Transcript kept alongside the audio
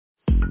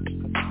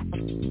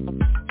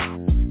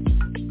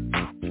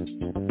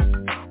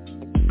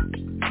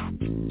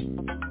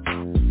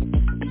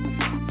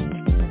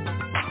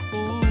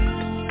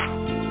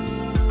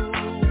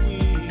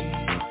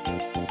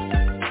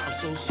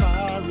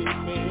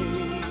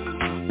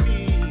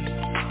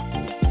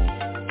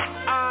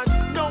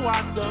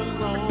at the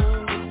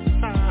wrong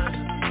time.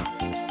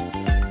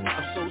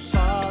 I'm so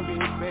sorry,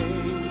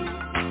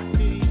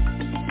 baby.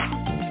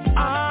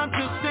 I'm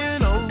just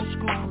an old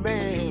school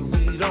man.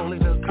 Read only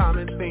the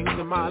common things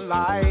in my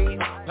life,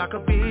 like a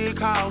big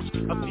house,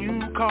 a few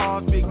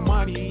cars, big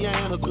money,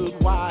 and a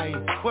good wife.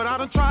 But I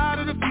done tried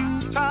it a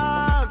few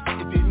times.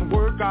 It didn't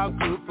work out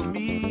good for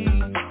me.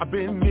 I've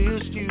been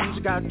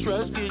misused, got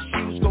trust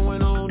issues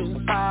going on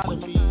inside of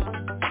me.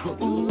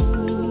 But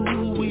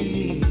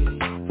ooh-wee,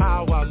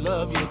 how I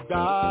love you,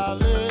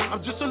 darling.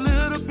 I'm just a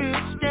little bit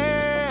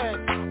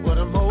scared, but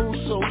I'm oh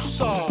so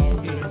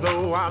sorry. Even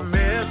though I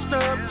messed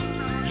up,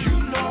 you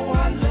know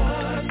I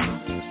love you.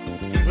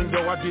 Even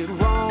though I did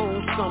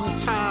wrong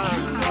sometimes,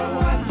 you know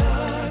I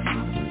love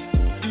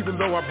you. Even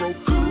though I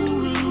broke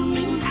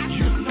rules,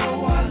 you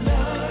know I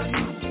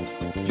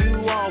love you.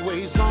 You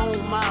always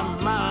on my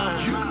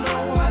mind, you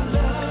know I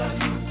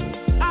love you.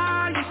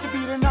 I used to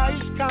be the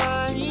nice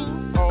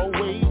kind,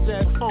 always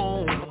at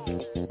home,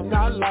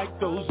 not like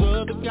those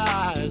other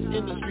guys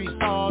in the streets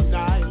all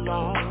night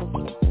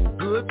long.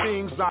 Good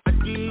things I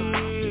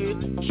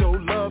did, show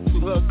love to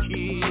her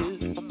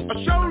kids,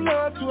 I show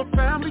love to her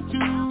family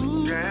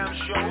too. Damn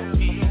sure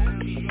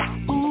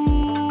did.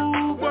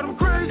 Ooh, but I'm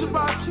crazy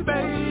about you,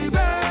 baby,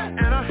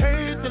 and I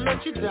hate to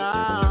let you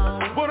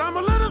down. But I'm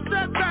a little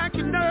set back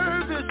and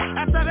nervous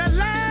after that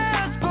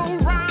last go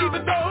round.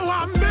 Even though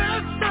I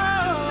messed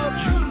up,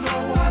 you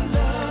know I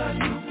love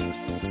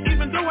you.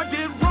 Even though I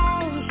did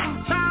wrong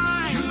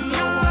sometimes, you know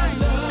I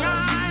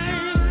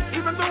love you.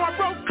 Even though I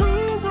broke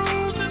cool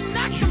rules and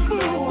that's your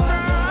fool,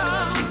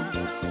 girl,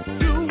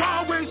 you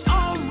always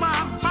on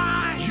my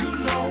mind. You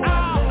know I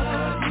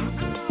love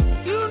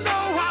you. You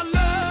know I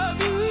love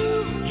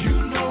you. You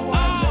know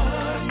I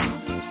love you.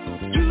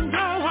 You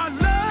know I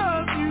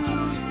love you.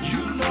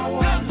 You know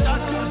I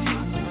love you.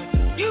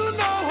 You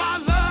know I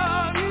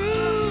love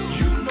you.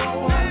 You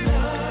know I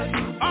love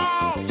you.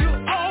 Oh,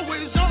 you're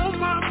always on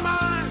my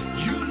mind.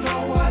 You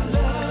know I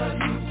love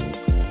you.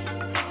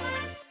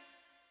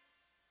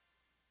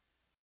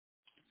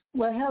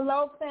 Well,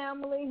 hello,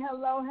 family.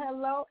 Hello,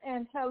 hello,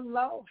 and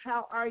hello.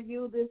 How are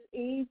you this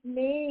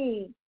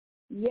evening?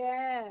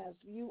 Yes,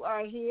 you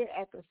are here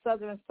at the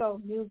Southern Soul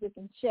Music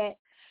and Chat,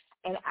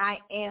 and I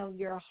am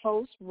your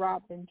host,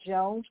 Robin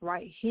Jones,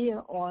 right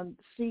here on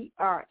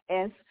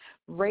CRS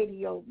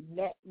Radio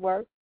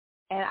Network.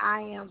 And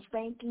I am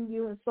thanking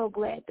you and so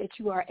glad that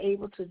you are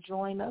able to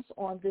join us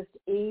on this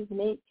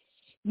evening.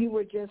 You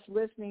were just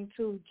listening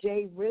to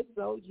Jay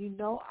Rizzo, You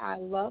Know I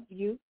Love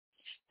You.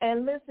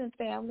 And listen,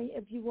 family,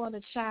 if you want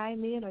to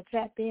chime in or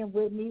tap in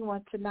with me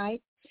on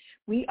tonight,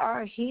 we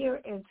are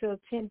here until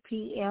 10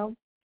 p.m.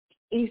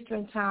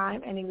 Eastern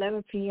Time and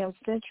 11 p.m.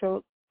 10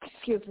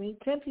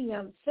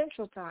 p.m.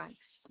 Central Time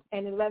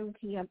and 11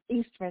 p.m.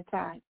 Eastern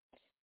Time.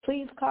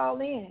 Please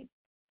call in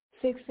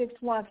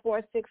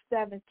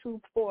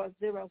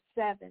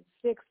 661-467-2407,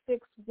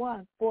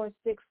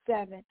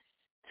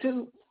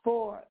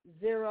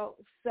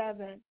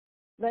 661-467-2407.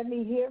 Let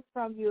me hear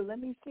from you. Let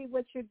me see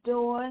what you're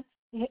doing.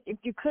 If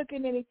you're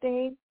cooking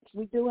anything,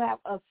 we do have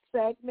a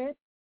segment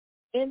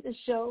in the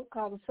show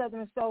called the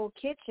Southern Soul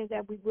Kitchen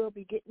that we will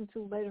be getting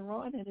to later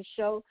on in the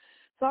show.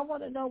 So I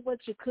want to know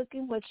what you're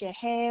cooking, what you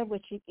have,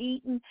 what you're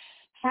eating,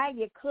 how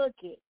you cook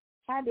it.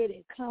 How did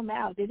it come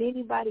out? Did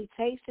anybody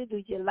taste it?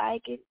 Do you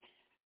like it?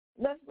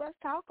 Let's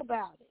talk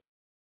about it.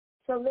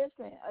 So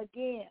listen,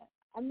 again,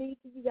 I need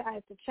for you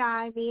guys to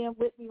chime in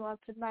with me on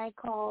tonight.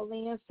 Call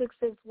in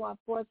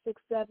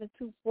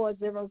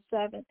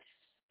 661-467-2407,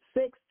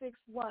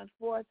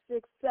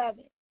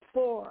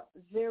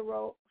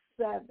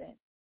 661-467-407.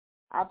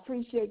 I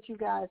appreciate you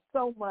guys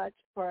so much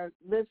for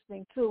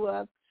listening to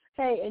us.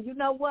 Hey, and you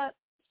know what?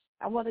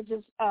 I want to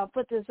just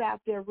put this out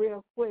there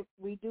real quick.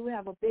 We do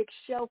have a big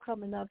show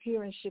coming up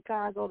here in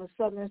Chicago, the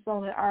Southern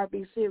Soul and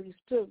R&B Series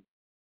 2.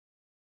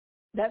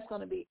 That's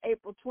going to be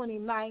April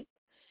 29th.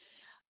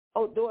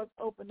 Doors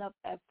open up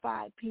at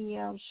 5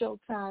 p.m.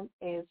 Showtime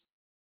is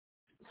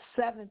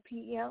 7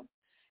 p.m.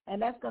 And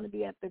that's going to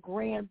be at the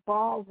Grand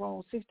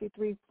Ballroom,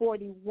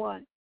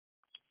 6341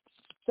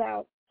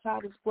 South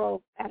Cottage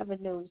Grove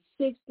Avenue,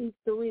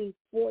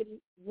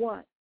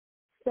 6341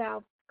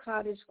 South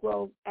Cottage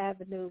Grove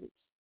Avenue.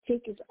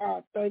 Tickets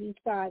are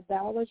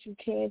 $35. You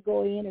can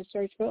go in and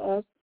search for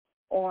us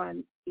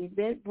on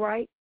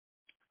Eventbrite.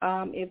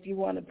 If you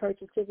want to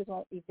purchase tickets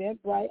on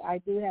Eventbrite, I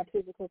do have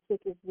physical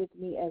tickets with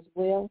me as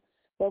well.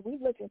 But we're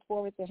looking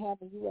forward to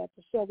having you at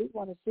the show. We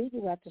want to see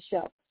you at the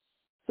show.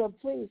 So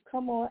please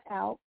come on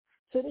out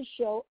to the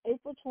show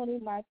April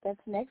 29th. That's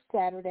next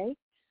Saturday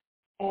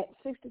at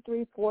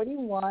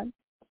 6341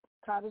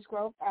 Cottage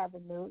Grove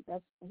Avenue.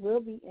 That will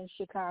be in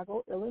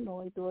Chicago,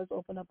 Illinois. Doors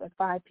open up at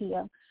 5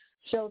 p.m.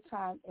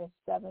 Showtime is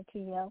 7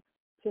 p.m.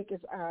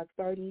 Tickets are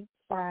 $35.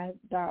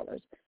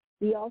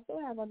 We also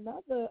have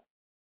another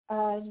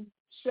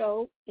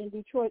show in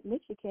Detroit,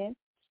 Michigan,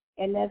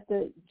 and that's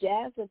the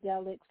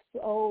Jazzadelic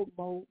Soul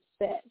Mode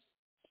Fest.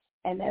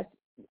 And that's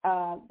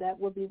that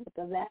will be with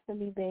the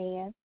Lafamy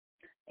Band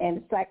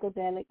and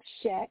Psychedelic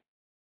Shack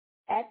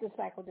at the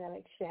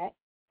Psychedelic Shack.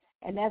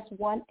 and that's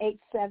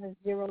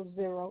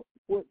 18700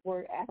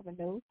 Woodward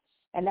Avenue,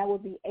 and that will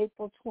be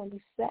April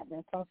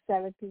 27th from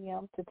 7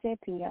 p.m. to 10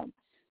 p.m.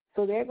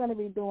 So they're going to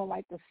be doing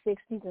like the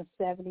 60s and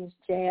 70s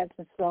jazz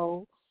and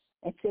soul,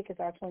 and tickets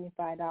are $25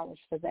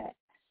 for that.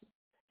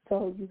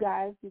 So you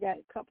guys, you got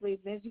a couple of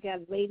events. You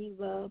got Lady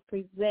Love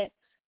presents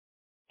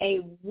a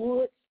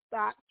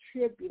Woodstock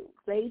tribute.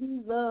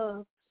 Lady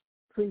Love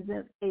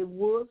presents a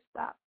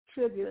Woodstock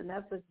tribute, and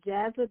that's a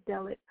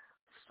Jazzadelic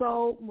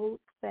Soul Mood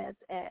Fest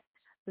at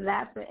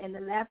Laughing, and the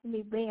Laughing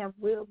Me Band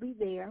will be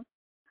there.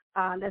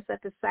 That's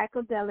at the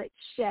Psychedelic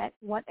Shack,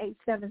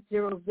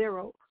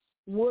 18700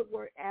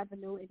 Woodward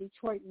Avenue in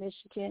Detroit,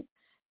 Michigan,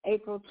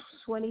 April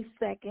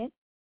 22nd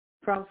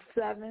from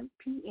 7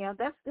 p.m.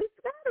 That's this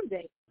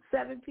Saturday,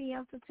 7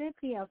 p.m. to 10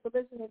 p.m. So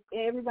listen,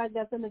 everybody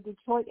that's in the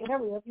Detroit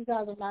area, if you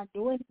guys are not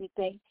doing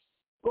anything,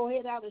 go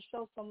ahead out and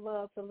show some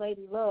love to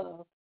Lady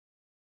Love.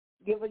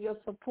 Give her your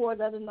support.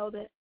 Let her know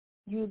that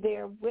you're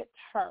there with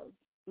her.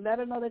 Let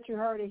her know that you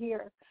heard it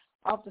here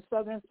off the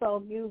Southern Soul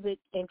Music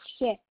and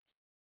Chat.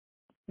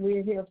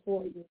 We're here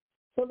for you.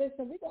 So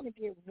listen, we're going to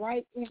get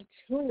right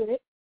into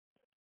it.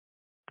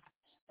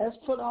 Let's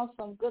put on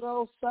some good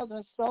old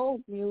Southern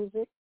Soul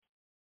music.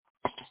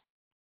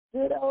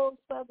 Good old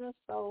Southern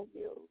Soul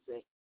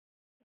music.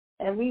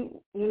 And we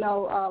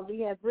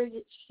had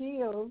Bridget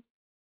Shields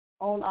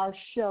on our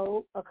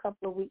show a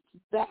couple of weeks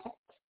back.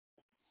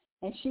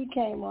 And she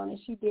came on and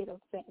she did a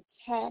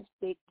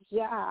fantastic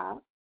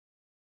job.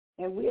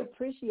 And we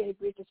appreciate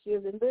Bridget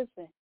Shields. And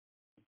listen,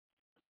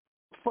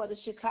 for the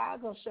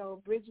Chicago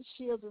show, Bridget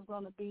Shields is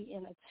going to be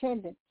in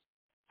attendance.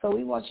 So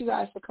we want you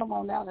guys to come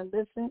on out and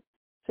listen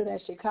to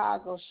that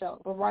Chicago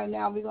show. But right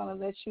now we're going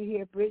to let you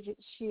hear Bridget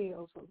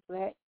Shields. So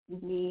let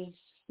me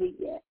see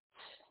it.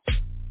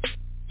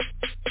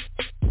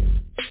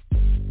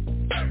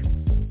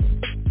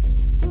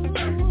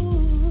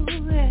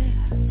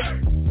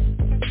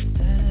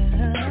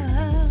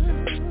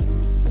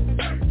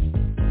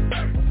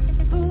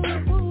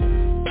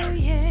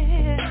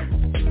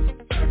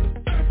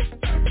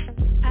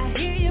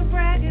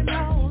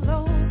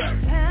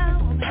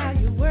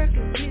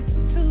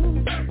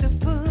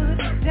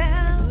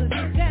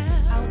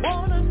 I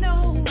wanna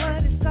know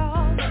what it's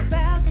all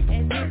about,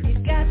 and if you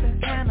got the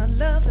kind of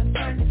love and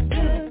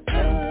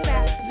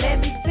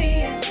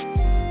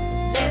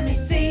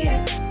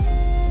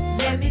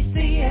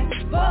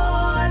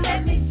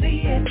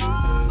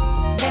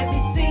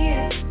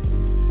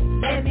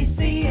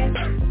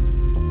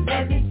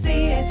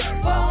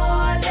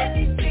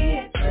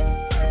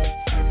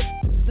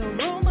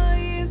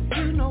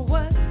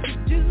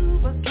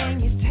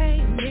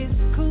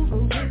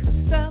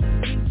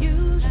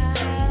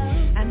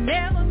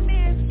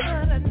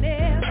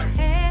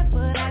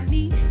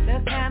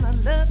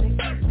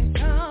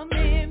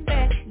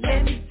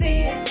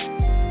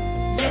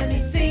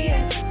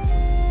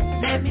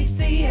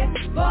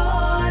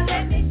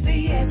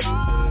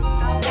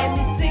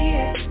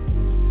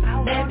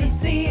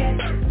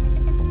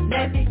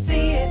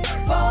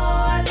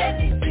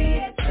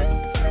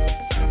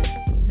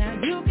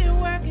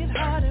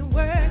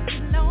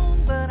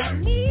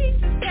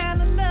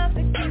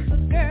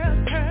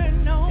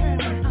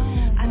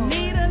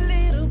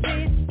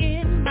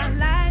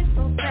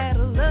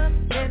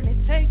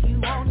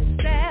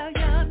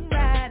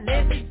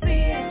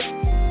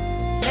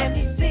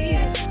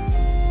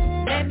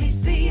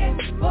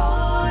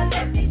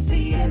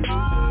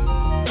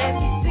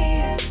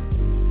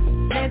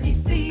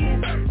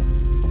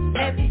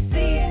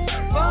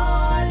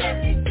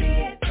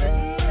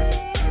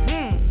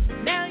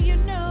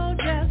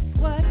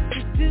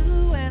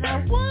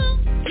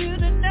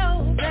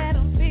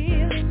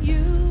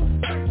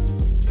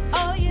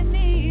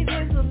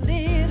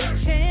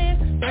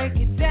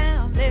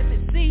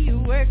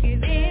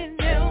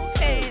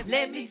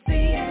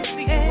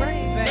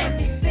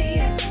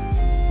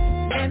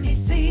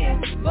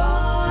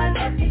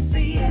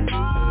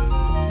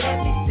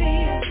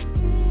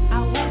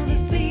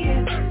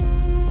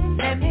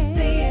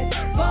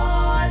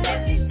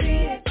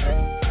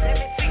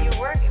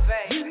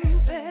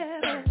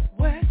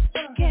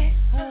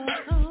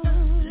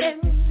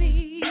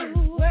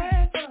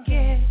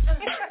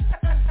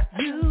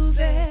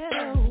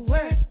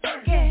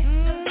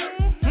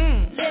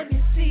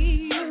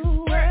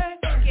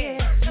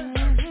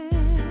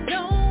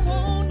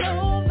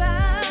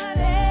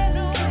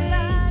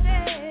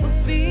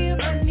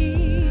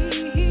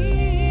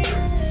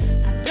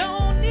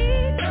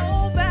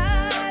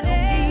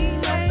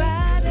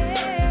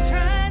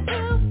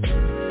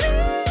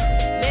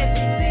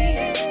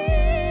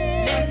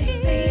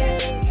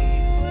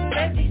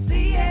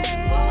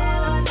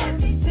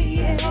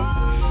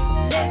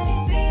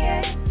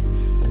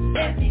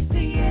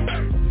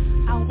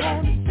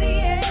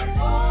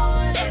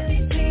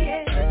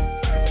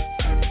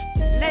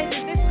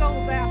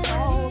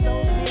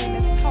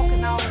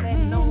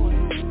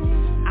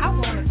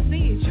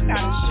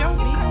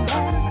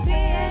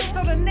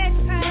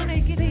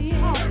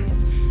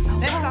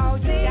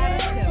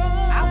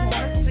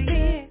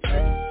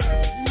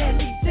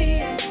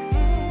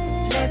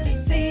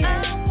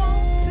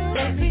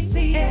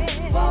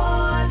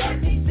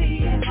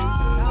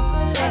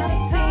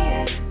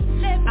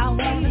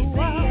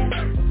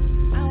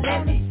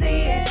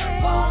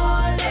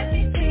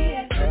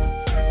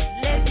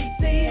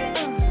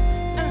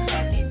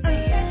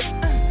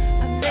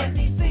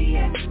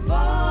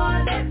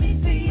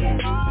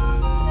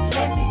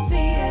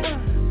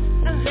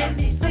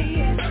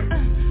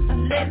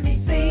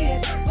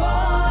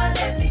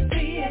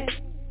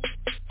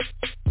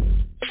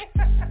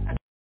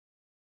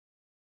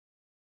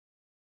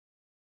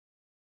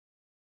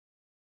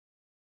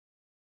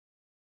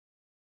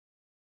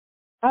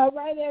All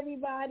right,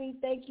 everybody.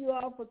 Thank you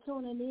all for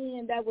tuning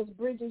in. That was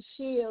Bridget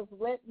Shields.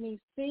 Let me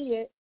see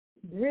it.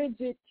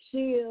 Bridget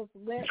Shields.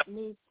 Let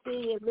me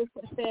see it.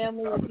 Listen,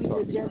 family, if you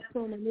were just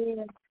tuning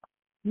in,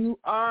 you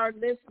are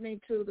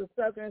listening to the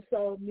Southern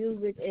Soul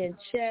Music and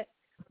Chat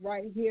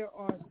right here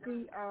on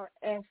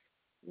CRS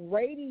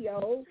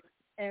Radio,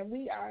 and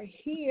we are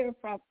here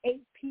from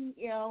 8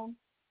 p.m.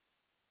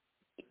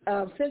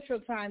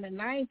 Central Time and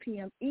 9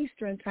 p.m.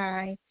 Eastern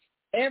Time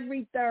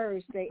every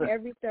Thursday.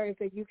 Every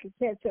Thursday you can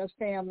catch us,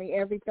 family,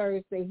 every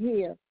Thursday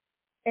here.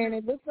 And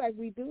it looks like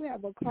we do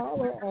have a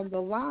caller on the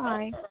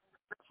line.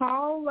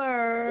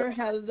 Caller,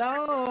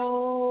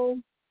 hello.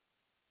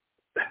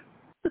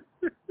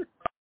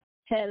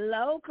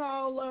 Hello,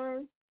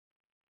 caller.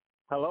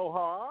 Hello,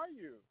 how are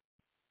you?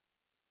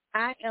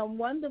 I am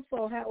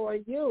wonderful. How are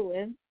you?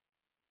 And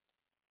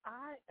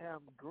I am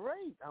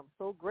great. I'm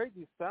so great.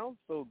 You sound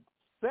so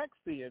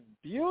sexy and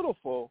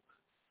beautiful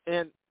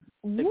and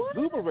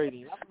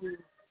exuberating. I mean,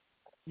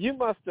 you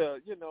must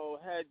have,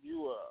 had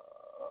you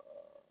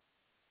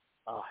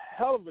a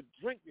hell of a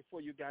drink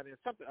before you got in.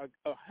 Something,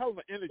 a hell of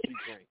an energy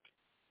drink.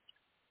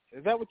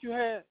 Is that what you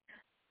had?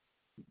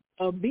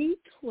 A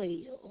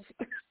B12.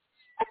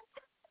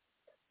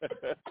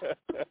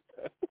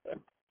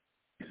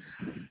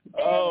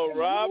 Oh,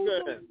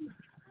 Robin.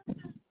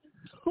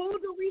 Who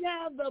do we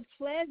have the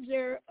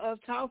pleasure of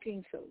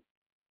talking to?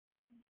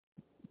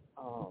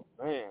 Oh,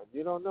 man.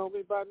 You don't know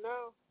me by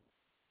now?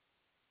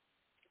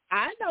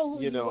 I know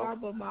who you are,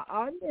 but my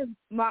audience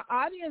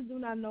do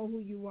not know who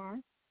you are.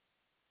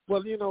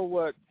 Well, you know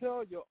what?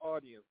 Tell your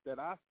audience that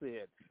I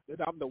said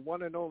that I'm the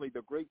one and only,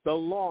 the great, the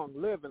long,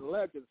 living,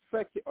 legend,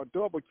 sexy,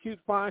 adorable, cute,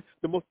 fine,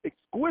 the most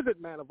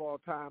exquisite man of all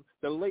time,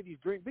 the ladies'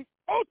 dream, the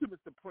ultimate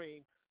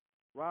supreme.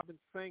 Robin,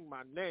 sing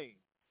my name.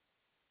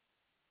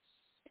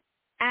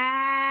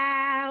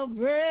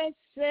 Albert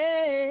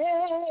say.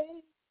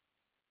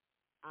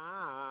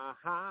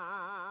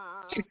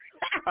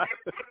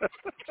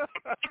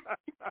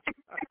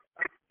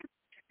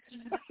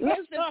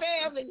 Listen,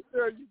 family,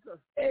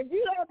 if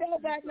you don't know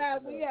back now,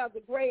 we have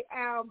the great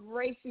Al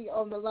Bracy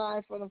on the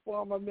line from the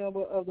former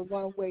member of the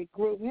One Way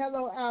Group.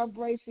 Hello, Al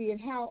Bracy,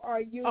 and how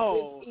are you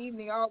this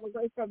evening all the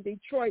way from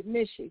Detroit,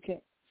 Michigan?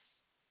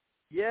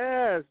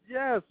 Yes,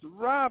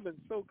 Robin,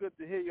 so good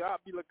to hear you. I'll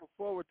be looking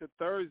forward to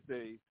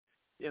Thursdays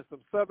in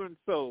some Southern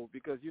Soul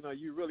because,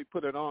 you really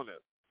put it on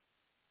us.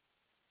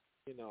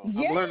 I'm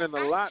learning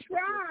a lot.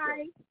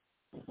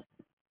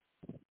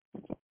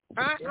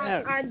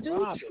 I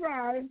do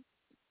try.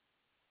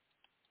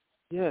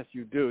 Yes,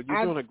 you do.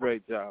 You're doing a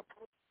great job.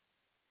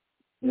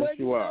 Yes, well,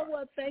 you are. Know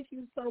what? Thank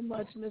you so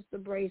much,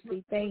 Mr.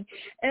 Bracy.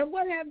 And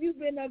what have you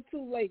been up to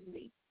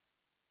lately?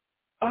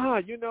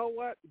 You know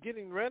what?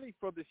 Getting ready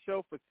for the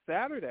show for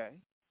Saturday.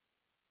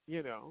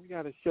 We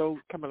got a show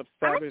coming up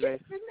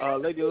Saturday.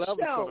 Lady Love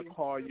is going to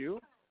call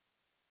you.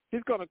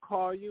 She's going to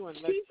call you and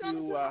let you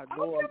know a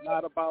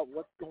lot about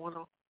what's going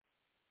on.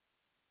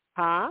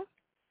 Huh?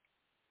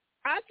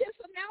 I just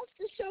announced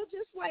the show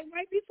just like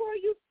right before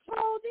you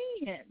called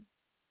in.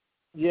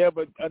 Yeah,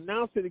 but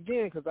announce it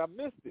again because I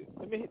missed it.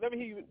 Let me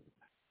hear you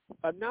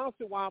announce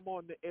it while I'm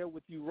on the air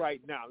with you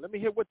right now. Let me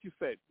hear what you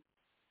said.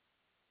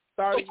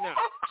 Starting now.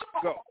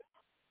 Go.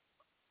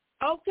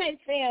 Okay,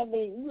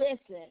 family,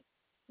 listen.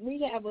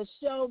 We have a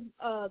show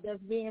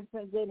that's being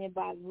presented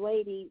by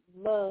Lady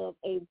Love,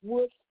 a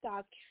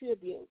Woodstock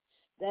tribute.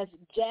 That's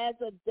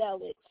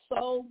Jazzadelic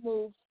Soul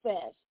Move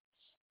Fest,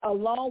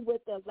 along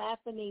with the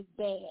Lafferty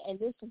Band. And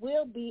this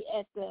will be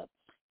at the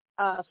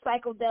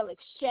Psychedelic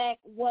Shack,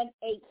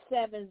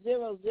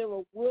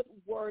 18700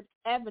 Woodward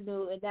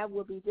Avenue, and that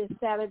will be this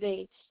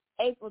Saturday,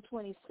 April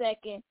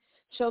 22nd.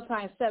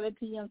 Showtime 7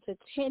 p.m. to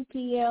 10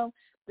 p.m.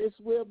 This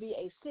will be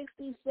a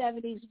 60s,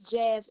 70s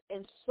jazz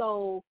and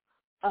soul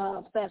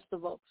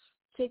festival.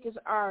 Tickets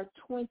are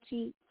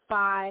 $25,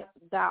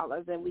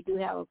 and we do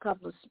have a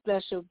couple of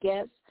special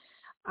guests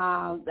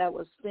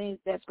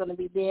that's going to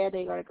be there.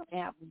 They're going to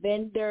have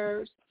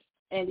vendors,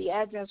 and the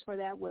address for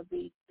that would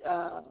be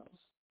So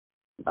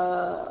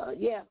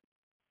it's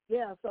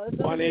going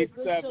to be a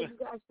good show. You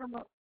guys come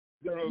up.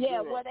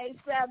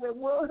 187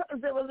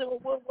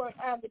 Woodward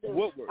Avenue.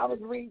 Woodward. I was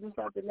reading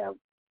something else.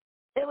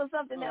 It was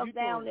something else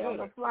down there on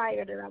the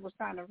flyer that I was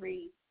trying to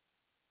read.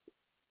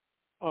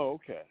 Oh,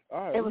 okay.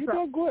 All right. You're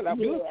doing good.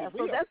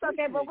 So that's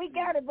okay, but we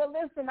got it. But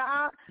listen,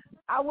 I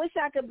wish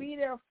I could be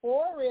there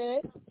for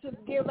it to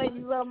give Lady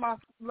Love my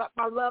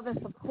love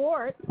and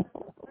support.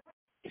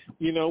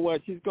 You know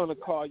what? She's going to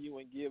call you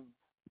and give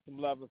some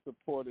love and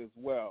support as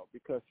well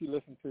because she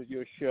listens to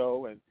your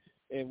show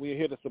and we're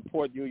here to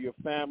support you, your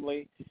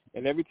family.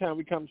 And every time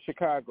we come to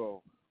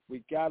Chicago,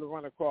 we got to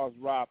run across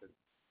Robin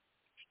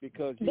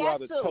because you are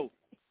the toast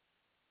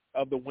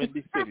of the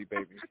Windy City,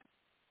 baby.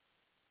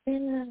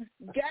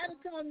 Gotta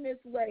come this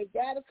way.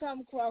 Gotta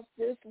come across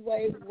this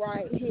way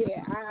right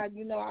here. I love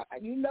you. I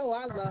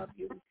love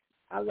you.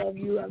 I love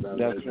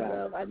Lady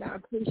Love, and I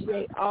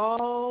appreciate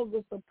all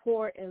the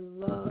support and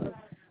love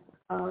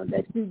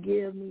that you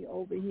give me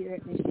over here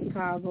in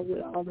Chicago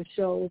with all the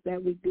shows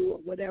that we do or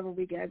whatever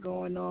we got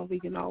going on. We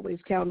can always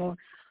count on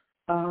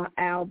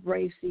Al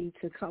Bracey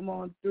to come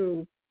on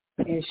through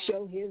and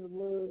show his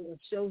love.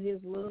 So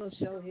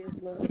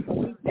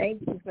we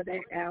thank you for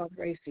that, Al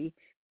Bracey.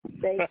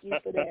 Thank you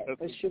for that,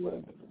 for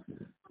sure.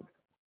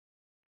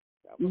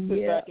 I'm going to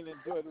sit back and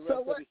enjoy the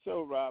rest of the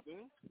show,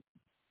 Robin.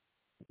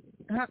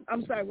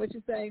 I'm sorry, what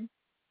you saying?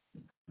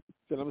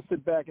 So I'm going to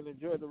sit back and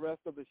enjoy the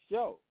rest of the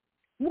show.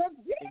 Well,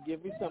 and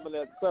give me some of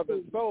that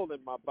Southern soul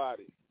in my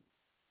body.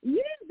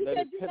 Yeah,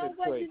 because you know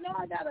what?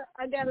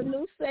 I got a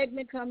new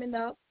segment coming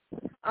up.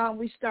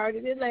 We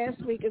started it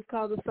last week. It's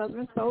called the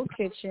Southern Soul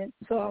Kitchen.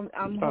 So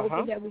I'm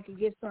hoping that we can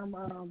get some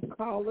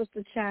callers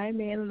to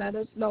chime in and let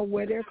us know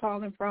where they're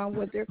calling from,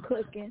 what they're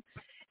cooking,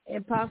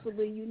 and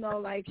possibly,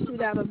 like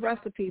shoot out a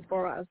recipe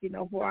for us,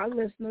 for our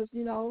listeners,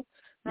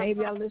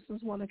 Maybe our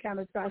listeners want to kind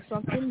of try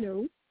something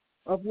new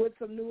or with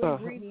some new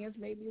ingredients.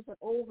 Maybe it's an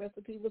old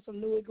recipe with some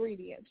new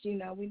ingredients.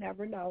 We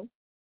never know.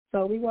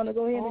 So we want to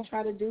go ahead and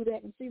try to do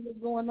that and see what's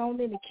going on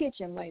in the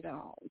kitchen later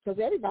on, because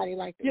everybody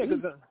likes to eat.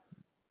 Because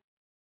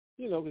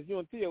because you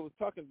and Tia was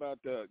talking about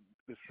the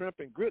shrimp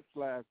and grits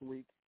last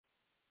week.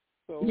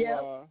 So we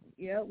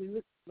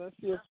let's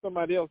see if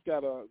somebody else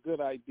got a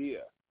good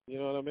idea. You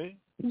know what I mean?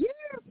 Yeah,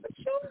 for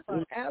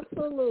sure.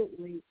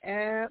 Absolutely.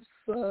 Yeah,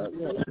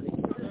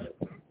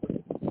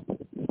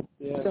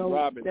 so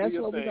Robin, that's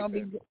what we're going to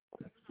be.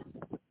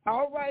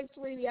 All right,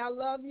 sweetie. I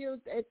love you.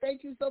 And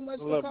thank you so much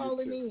for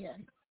calling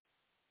in.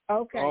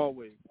 Okay.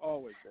 Always.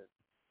 All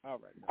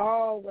right.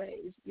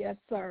 Always. Yes,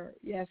 sir.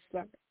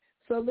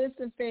 So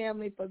listen,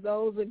 family, for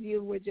those of you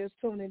who are just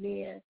tuning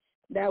in,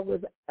 that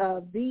was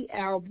the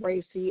Al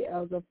Bracey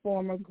of the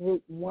former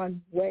group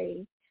One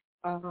Way.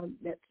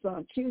 That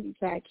song, Cutie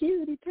Pie,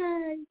 you're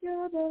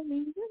the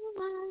reason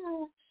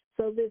why.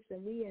 So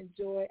listen, we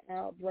enjoy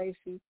Al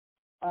Bracey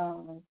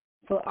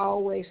for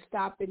always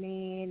stopping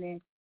in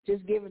and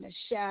just giving a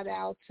shout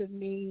out to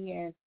me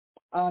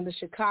and the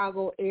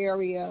Chicago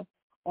area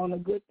on the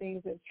good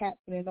things that's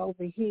happening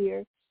over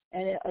here.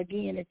 And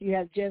again, if you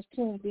have just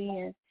tuned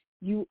in,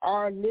 you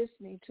are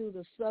listening to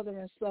the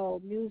Southern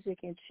Soul Music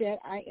and Chat.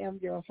 I am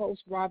your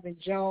host, Robin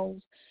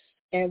Jones,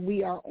 and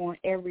we are on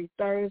every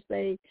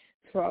Thursday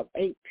from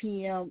 8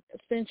 p.m.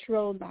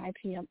 Central, 9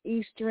 p.m.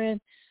 Eastern,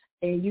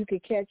 and you can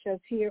catch us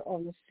here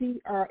on the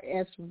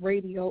CRS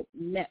Radio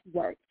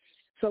Network.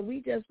 So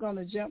we just going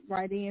to jump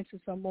right into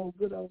some more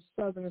good old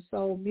Southern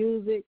Soul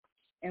music,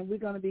 and we're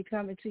going to be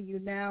coming to you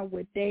now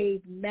with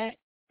Dave Mack,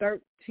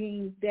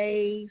 13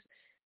 Days.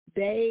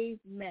 Dave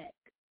Mack,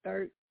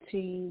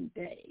 13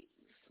 Days.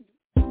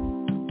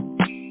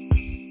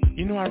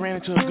 I ran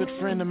into a good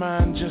friend of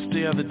mine just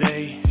the other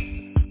day,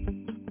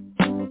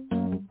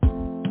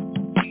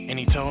 and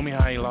he told me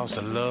how he lost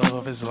the love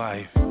of his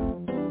life.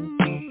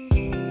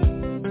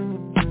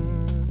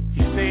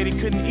 He said he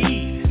couldn't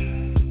eat,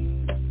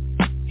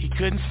 he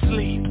couldn't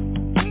sleep.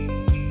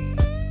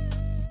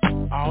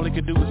 All he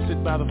could do was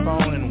sit by the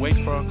phone and wait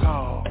for a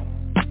call.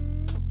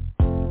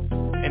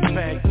 In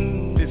fact,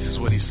 this is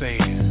what he said.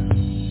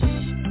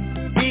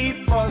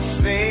 People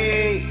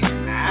say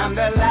I'm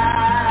the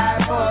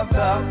life of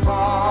the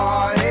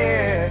party,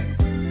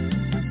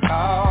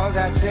 'cause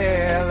I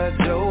tell a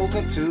joke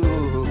or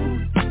two.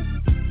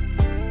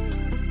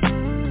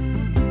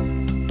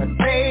 But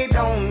they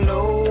don't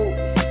know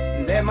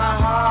that my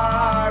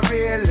heart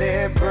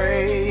really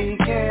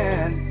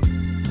breaking,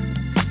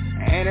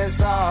 and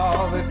it's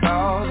all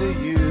because of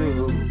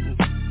you.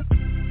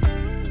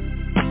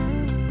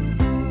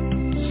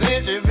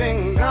 Since you've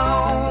been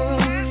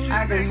gone,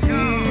 I can see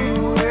you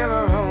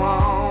wherever I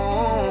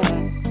want.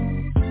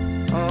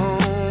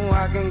 Oh,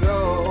 I can go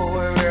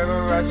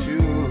wherever I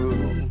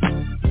choose.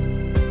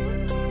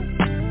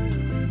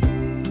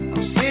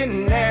 I'm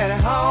sitting at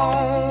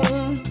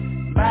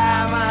home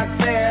by my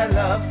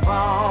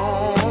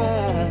telephone.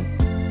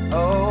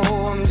 Oh,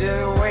 I'm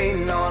just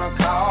waiting on a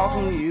call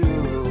from you.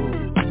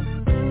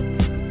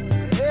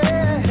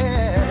 Yeah.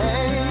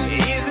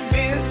 It's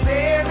been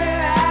 7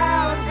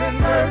 hours and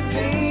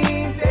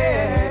 13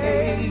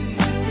 days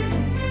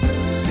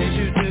since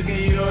you took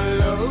your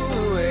love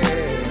away.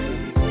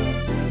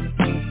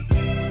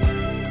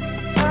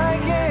 I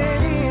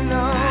can't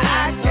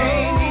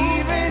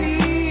even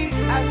eat.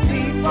 I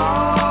sleep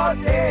all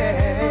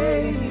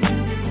day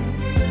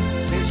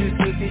since you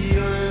took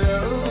your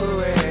love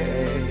away.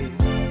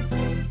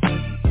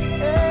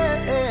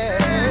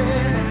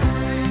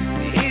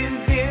 It's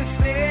been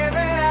 7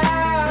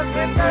 hours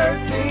and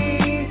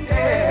 13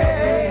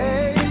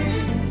 days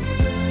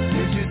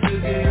since you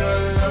took your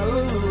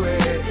love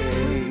away.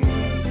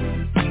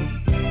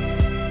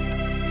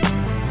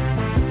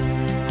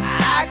 I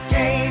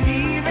can't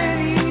even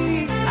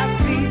eat. I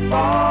sleep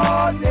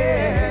all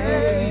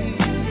day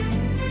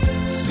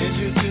since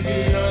you took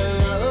your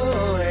love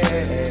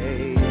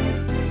away.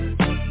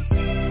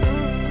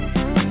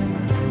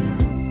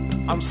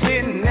 I'm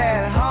sitting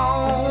at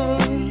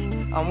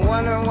home. I'm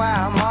wondering why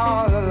I'm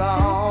all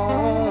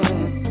alone.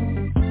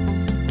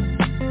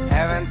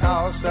 Having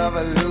thoughts of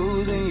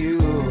losing you.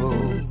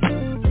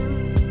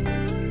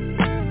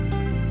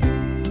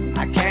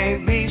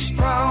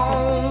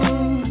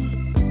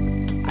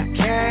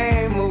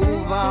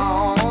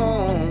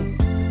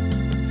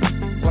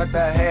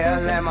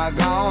 I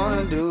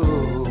gonna do?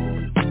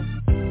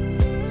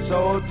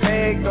 So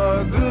take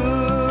a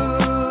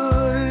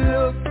good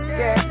look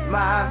at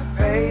my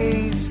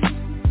face.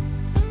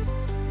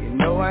 You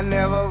know I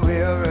never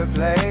will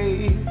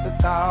replace the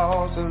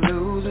thoughts of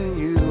losing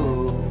you.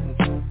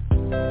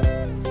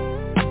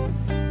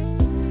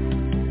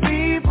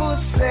 People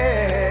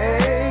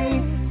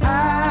say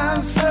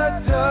I'm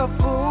such a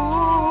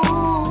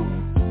fool,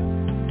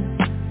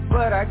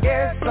 but I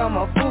guess I'm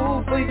a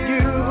fool for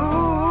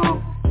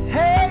you.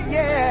 Hey,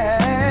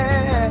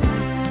 yeah.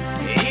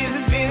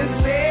 It's been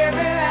 7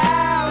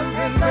 hours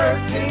and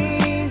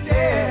 13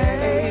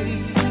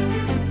 days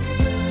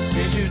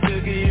since you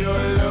took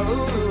your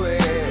load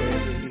away.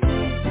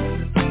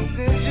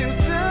 Since you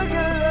took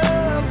your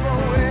love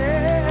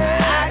away,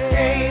 I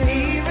can't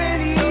even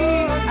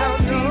eat a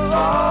piece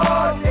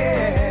all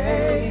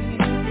day.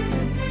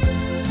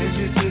 Since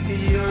you took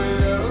your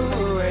love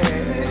away.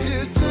 Since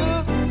you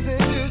took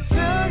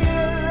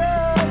your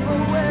love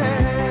away.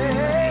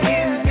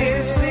 It's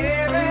been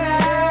 7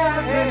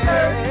 hours and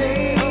 13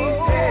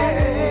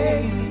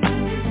 days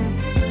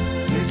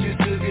since you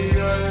took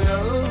your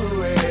love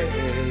away.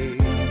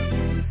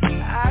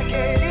 I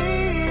can't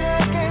eat, I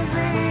can't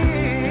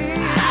sleep,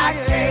 I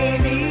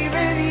can't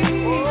even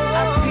eat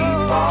a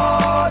piece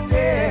all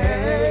day.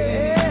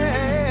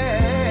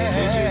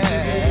 Since you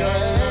took your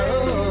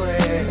love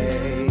away.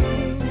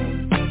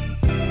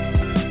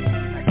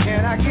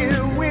 Can I get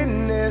a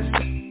witness?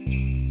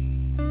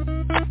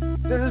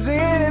 Does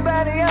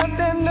anybody out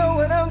there know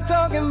what I'm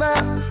talking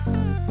about?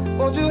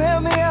 Won't you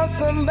help me out,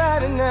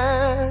 somebody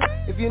now?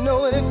 If you know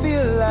what it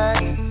feels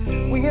like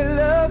when you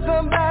love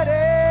somebody.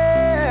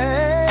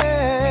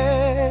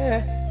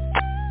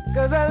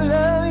 'Cause I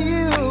love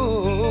you,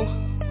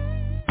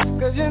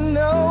 'cause you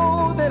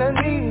know that I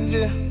need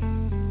you.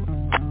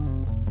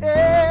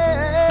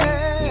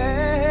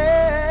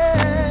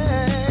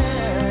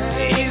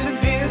 It's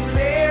been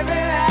 7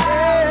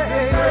 hours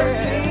and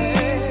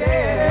 13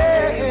 days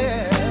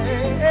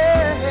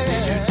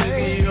since you took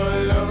your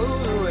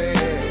load away.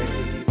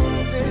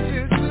 Since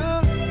you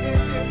took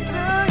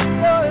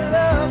your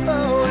love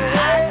away.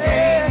 I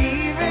can't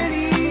even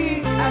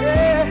eat a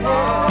piece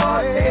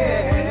all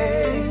day.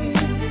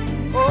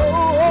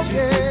 Oh,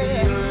 okay.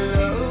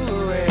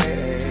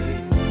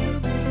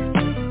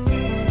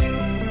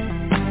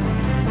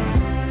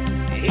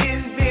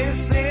 It's been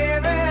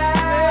 7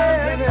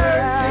 hours and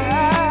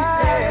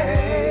 13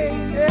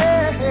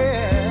 days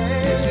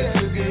since you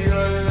took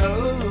your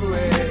love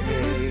away.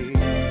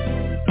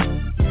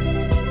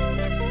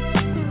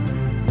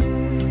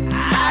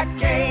 I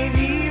can't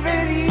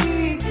even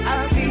eat a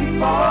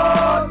piece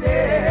all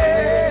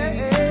day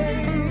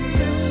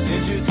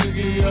since you took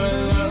your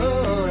love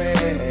away.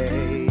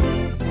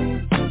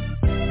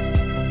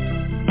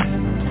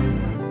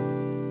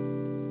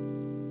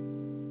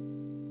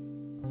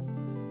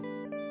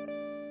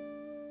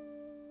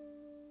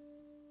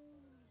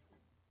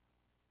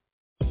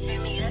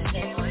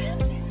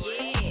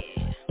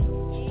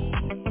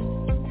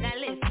 Now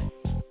listen,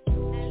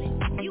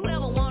 you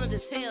ever wanted to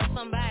tell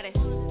somebody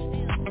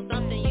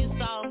something you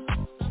saw,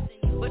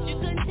 but you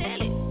couldn't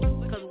tell it,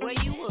 'cause where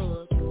you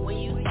was when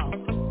you saw it?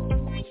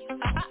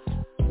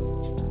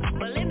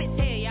 But let me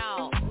tell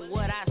y'all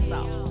what I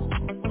saw.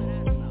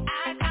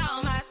 I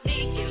caught my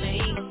sneaky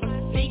link,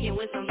 sneaking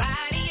with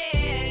somebody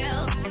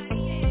else,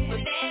 but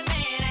that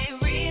man ain't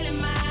really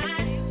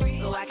mine,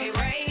 so I can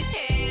raise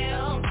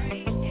hell.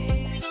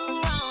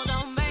 Too wrong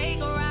don't make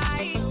a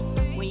right,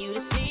 when you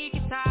the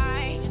sneaky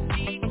type,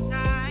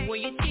 when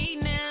you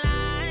cheating and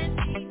lying,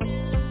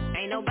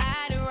 ain't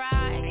nobody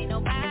right, ain't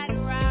nobody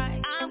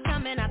right. I'm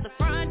coming out the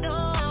front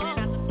door,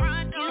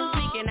 you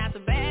sneaking out the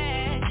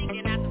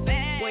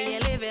back, when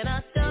you're living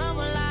a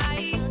double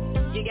life,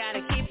 you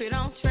gotta keep it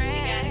on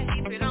track.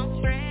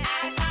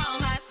 I call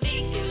my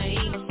sneaky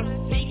link,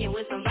 sneaking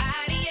with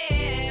somebody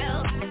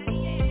else,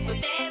 but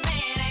that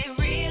man ain't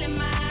really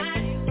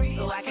mine,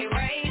 so I can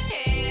raise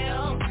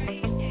hell.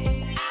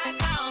 I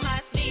call my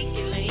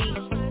sneaky link,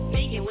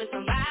 sneaking with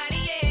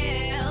somebody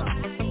else,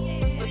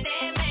 but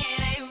that man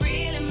ain't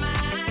really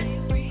mine,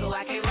 so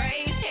I can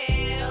raise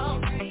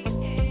hell.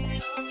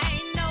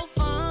 Ain't no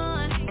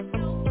fun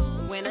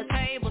when the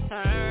table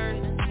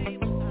turns,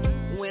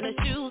 when the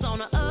shoe's on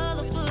the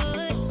other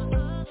foot.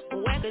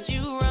 Where could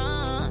you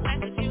run?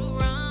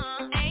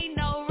 Ain't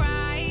no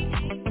right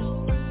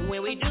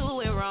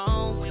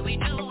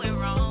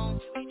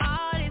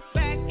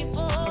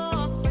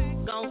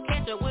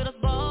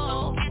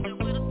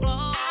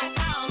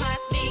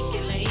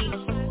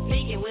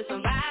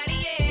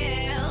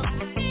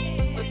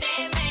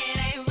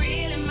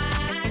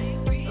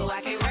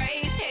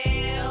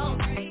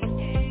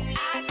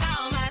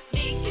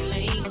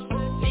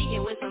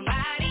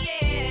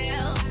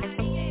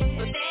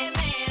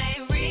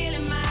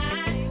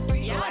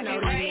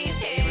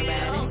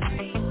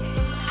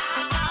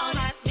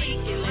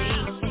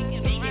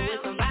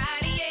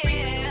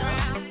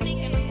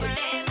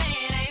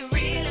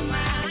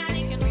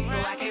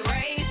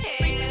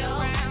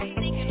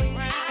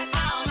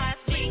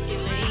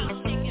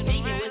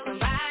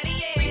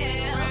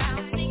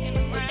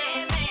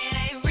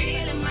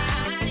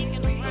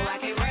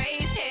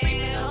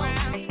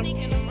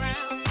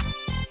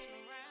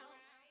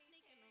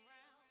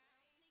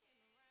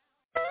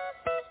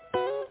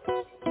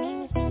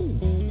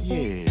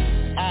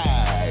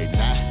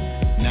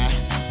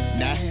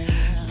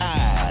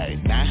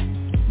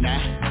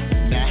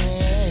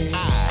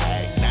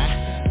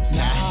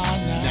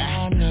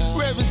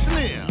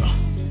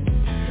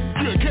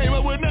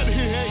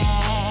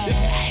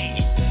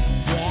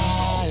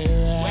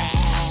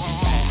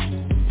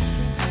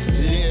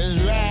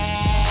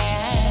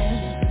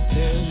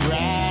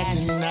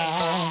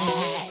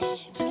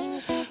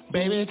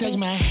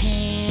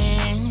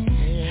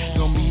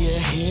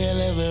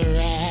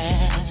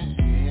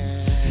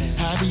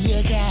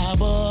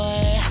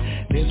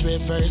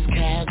reverse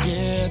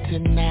cowgirl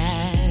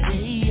tonight.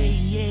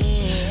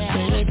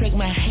 Baby, take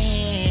my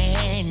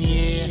hand,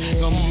 yeah.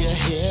 Gonna be a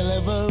hell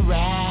of a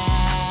ride.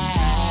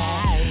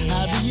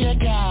 I'll be a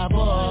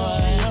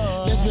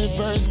cowboy. Let's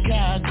reverse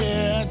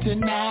cowgirl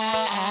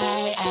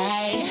tonight.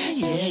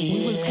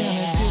 We was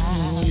kinda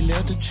sitting, we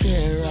left the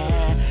chair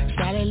ride.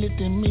 Started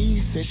lifting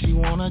me, said she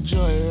wanna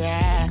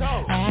joyride.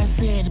 I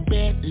said,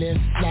 bet, let's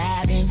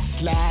slide and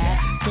slide.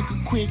 Took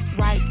a quick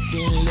right,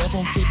 then left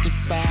on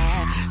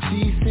 55.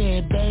 She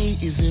said, babe,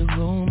 is there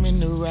room in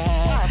the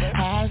ride?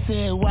 I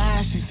said,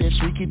 why? She said,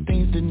 tricky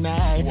things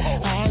tonight.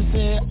 I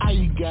said, all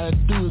you gotta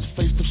do is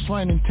face the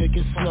front and take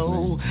it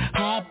slow.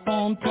 Hop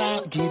on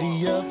top,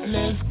 giddy up,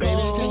 let's go.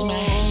 Baby, take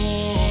my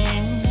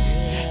hand,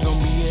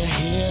 gonna be a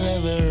hell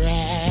of a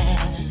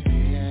ride.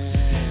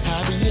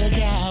 I'll be a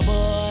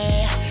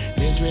cowboy,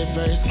 let's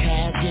reverse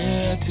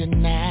cowgirl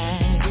tonight.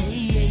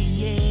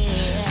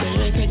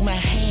 Baby, take my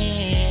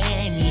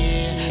hand,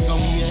 yeah,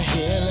 gonna be a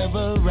hell of a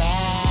ride.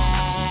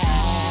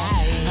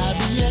 I'll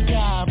be a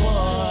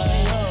cowboy,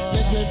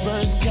 let's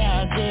reverse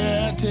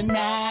cowgirl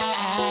tonight.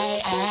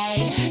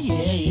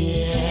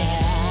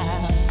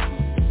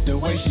 The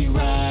way she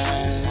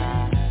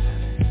rides,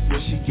 yeah,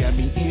 she got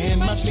me in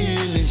my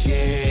feelings,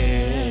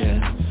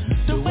 yeah.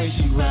 The way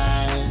she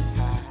rides,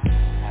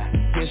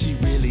 yeah, she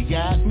really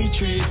got me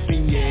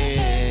tripping,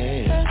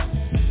 yeah.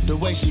 The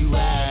way she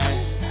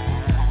rides,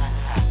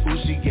 ooh,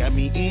 she got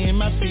me in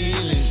my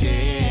feelings,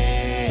 yeah.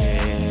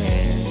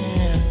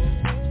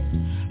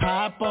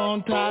 Hop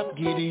on top,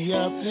 giddy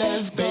up,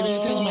 let's go. Baby,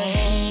 take my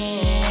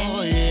hand,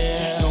 oh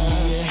yeah.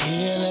 Gonna be a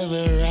hell of a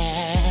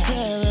ride,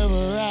 hell of a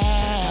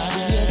ride.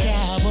 I'll be a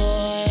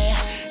cowboy,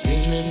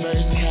 let's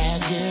reverse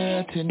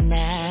cowgirl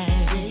tonight.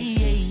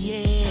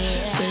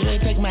 Baby,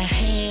 take my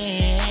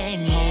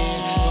hand,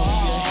 yeah. Gonna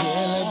be a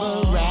hell of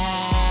a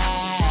ride.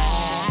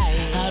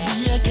 I'll be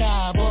a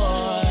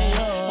cowboy,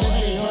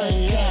 let's reverse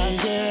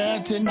cowgirl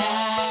tonight.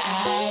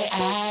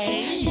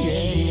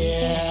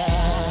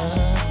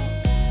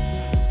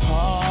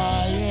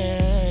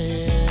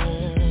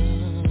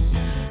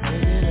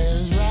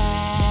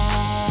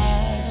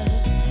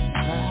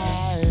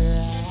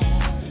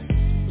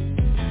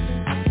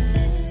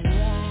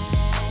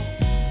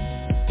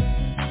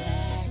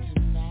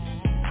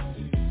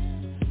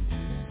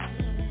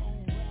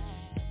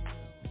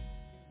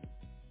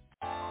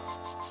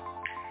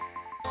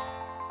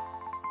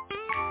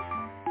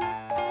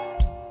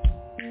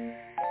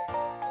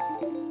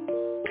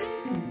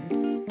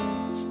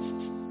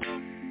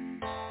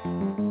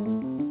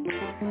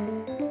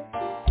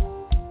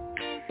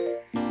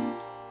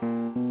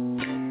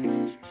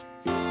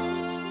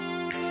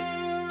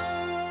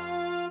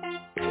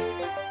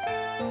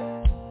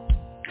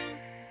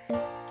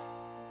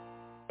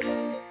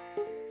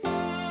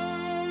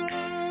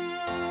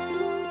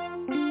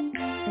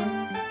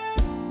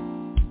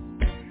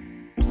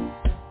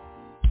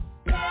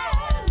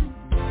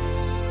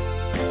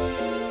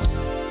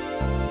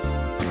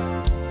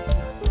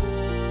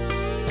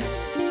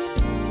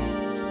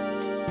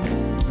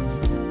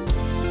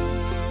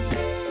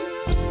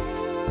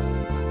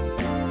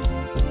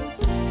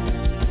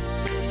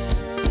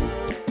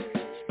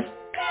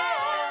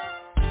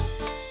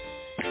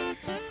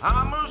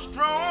 I'm a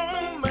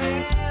strong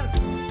man,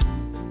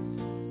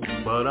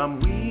 but I'm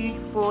weak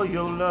for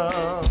your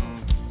love.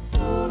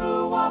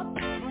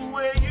 The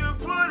way you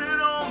put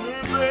it on me,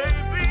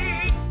 baby,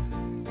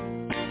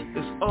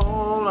 is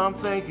all I'm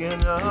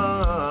thinking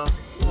of.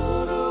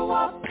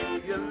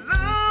 Your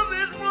love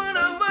is one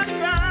of a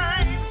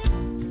kind,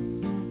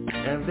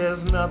 and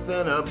there's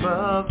nothing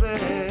above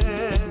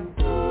it.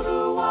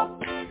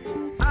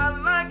 I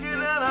like it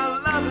and I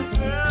love it,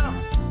 girl,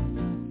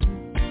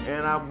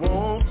 and I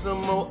want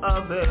some more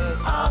of it.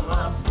 I'm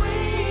a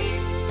free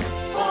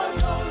for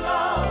your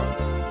love.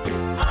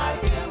 I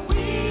can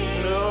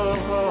weep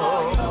for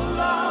your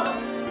love.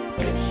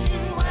 It's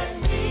you and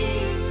me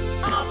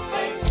I'm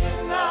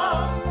thinking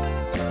of.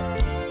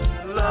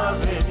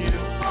 Loving you,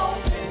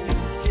 holding you,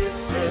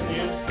 kissing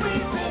you,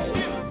 squeezing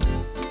you.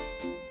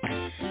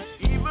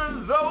 Even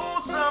though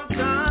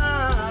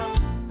sometimes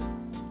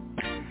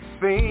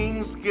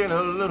things get a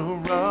little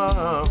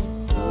rough,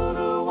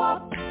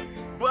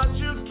 but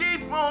you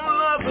keep on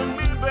loving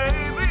me,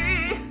 baby.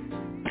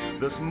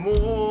 That's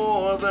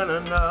more than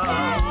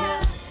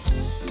enough.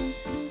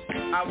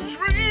 I'll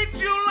treat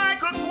you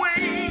like a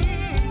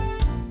queen,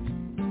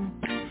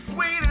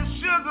 sweet as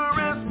sugar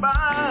and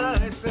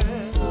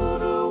spices.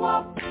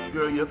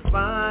 Girl, you're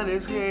fine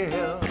as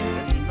hell,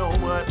 and you know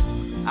what?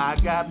 I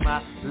got my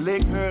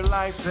liquor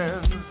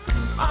license.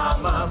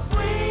 I'm a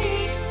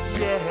freak,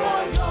 yeah,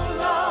 for your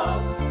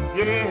love.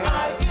 Yeah, I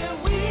can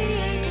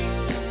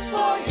weep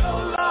for your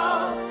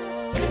love.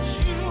 It's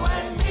you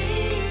and me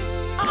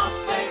I'm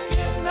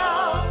thinking of.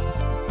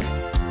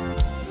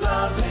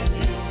 Loving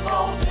you,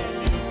 holding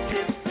you,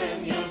 kissing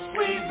you,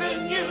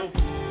 squeezing you.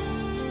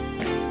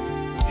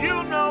 You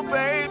know,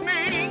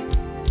 baby,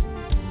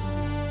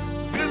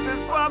 this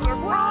is for the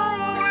grown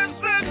and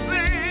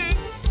sexy.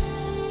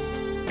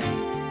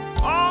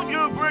 All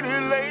you pretty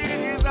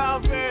ladies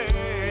out there.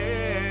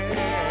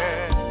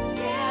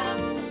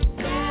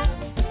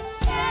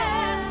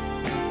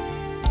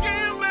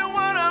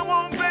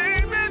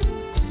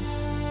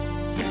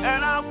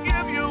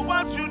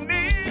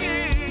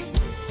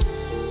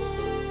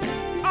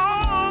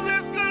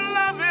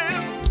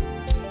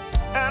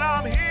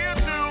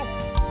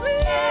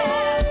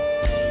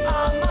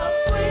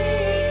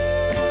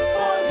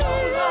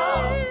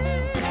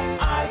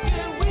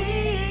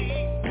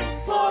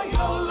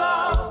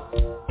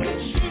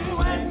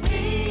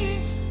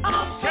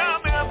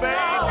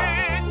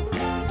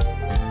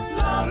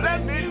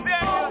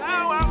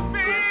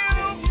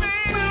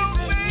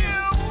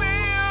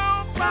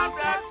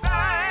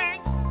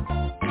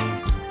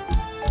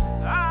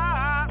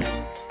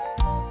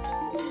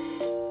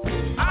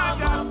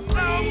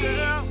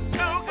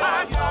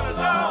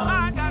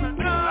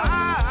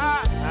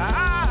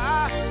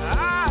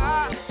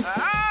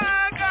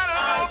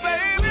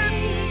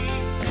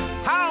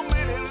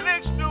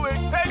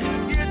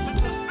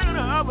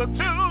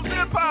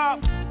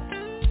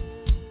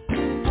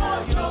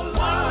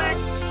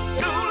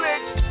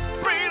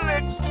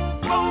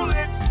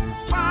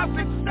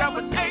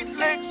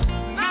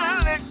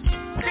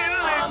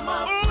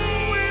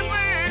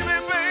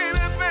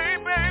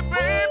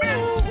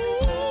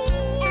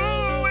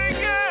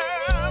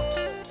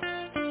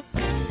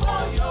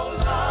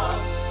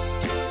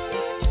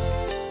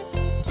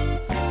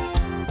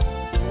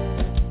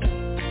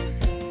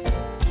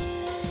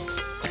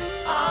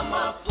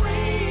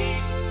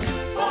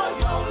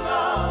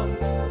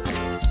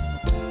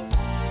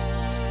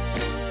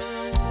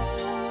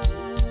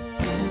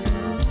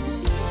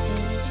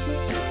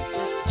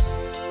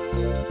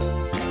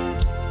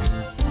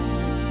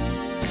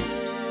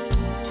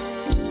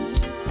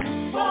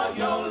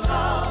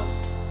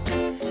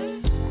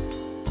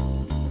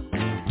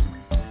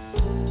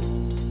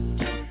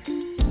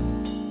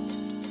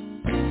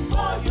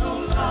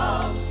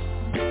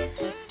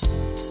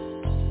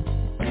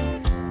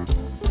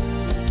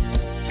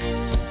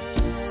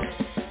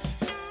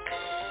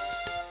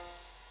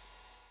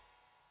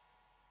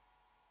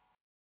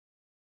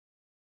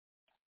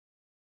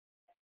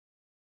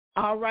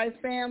 All right,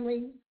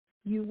 family,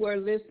 you were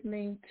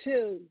listening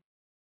to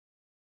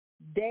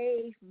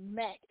Dave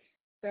Mack,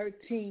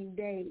 13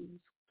 Days,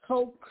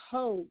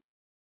 Coco,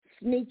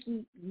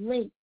 Sneaky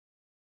Link,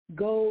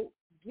 Go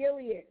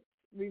Gilead,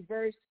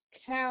 Reverse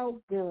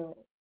Cowgirl,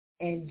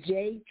 and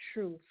J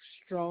Truth,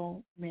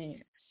 Strong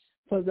Man.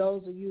 For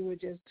those of you who are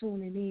just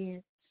tuning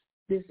in,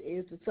 this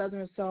is the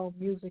Southern Soul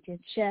Music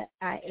and Chat.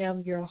 I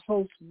am your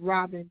host,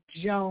 Robin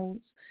Jones,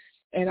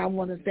 and I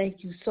want to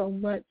thank you so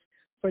much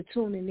for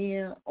tuning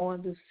in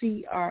on the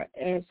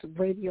CRS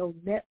Radio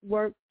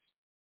Network.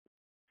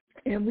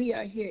 And we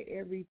are here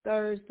every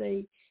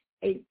Thursday,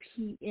 8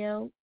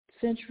 p.m.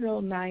 Central,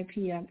 9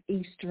 p.m.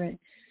 Eastern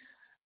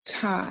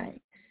Time.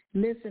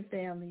 Listen,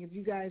 family, if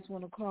you guys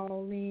want to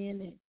call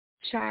in and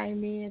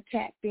chime in,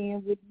 tap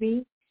in with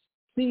me,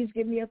 please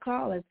give me a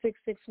call at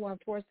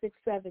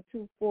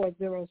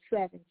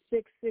 661-467-2407,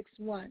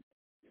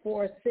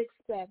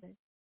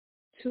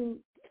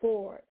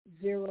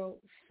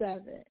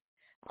 661-467-2407.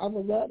 I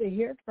would love to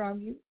hear from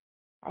you.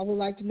 I would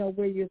like to know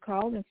where you're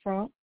calling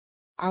from.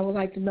 I would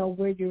like to know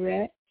where you're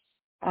at.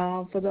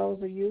 For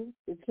those of you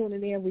who are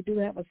tuning in, we do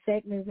have a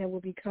segment that will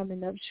be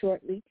coming up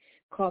shortly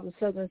called the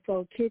Southern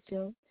Soul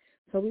Kitchen.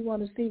 So we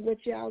want to see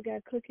what y'all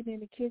got cooking in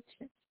the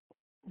kitchen,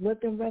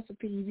 what them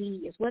recipes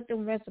is,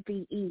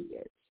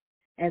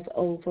 as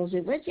old folks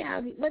say, what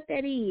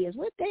that is.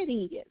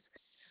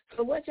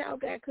 So what y'all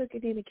got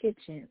cooking in the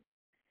kitchen,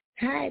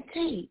 how it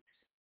tastes.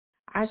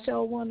 I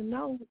sure want to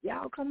know.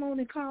 Y'all come on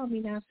and call me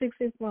now,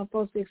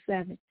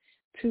 661-467-2407,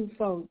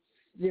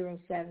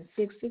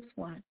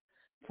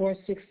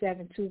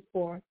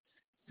 661-467-2407.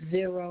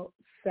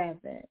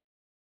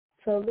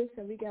 So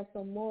listen, we got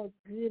some more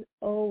good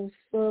old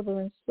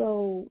Southern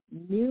Soul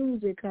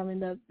music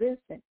coming up.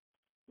 Listen,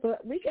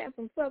 but we got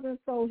some Southern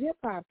Soul hip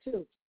hop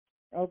too.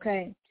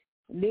 Okay,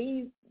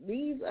 these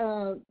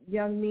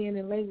young men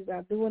and ladies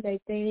are doing their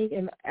thing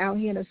and out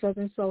here in the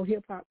Southern Soul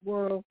hip hop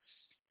world.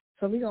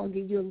 So we're gonna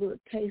give you a little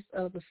taste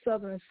of the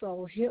Southern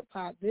Soul hip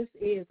hop. This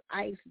is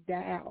Ice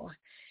Down,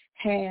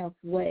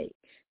 Halfway,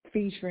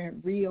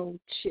 featuring Real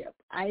Chip.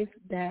 Ice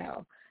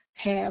Down,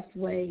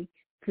 Halfway,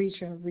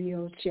 featuring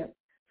Real Chip.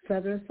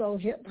 Southern Soul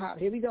hip hop.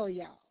 Here we go,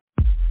 y'all.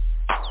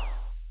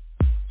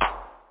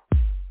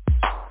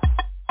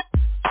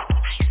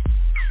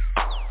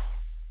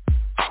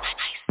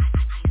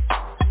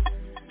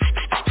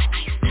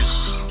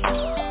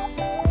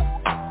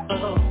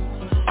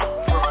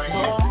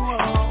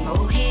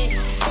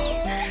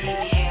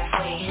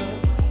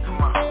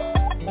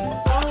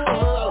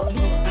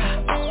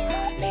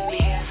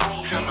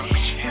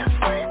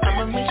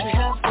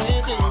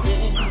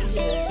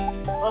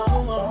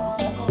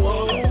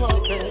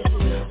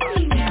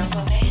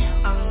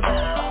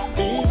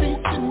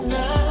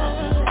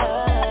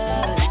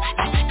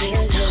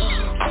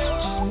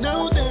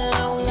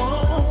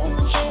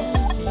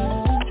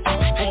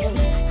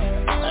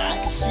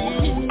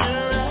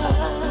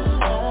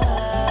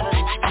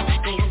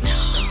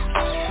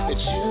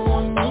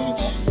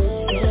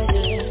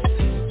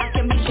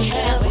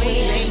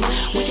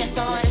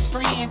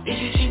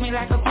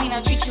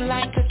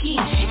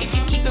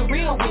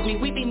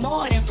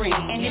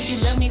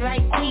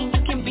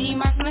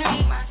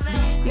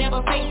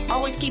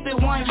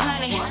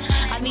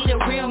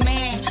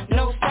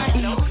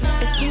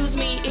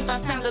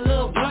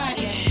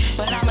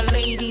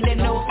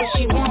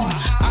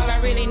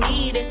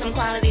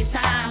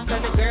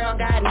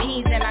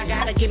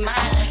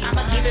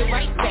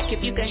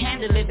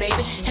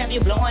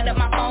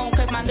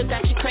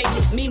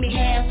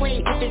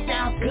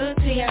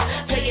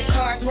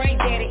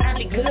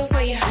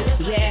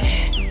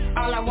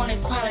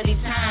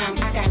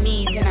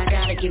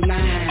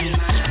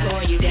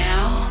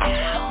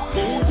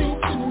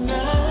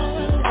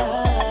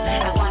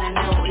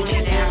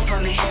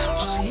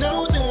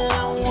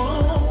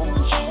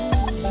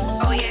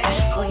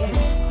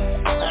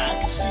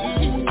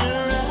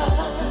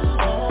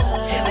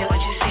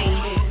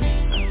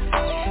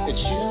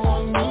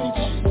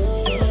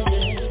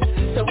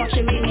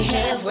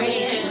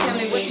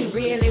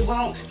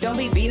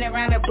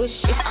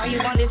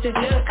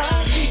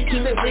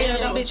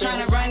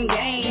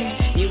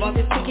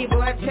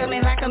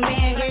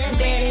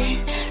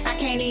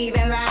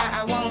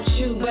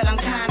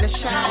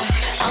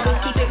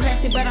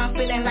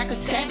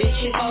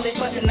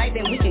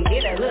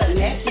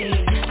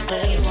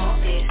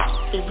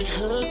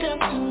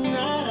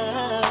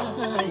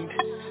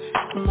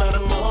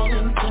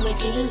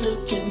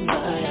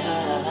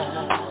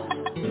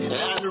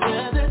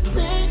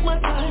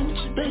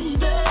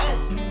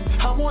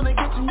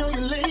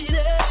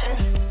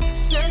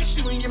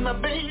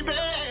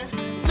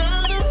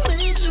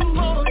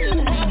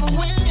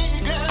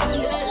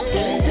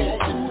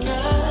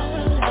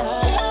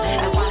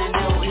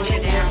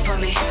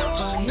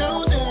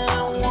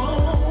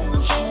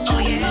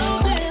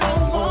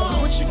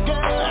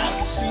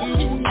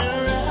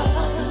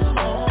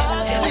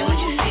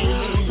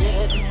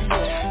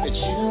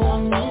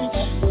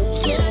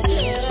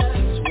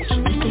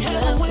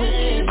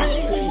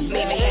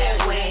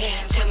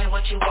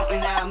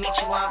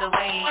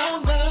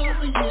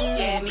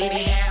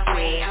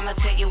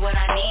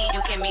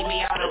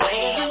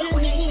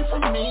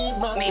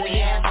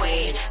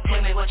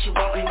 you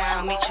want and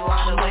I'll meet you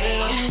all the way.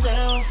 I'm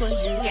down for you.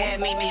 Yeah,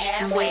 meet me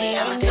halfway.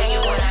 I'ma tell you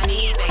what I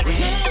need, baby.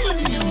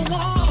 Whatever you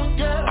want,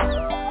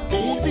 girl,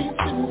 baby,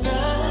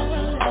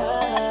 tonight.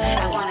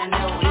 I wanna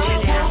know if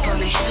you're down for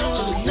me. To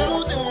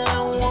know that I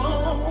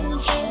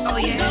want you. Oh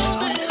yeah. Know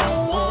that I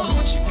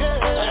want you,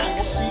 girl. I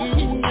can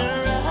see in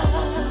your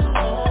eyes.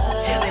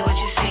 Tell me what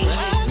you see.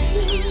 I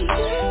see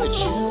that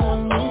you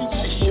want me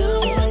to show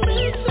me.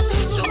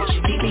 So won't you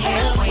meet me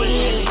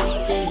halfway?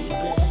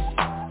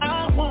 I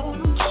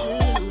want you,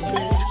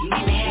 baby.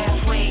 Meet me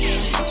halfway.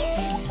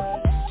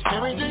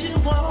 Tell me, do you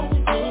want me,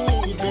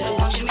 baby?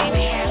 Won't you meet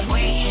me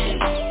halfway?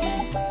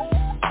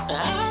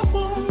 I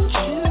want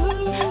you.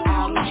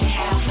 I'll meet you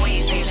halfway,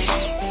 baby.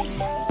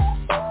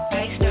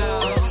 Hey,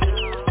 Star,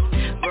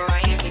 Roy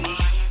Anthony,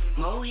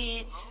 more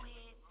hits.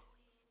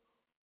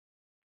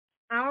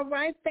 All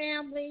right,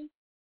 family.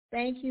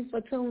 Thank you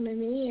for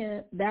tuning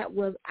in. That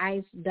was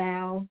Ice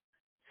Down,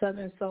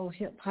 Southern Soul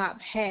Hip Hop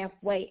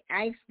Halfway.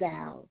 Ice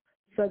Down,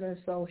 Southern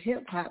Soul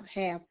Hip Hop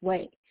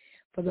Halfway.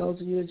 For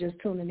those of you who are just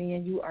tuning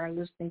in, you are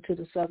listening to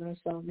the Southern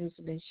Soul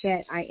Music and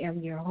Chat. I am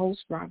your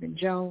host, Robin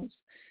Jones,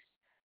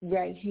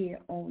 right here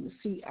on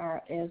the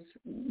CRS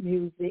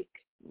Music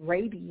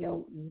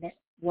Radio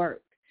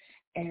Network.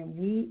 And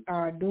we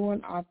are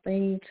doing our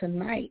thing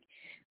tonight.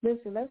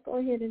 Listen, let's go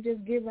ahead and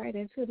just get right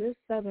into this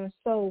Southern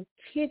Soul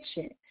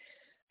Kitchen.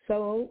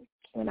 So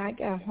when I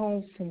got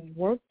home from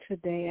work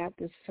today, I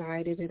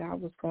decided that I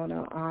was going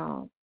to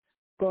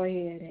go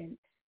ahead and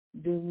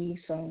do me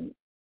some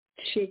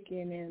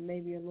chicken and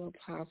maybe a little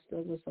pasta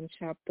with some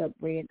chopped up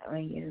red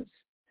onions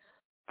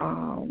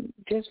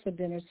just for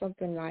dinner,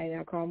 something light.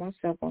 I call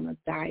myself on a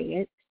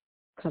diet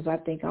because I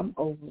think I'm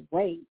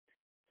overweight.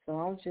 So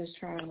I'm just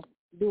trying to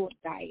do a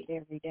diet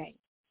every day.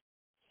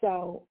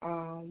 So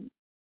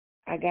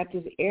I got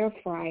this air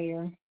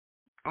fryer.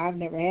 I've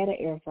never had an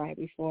air fryer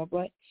before,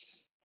 but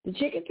the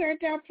chicken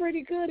turned out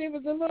pretty good. It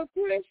was a little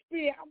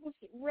crispy. I was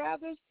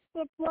rather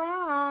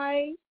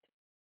surprised.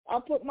 I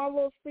put my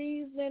little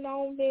seasoning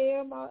on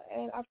there,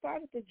 and I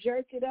started to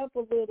jerk it up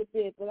a little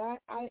bit. But I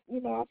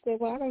said,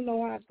 well, I don't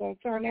know how it's going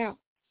to turn out.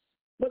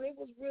 But it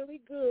was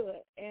really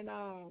good. And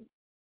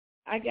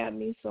I got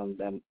me some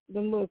them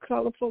little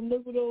colorful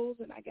noodles,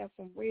 and I got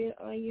some red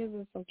onions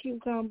and some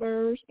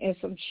cucumbers and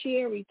some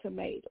cherry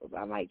tomatoes.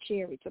 I like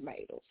cherry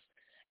tomatoes.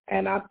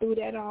 And I threw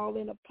that all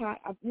in a pot.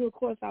 Of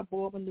course, I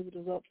boiled the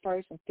noodles up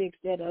first and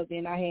fixed that up.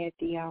 Then I had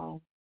the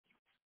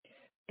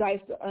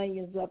diced the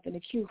onions up and the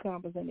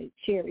cucumbers and the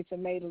cherry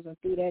tomatoes and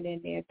threw that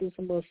in there. Threw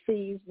some little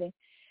seasoning.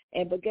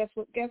 But guess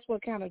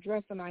what kind of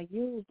dressing I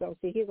used, though?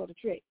 See, here go the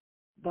trick.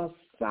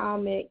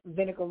 Balsamic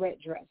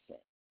vinaigrette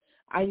dressing.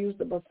 I used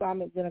the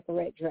balsamic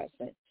vinaigrette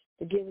dressing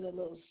to give it a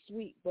little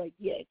sweet, but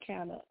yet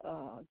kind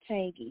of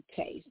tangy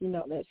taste. You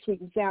know, that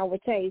sweet and sour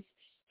taste.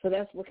 So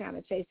that's what kind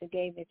of taste it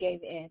gave me.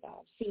 And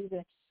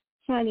season,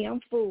 honey, I'm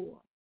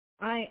full.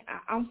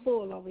 I'm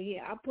full over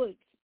here. I put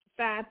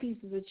 5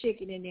 pieces of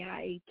chicken in there.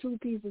 I ate 2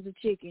 pieces of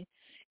chicken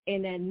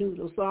in that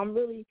noodle. So I'm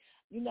really,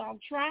 I'm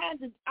trying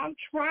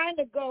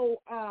to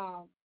go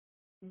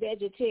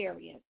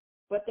vegetarian.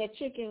 But that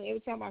chicken,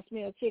 every time I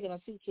smell chicken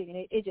or see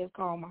chicken, it just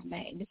call my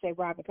name. They say,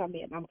 Robin, come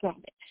in, I'm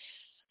coming.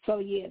 So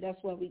yeah,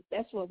 that's what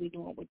we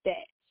doing with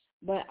that.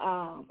 But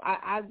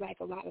I like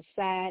a lot of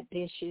side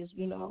dishes.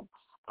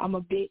 I'm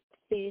a big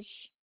fish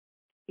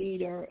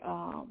eater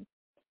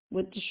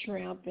with the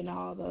shrimp and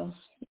all the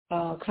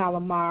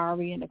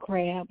calamari and the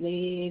crab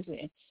legs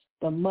and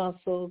the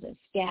mussels and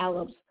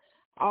scallops,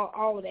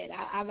 all of that.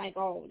 I like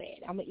all of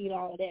that. I'm going to eat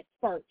all of that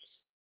first.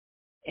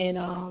 And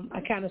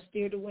I kind of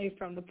steered away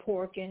from the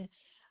pork, and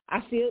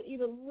I still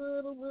eat a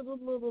little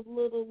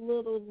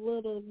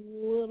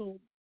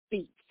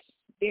beef,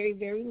 very,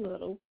 very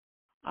little.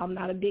 I'm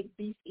not a big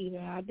beef eater.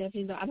 I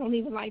don't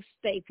even like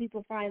steak.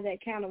 People find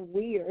that kind of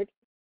weird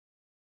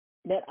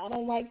that I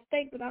don't like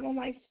steak, but I don't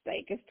like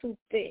steak. It's too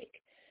thick.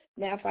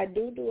 Now, if I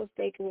do a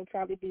steak, it would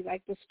probably be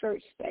like the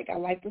skirt steak. I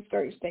like the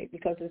skirt steak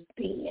because it's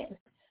thin.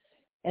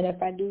 And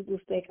if I do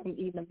steak, I'm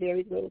eating a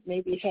very little,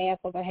 maybe half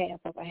of a half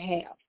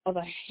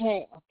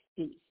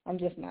piece. I'm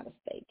just not a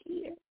steak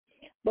eater.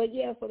 But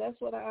yeah, so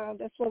that's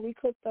what we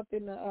cooked up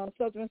in the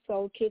Southern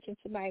Soul Kitchen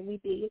tonight. We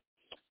did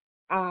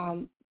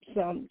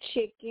some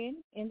chicken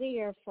in the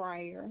air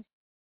fryer,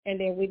 and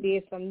then we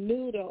did some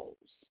noodles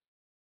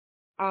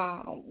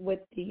with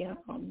the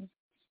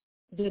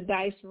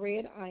diced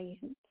red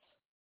onions.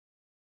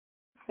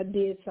 I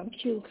did some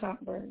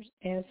cucumbers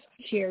and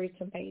some cherry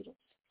tomatoes,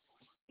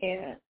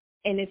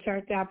 and it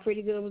turned out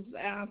pretty good. It was,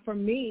 for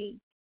me,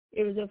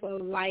 it was just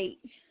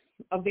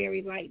a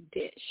very light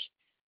dish,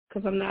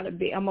 because I'm not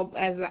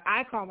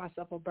I call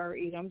myself a bird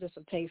eater. I'm just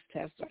a taste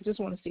tester. I just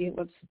want to see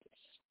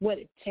what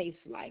it tastes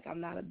like. I'm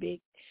not a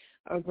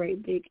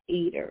great big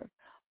eater.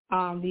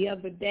 The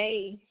other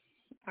day,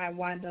 I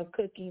wound up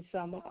cooking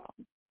some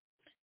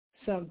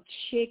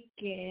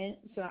chicken.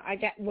 So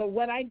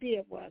what I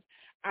did was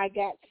I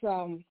got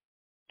some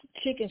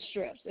chicken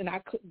strips and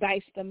I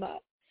diced them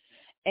up.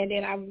 And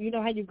then you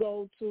know how you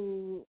go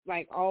to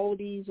like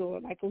Aldi's or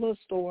like a little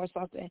store or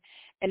something,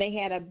 and they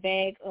had a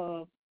bag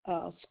of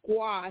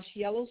squash,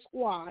 yellow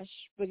squash,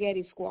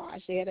 spaghetti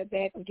squash. They had a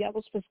bag of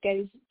yellow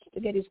spaghetti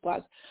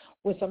squash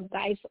with some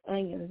diced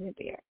onions in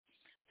there.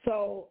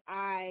 So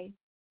I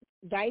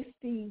diced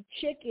the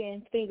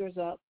chicken fingers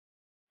up,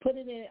 put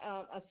it in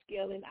a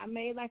skillet. I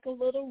made like a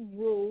little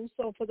roux.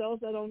 So for those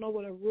that don't know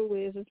what a roux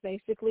is, it's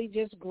basically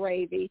just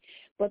gravy,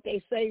 but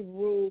they say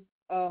roux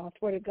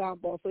for the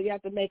gumbo. So you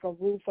have to make a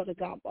roux for the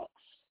gumbo.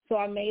 So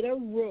I made a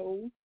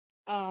roux,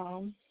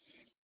 and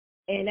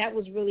that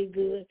was really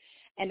good.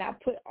 And I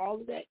put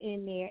all of that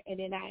in there, and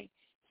then I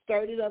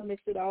stirred it up,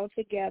 mixed it all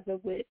together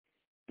with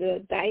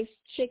the diced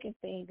chicken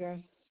finger,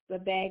 the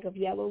bag of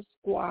yellow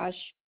squash,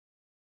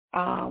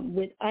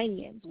 with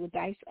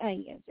diced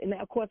onions. And,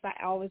 of course, I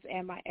always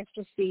add my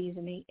extra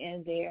seasoning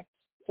in there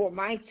for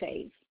my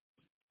taste.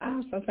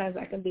 Sometimes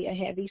I can be a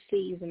heavy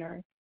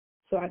seasoner,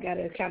 so I got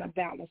to kind of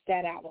balance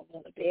that out a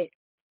little bit.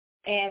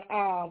 And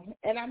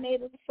I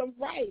made some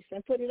rice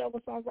and put it over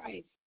some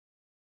rice.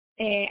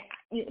 And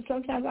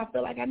sometimes I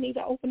feel like I need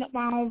to open up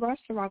my own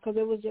restaurant because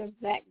it was just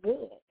that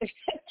good.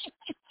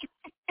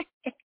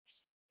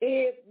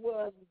 It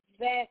was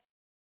that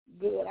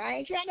good. I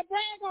ain't trying to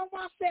brag on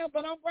myself,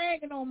 but I'm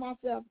bragging on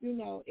myself,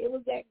 It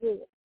was that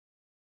good.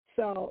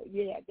 So,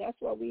 yeah, that's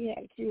what we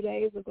had a few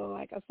days ago.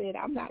 Like I said,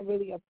 I'm not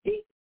really a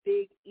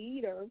big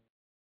eater,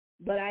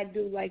 but I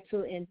do like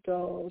to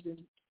indulge.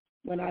 And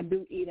when I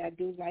do eat, I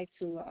do like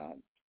to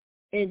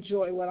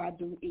enjoy what I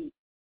do eat.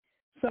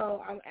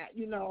 So,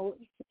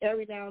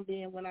 every now and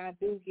then when I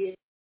do get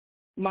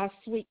my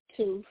sweet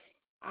tooth,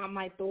 I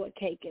might throw a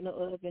cake in the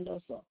oven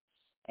or so,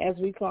 as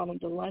we call them,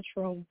 the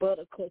lunchroom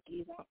butter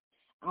cookies.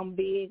 I'm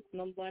big on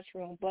them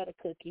lunchroom butter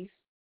cookies.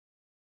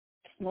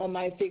 I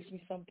might fix me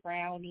some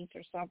brownies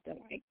or something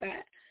like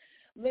that.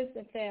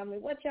 Listen, family,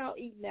 what y'all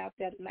eating out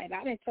there tonight?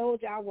 I done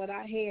told y'all what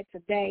I had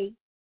today.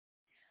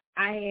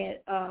 I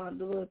had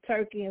the little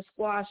turkey and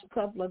squash a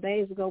couple of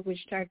days ago,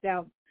 which turned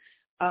out,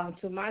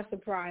 to my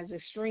surprise,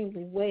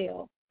 extremely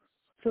well.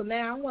 So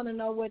now I want to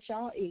know what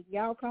y'all eat.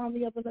 Y'all call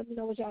me up and let me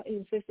know what y'all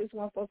eat.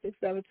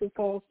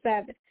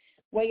 661-467-2407.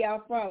 Where y'all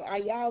from? Are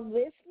y'all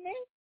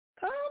listening?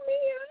 Call me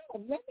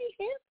out. Let me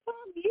hear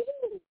from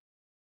you.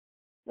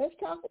 Let's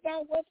talk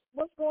about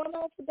what's going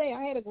on today.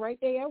 I had a great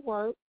day at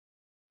work.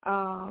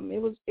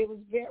 It was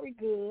very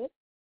good.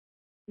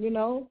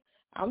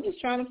 I'm just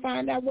trying to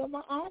find out what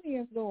my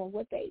audience doing,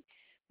 what they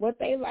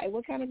like,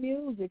 what kind of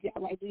music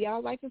y'all like. Do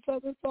y'all like the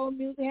Southern Soul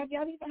music? Have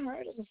y'all even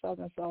heard of the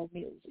Southern Soul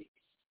music?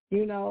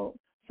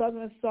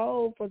 Southern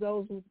Soul, for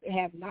those who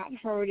have not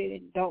heard it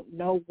and don't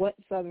know what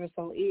Southern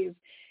Soul is,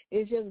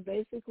 it's just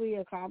basically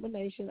a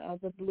combination of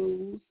the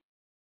blues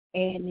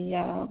and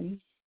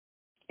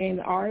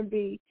the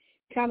R&B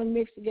kind of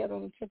mixed together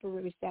on the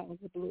temporary style of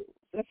the blues.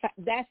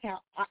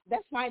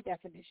 That's my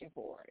definition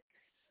for it.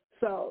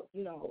 So,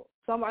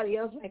 somebody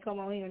else might come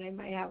on here and they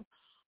might have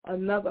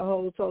another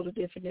whole total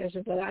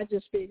definition, but I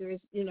just figure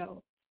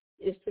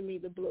it's to me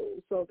the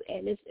blues. So,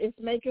 and it's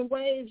making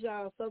waves,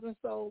 y'all. Southern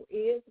Soul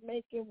is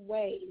making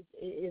waves.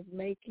 It is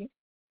making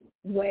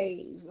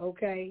waves,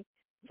 okay?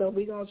 So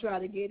we're going to try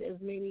to get as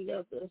many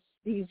of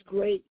these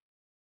great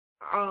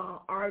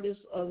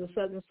artists of the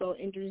Southern Soul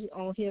industry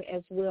on here,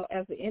 as well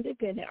as the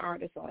independent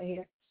artists on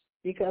here,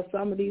 because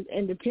some of these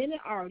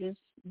independent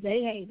artists,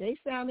 they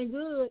sounding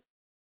good.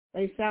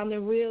 They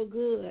sounding real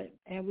good,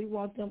 and we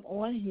want them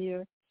on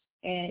here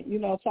and,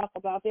 talk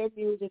about their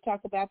music,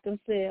 talk about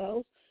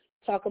themselves,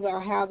 talk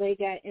about how they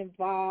got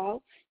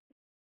involved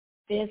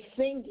in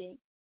singing.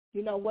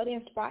 What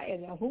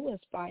inspired them, who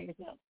inspired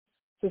them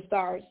to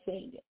start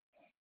singing.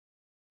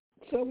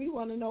 So we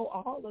want to know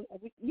all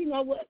of it. You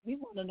know what? We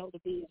want to know the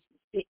business,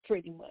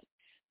 pretty much.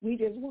 We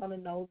just want to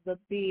know the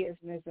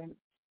business, and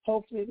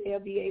hopefully they'll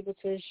be able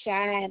to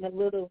shine a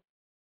little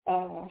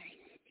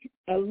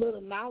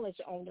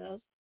knowledge on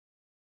us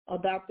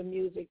about the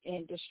music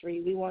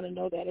industry. We want to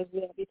know that as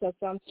well, because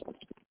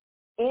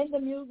in the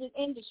music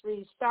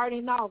industry,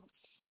 starting off,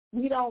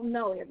 we don't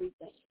know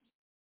everything.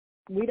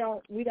 We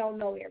don't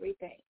know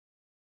everything.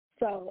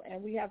 So,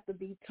 and we have to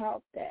be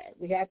taught that.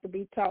 We have to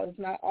be taught it's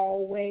not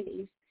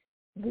always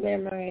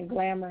glimmer and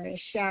glamour and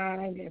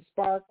shine and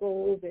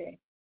sparkles and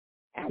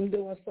I'm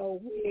doing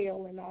so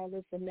well and all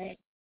this and that.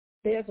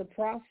 There's a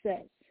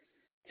process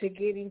to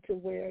getting to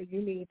where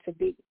you need to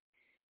be.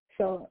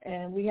 So,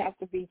 and we have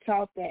to be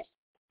taught that.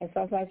 And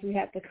sometimes we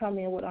have to come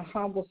in with a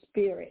humble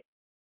spirit.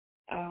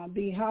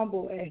 Be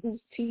humble at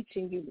who's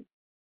teaching you.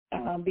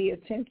 Be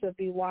attentive,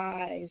 be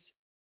wise,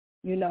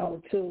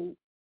 to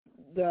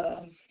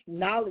the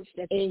knowledge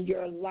that's in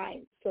your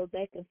life, so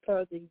that can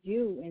further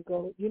you and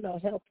go,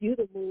 help you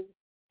to move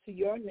to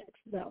your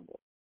next level.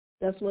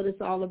 That's what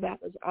it's all about.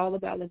 It's all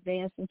about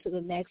advancing to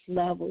the next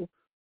level,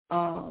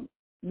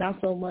 not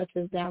so much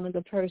as down to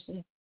the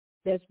person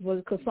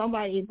because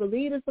somebody,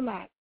 believe it or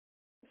not,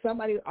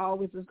 somebody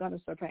always is going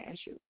to surpass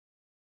you.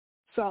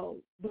 So,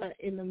 but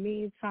in the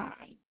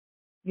meantime,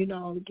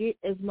 get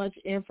as much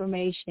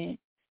information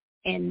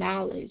and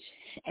knowledge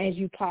as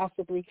you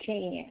possibly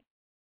can.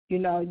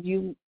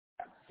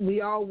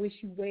 We all wish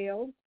you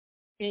well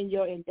in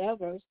your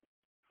endeavors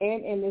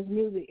and in this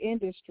music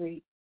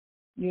industry.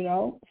 you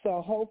know.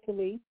 So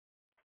hopefully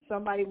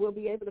somebody will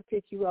be able to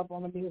pick you up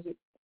on a music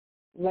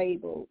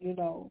label, you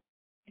know.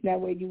 That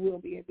way you will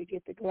be able to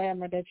get the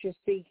glamour that you're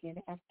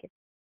seeking after,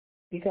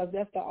 because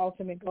that's the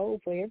ultimate goal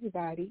for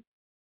everybody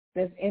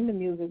that's in the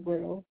music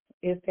world,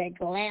 is that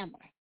glamour.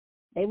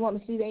 They want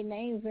to see their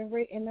names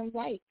in them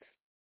lights.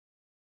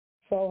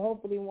 So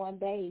hopefully one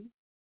day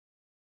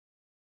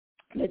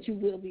that you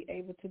will be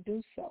able to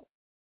do so.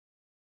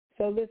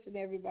 So listen,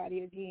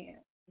 everybody, again,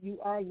 you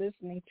are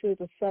listening to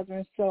the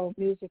Southern Soul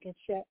Music and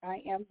Chat.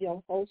 I am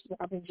your host,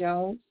 Robin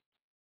Jones.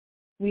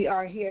 We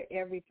are here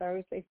every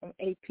Thursday from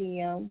 8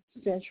 p.m.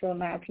 Central,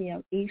 9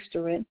 p.m.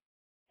 Eastern,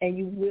 and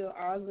you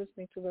are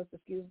listening to us,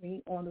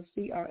 on the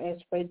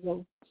CRS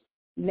Radio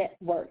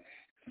Network.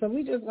 So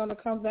we're just going to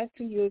come back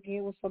to you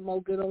again with some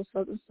more good old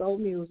Southern Soul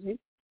music.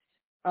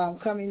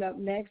 Coming up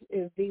next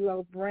is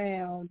D-Lo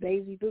Brown,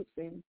 Daisy Dukes,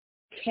 and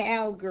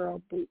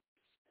Cowgirl Boots.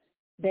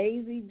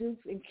 Daisy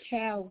Dukes and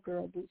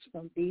Cowgirl Boots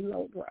from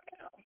D-Lo Brown.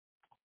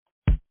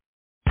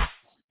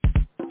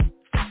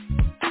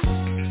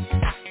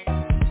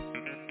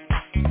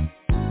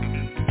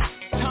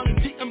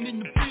 I'm in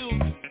the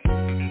field.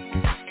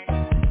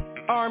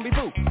 R&B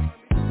too.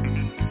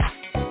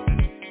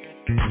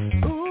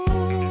 Ooh,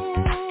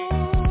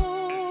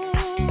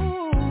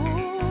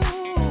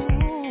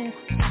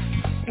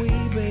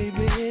 wee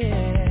baby.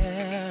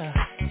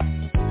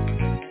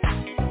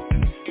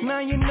 Now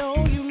you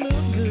know you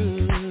look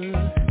good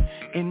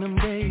in them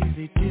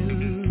Daisy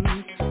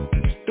Dukes.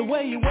 The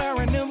way you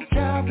wearing them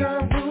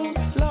cowgirl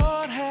boots,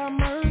 Lord have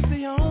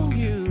mercy on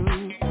you.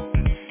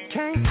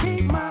 Can't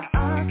keep my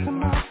eyes to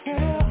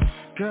myself,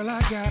 girl,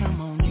 I got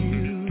them on you.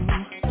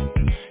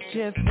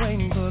 Just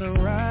waiting for the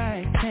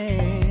right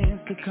chance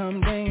to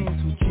come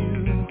dance with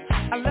you.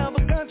 I love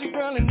a country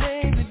girl and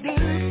Daisy Dukes.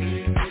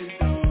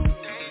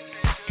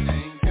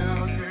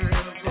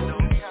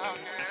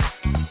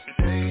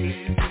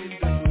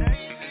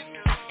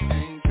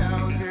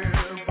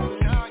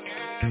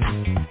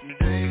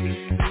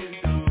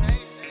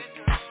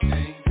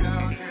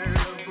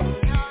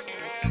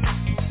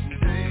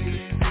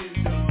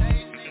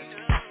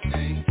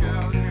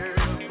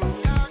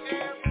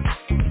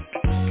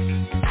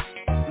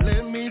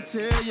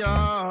 Tell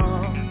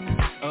y'all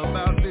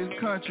about this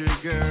country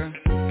girl.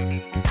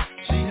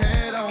 She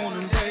had on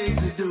them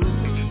Daisy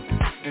Dukes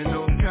and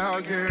those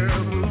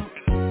cowgirl boots.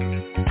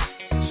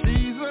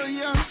 She's a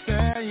young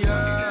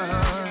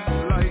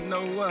stallion like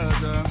no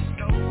other,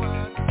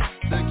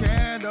 the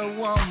kind of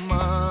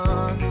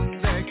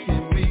woman that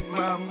can meet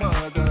my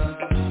mother.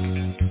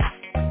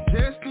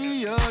 Just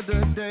the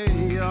other day,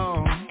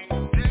 y'all,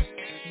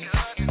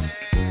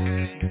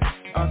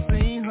 I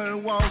seen her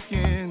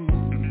walking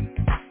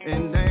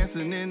and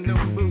dancing in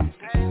them boots.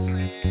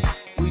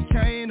 We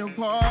came to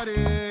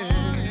party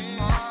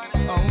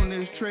on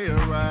this trail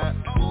ride.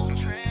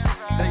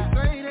 They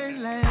say they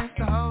last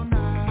all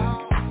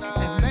night,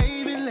 and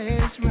baby,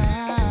 let's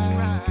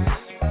ride.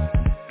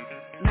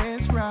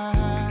 Let's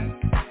ride.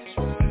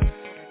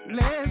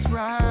 Let's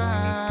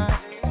ride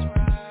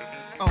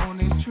on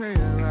this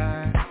trail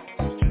ride.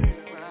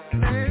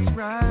 Let's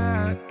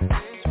ride.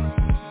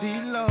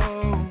 D-Lo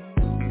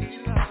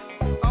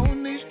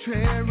on this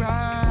trail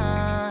ride.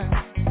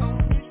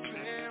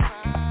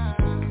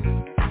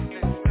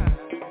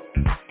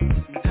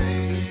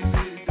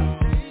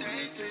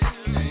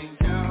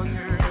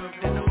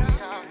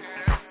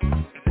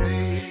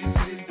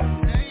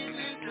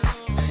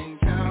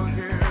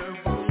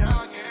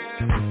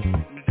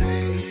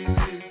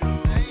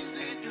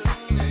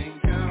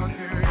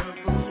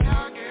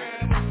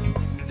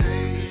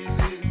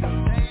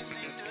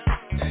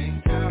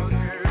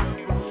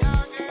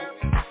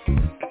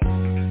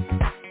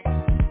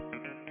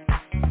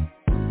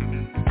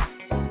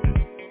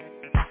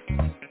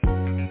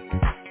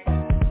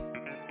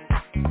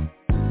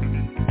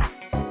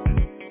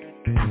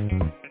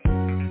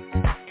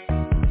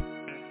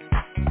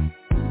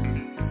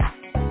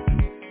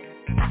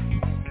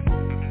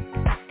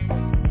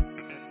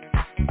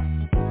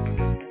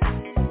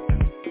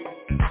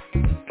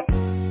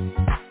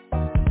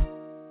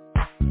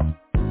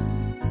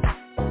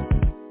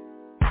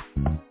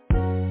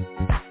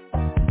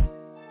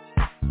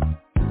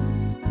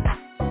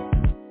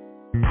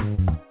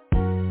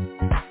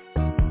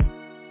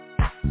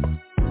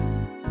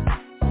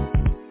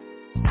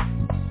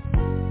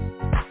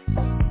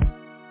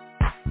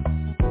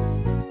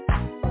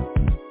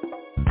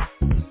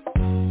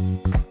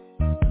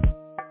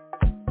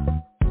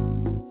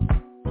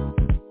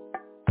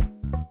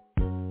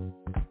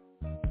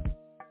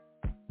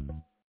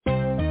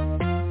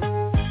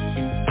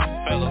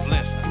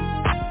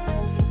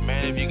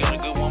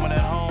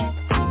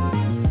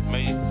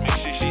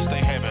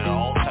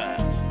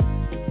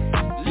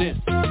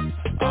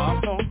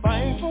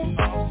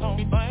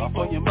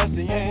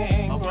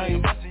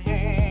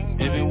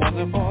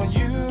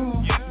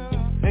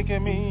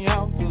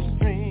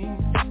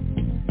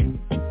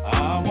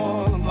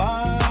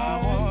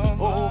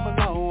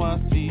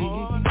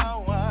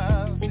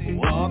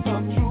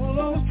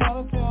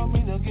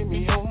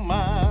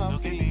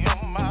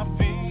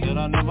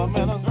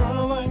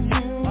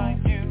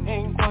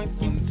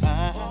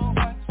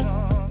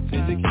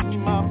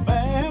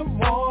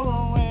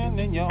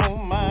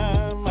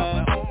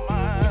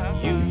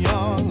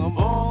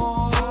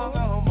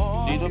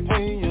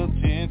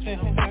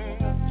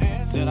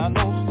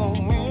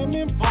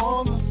 me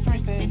for the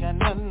street, they got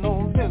nothing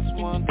on this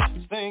one.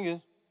 Sing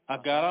it. I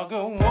got a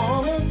good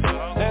woman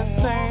that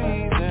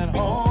stays at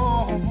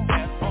home.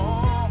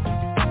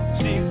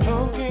 She's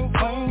cooking,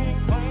 cleaning,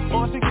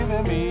 or she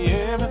giving me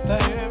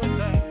everything.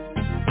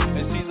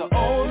 And she's an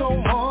older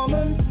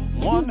woman,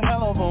 one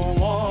hell of a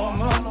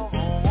woman.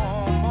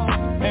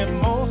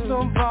 And most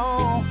of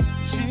all,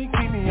 she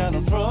keep me out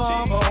of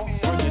trouble.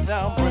 Break it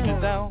down, break it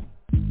down.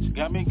 She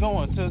got me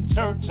going to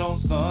church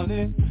on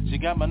Sunday. She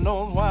got my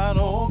nose wide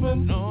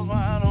open.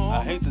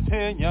 I hate to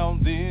tell y'all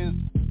this.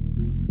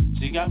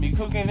 She got me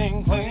cooking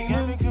and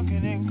cleaning.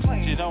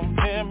 She don't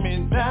tear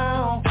me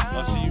down,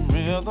 but she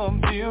rather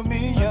build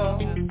me up.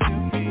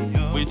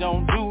 We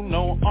don't do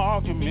no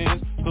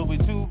arguments, cause we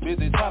too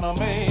busy trying to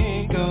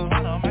make up.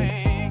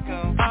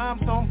 I'm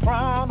so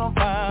proud of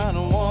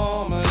finding a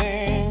woman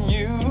in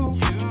you.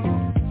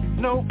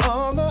 No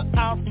other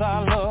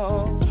outside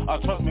love, or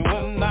trust me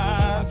when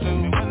I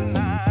do.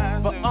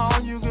 For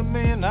all you good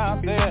men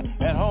out there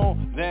at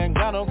home that ain't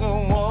got no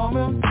good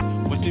woman,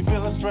 when she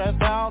feeling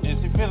stressed out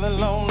and she feeling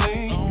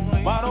lonely,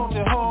 why don't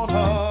you hold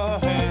her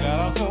hand?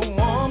 Got a good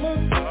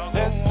woman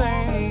that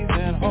stays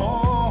at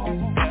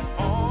home.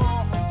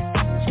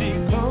 She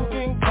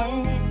cooking,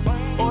 cleaning,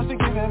 or she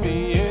giving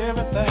me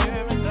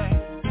everything.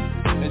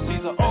 And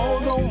she's an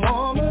older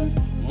woman,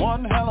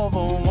 one hell of a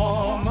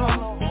woman.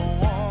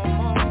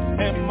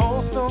 And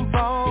most of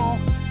all,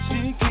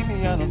 she keep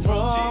me out of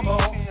trouble.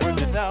 Break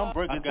it down,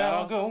 break it down. I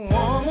got a good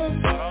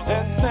woman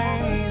that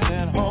stays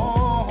at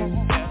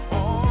home.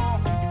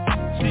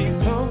 She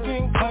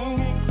cooking,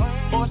 cleaning,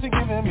 or she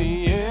giving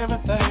me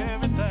everything.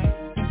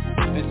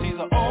 And she's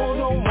an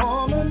older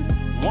woman,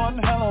 one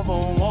hell of a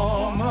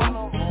woman.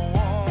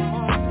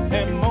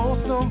 And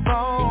most of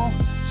all,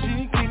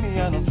 she keep me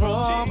out of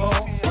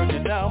trouble. Break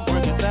it down,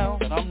 break it down.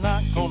 But I'm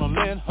not gonna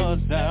let her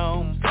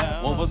down.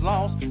 What was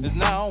lost is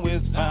now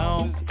is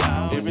found.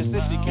 Ever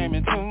since she came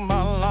into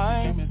my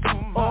life,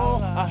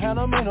 oh, I had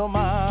her made on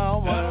my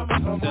way.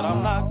 Said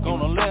I'm not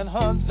gonna let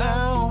her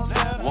down.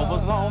 What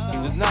was lost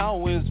is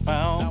now is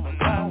found.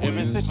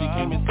 Ever since she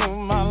came into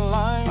my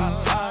life,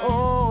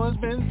 oh, it's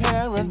been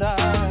paradise.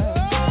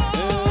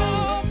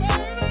 Yeah.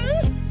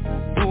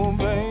 Ooh,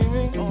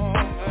 baby. Ooh,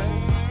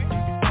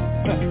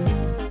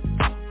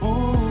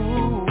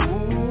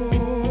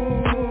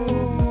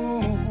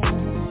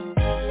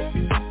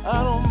 I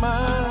don't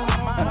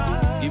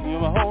mind. Give you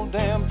my whole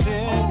damn thing.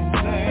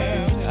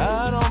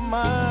 I don't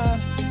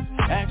mind.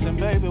 Asking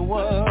baby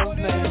what's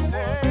next.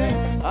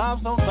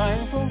 I'm so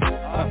thankful.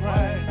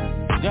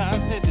 God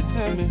did it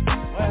to me.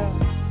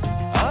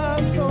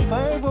 I'm so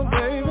thankful,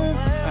 baby,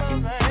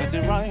 that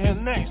you're right here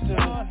next to me.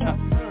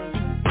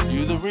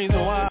 You're the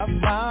reason why I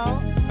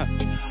found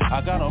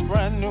I got a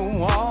brand new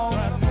wall.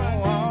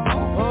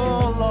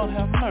 Oh, Lord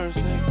have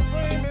mercy.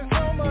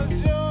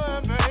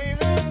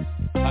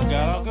 I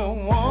got a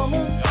good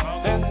woman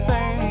that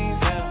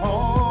stays at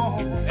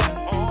home.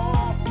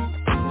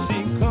 She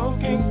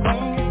cooking,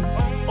 cleaning,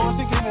 or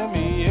she giving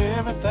me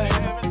everything.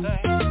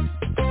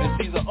 And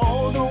she's an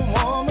older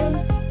woman,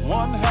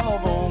 one hell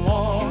of a woman.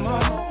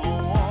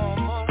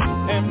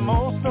 And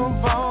most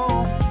of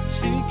all,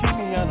 she keep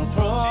me out of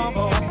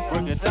trouble.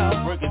 Break it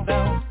down, break it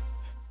down.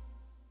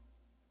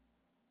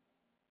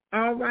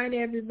 All right,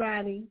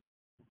 everybody.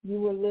 You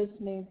were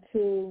listening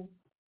to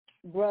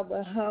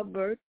Brother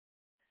Hubbard.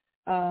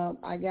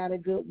 I Got a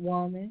Good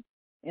Woman,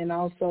 and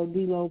also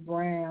D-Lo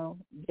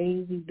Brown,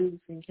 Daisy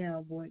Dukes, and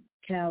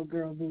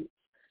Cowgirl Boots.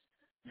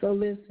 So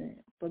listen,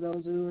 for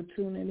those who are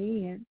tuning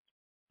in,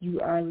 you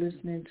are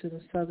listening to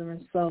the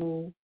Southern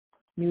Soul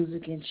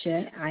Music and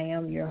Chat. I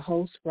am your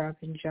host,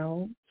 Robin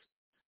Jones.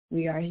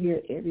 We are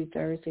here every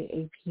Thursday,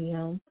 8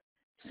 p.m.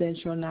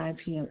 Central, 9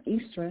 p.m.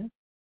 Eastern,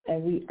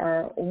 and we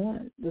are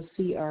on the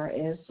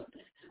CRS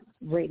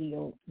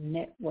Radio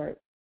Network.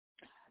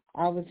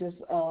 I was just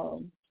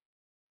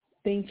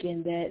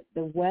thinking that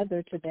the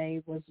weather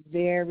today was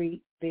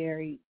very,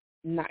 very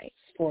nice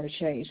for a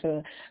change.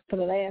 For the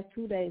last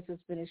 2 days, it's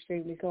been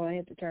extremely cold. I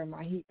had to turn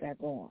my heat back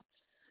on.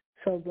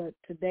 So, but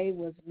today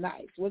was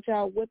nice. What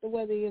the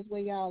weather is,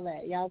 where y'all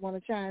at? Y'all want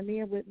to chime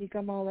in with me?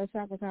 Come on, let's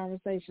have a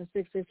conversation.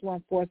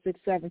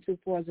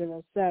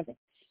 661-467-2407.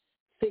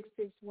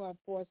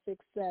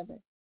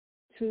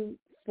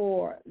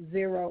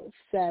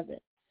 661-467-2407.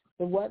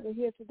 The weather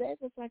here today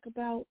was like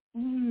about,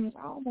 I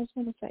almost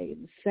want to say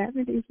in the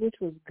 70s, which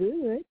was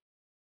good,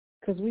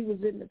 because we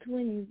was in the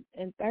 20s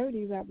and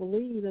 30s, I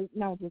believe.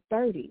 No, the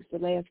 30s the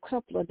last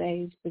couple of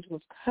days, which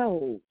was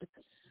cold.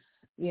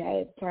 Yeah, I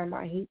had to turn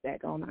my heat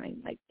back on. I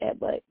ain't like that,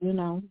 but, you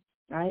know,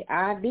 I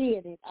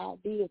did it.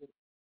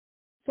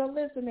 So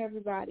listen,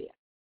 everybody.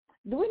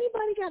 Do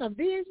anybody got a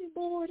vision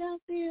board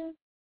out there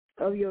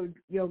of your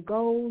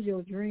goals,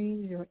 your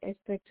dreams, your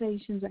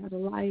expectations out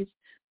of life,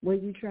 where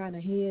you trying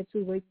to head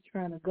to, where you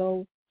trying to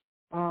go,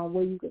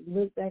 where you can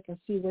look back and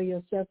see where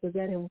yourself is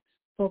at and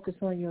focus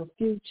on your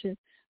future?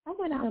 I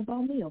went out and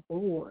bought me a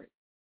board,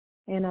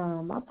 and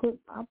I put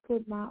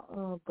my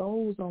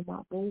goals on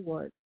my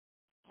board.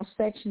 I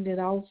sectioned it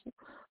off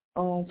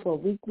for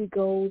weekly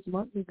goals,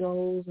 monthly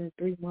goals, and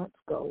 3 month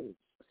goals.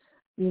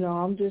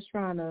 I'm just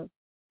trying to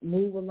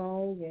move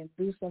along and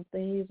do some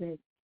things and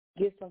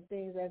get some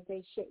things, as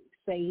they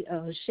say,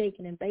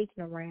 shaking and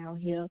baking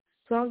around here.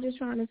 So I'm just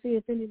trying to see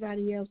if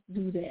anybody else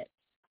do that,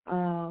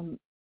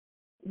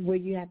 where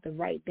you have to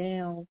write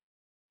down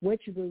what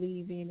you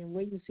believe in and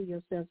where you see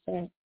yourself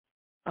at.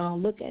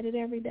 Look at it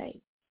every day.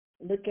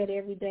 Look at it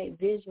every day.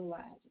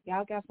 Visualize.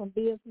 Y'all got some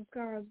business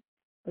cards,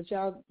 but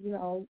y'all,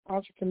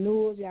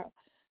 entrepreneurs,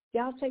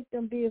 y'all take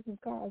them business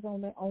cards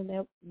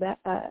by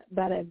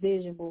that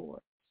vision board.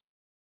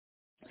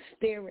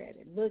 Stare at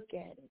it. Look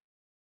at it.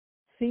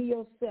 See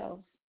yourself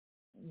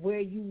where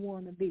you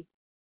want to be,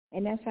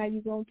 and that's how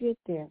you're going to get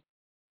there.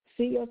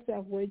 See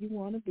yourself where you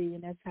want to be,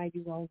 and that's how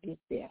you're going to get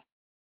there.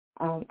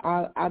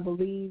 I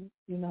believe,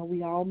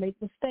 we all make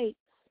mistakes.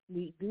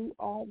 We do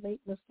all make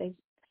mistakes.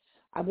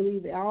 I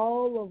believe that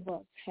all of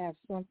us have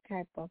some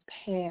type of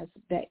past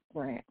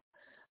background.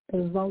 But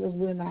as long as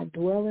we're not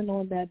dwelling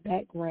on that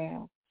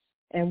background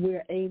and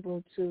we're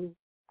able to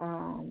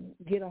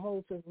get a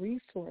hold of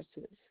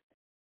resources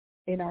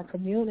in our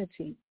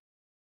community,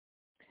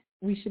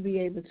 we should be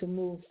able to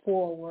move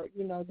forward.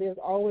 There's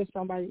always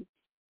somebody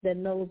that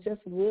knows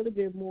just a little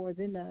bit more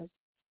than us.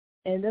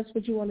 And that's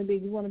what you want to be.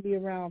 You want to be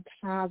around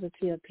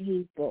positive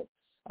people.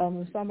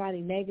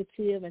 Somebody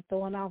negative and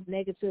throwing off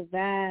negative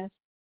vibes,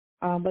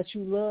 but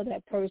you love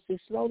that person,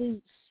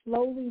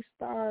 slowly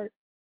start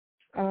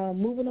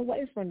moving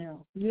away from them.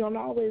 You don't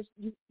always,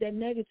 that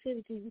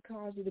negativity will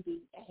cause you to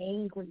be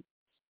angry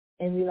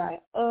and be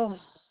like,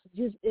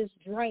 it's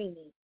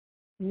draining.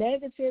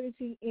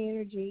 Negativity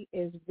energy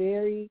is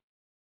very,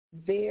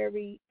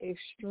 very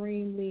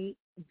extremely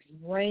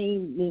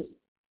draining.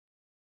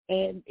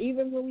 And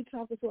even when we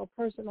talking to a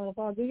person on the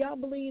phone, do y'all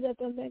believe that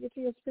the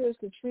negative spirits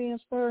can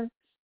transfer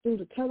through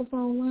the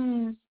telephone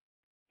lines?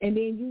 And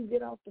then you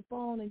get off the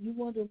phone and you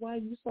wonder why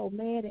you so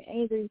mad and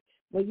angry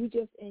when you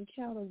just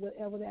encountered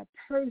whatever that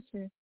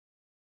person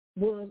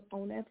was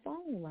on that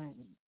phone line.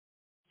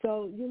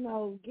 So,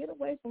 get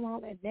away from all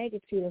that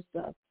negative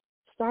stuff.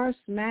 Start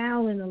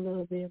smiling a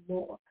little bit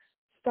more.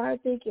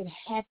 Start thinking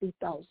happy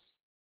thoughts.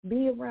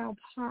 Be around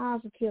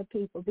positive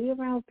people. Be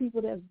around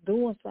people that's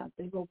doing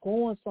something or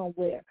going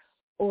somewhere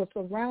or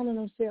surrounding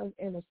themselves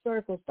in a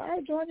circle.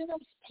 Start joining those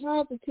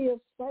positive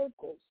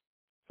circles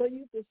so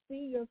you can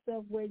see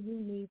yourself where you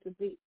need to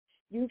be.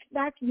 You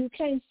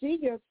can't see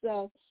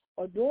yourself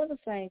or doing the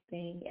same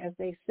thing, as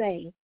they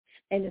say,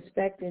 and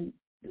expecting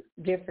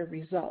different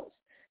results.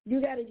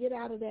 You got to get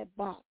out of that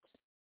box.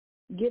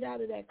 Get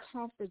out of that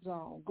comfort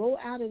zone. Go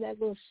out of that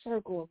little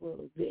circle a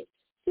little bit.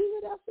 See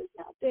what else is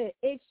out there.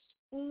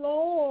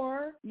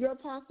 Explore your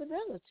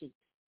possibilities.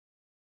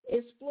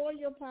 Explore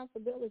your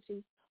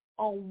possibilities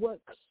on what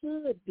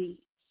could be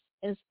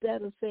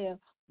instead of saying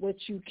what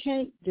you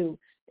can't do.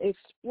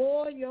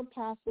 Explore your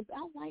possibilities.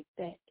 I like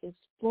that.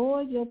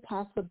 Explore your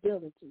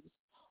possibilities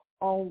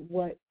on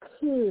what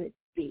could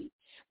be.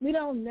 We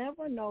don't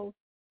never know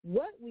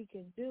what we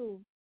can do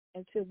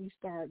until we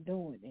start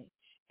doing it.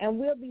 And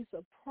we'll be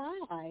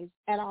surprised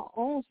at our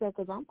own self,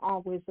 because I'm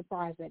always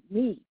surprised at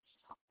me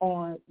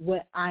on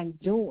what I'm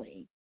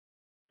doing.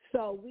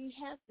 So we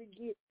have to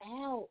get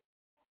out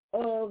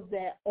of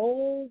that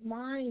old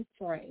mind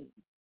frame.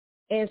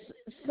 And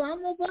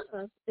some of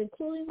us,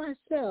 including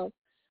myself,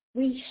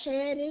 we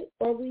had it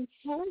or we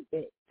have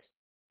it.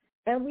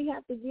 And we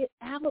have to get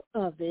out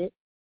of it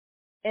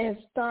and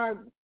start,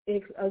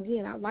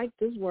 again, I like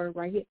this word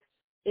right here,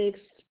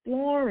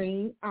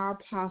 exploring our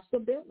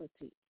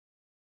possibilities.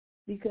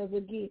 Because,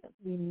 again,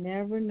 we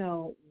never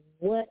know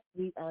what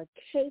we are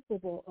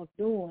capable of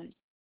doing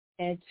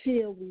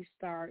until we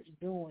start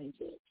doing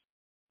it.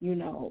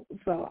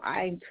 So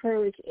I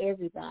encourage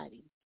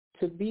everybody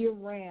to be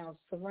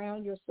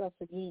surround yourself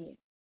again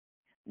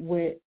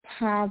with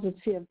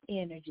positive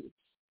energy.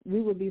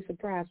 We would be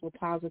surprised what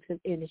positive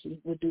energy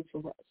would do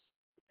for us.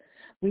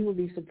 We would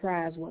be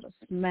surprised what a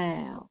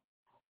smile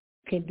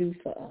can do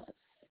for us.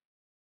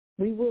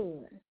 We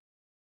would.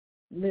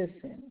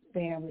 Listen,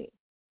 family,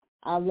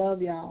 I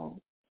love y'all.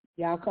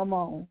 Y'all come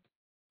on,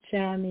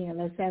 chime in.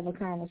 Let's have a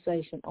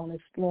conversation on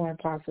exploring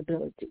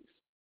possibilities.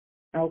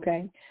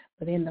 Okay?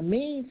 But in the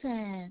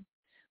meantime,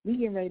 we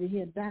get ready to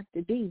hear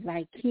Dr. D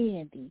like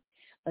candy.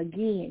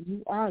 Again,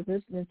 you are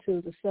listening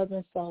to the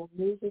Southern Soul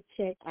Music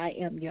Check. I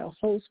am your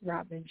host,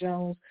 Robin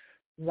Jones,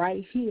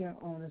 right here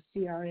on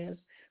the CRS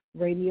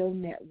Radio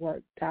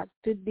Network.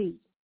 Dr. D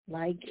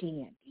like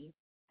candy.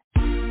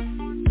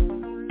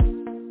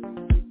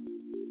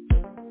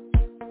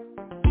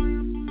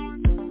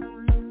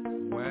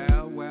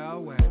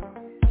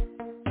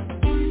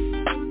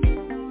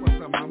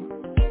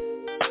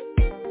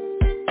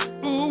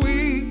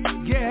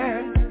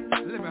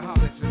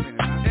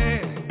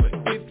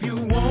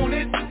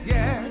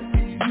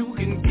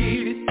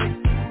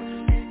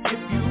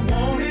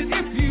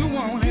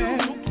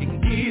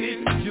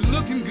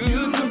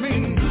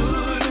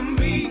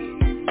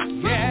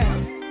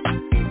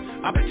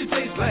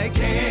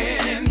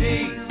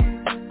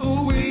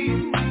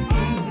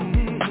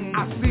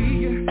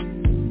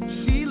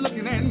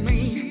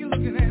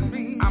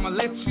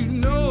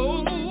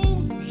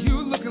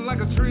 Like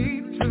a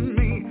treat to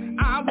me.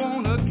 I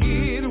wanna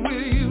get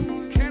with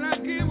you. Can I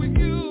get with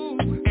you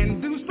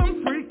and do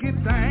some freaky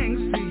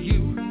things to you?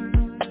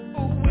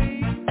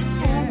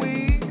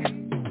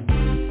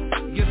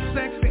 You're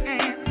sexy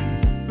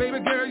and baby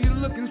girl, you're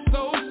looking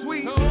so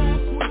sweet.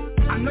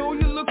 I know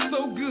you look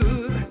so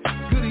good,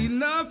 good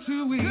enough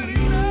to eat.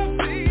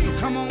 So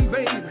come on,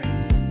 baby,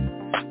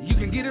 you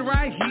can get it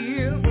right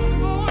here.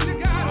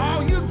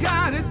 All you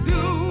gotta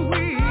do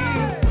is,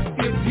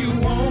 if you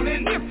want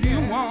it,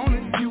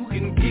 you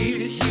can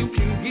get it, you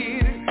can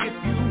get it. If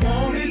you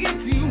want it,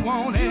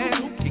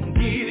 you can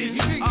get it.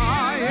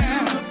 Oh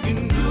yeah,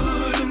 looking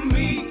good to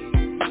me.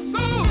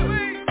 So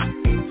sweet,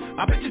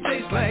 I bet you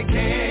taste like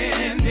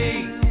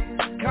candy.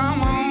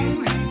 Come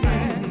on,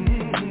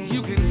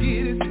 you can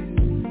get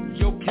it,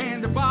 your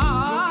candy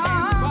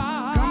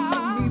bar.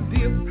 Come with me,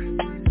 dip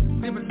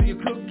into your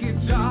cookie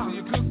jar.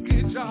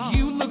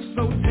 You look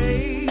so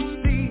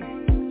tasty,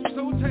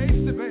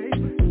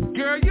 baby.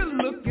 Girl, you're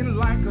looking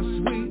like a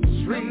sweet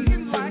treat to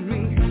me.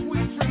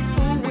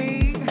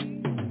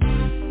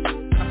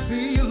 I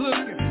see you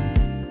looking,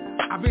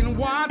 I've been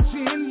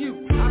watching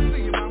you,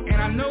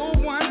 and I know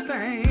one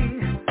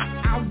thing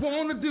I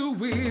wanna do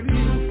with you.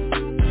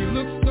 You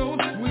look so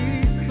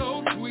sweet,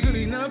 good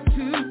enough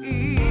to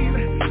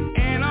eat,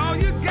 and all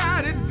you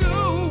gotta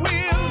do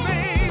is,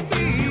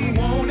 baby, you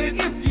want it,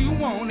 if you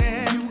want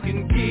it, you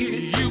can get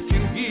it, you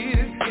can get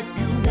it. If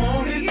you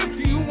want it, you can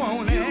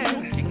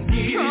get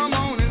it. Come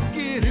on and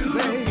get it, baby.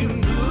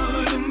 Looking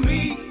good to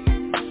me,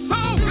 so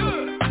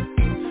good.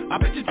 I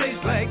bet you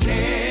taste like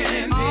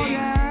candy. Oh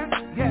yeah.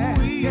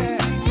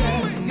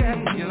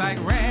 You like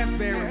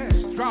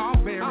raspberry,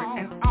 strawberry,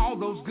 and all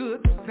those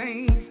good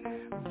things.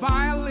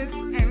 Violets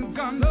and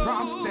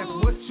gumdrops, that's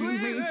what you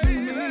mean to me.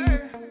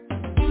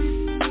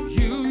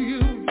 You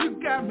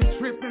got me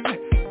tripping,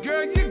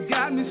 girl, you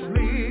got me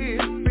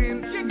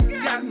slipping,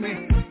 you got me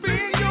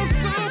being your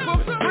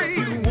super free.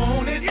 You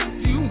want it,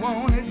 if you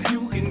want it, you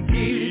can get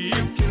it,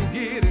 you can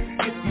get it.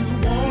 If you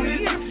want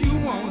it, you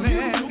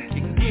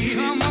can get it.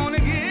 Come on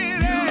and get it.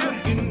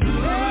 Looking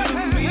good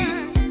to me,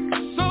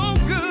 so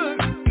good.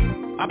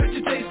 I bet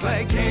you taste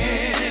like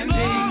candy.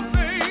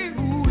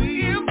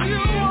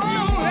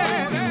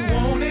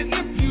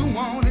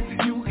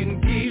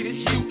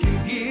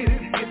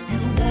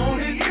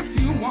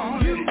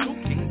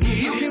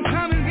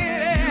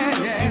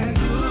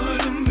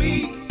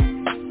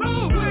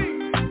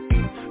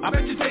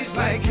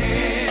 Like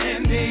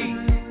candy.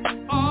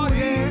 Oh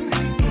yeah,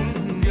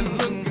 you're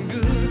looking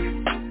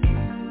good,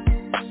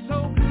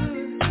 so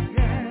good.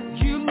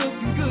 Yeah, you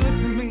looking good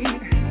to me.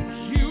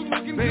 You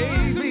looking good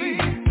to me.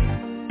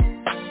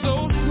 So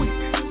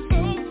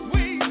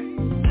sweet,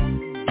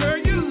 girl,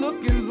 you're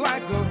looking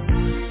like a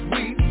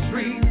sweet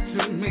treat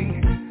to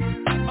me.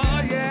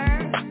 Oh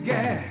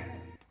yeah.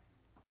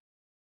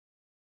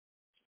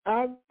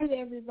 All right,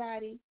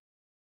 everybody.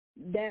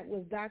 That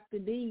was Dr.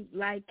 D,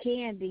 Like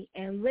Candy.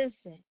 And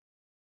listen,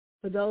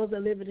 for those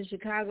that live in the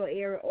Chicago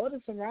area or the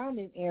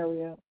surrounding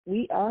area,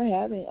 we are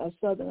having a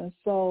Southern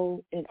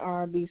Soul and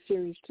R&B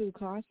Series 2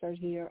 concert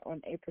here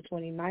on April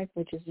 29th,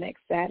 which is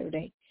next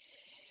Saturday,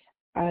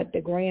 at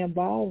the Grand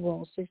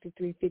Ballroom,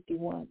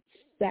 6351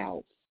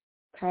 South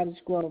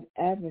Cottage Grove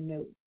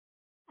Avenue.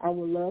 I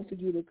would love for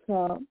you to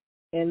come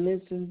and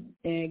listen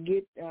and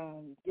get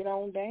on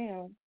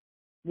down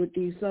with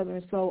these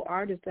Southern Soul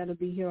artists that'll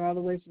be here all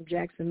the way from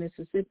Jackson,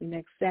 Mississippi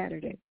next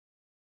Saturday.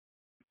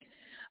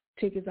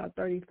 Tickets are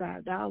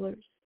 $35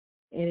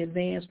 in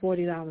advance,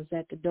 $40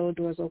 at the door.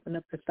 Doors open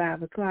up at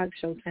 5 o'clock.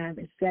 Showtime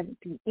is 7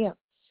 p.m.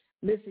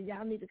 Listen,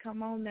 y'all need to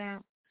come on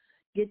now.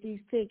 Get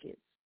these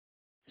tickets.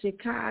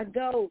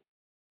 Chicago,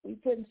 we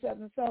putting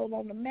Southern Soul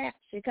on the map.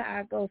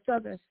 Chicago,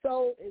 Southern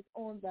Soul is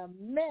on the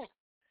map.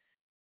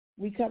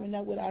 We coming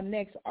up with our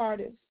next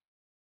artist.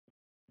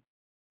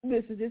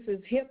 Listen, this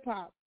is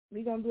hip-hop.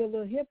 We're going to do a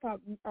little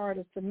hip-hop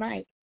artist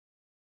tonight,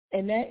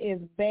 and that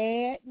is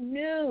Bad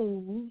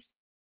News,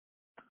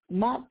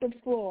 Mop the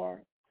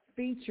Floor,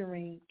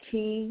 featuring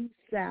King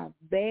South.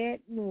 Bad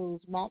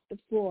News, Mop the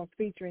Floor,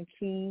 featuring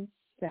King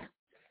South.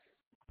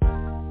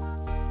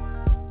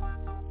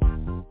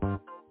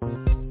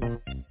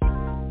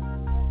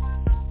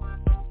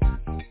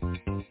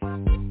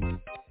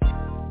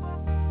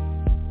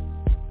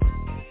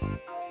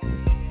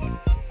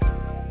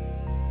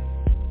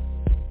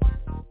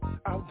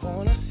 I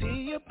wanna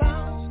see you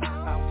bounce,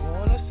 I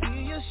wanna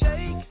see you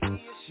shake,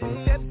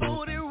 shake that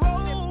booty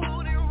roll,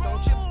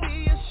 don't you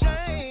be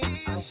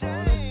ashamed. I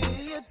wanna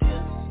see you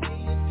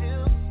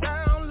dip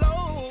down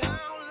low.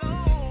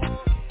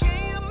 Can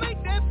you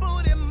make that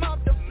booty mop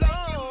the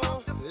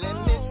floor? Let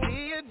me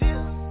see you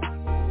dip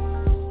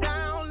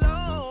down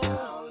low.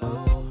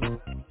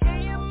 Can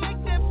you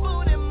make that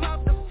booty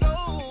mop the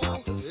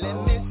floor? Let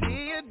me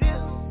see you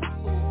dip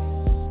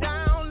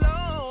down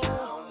low.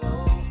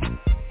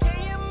 Can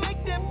you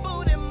make that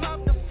booty mop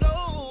the floor?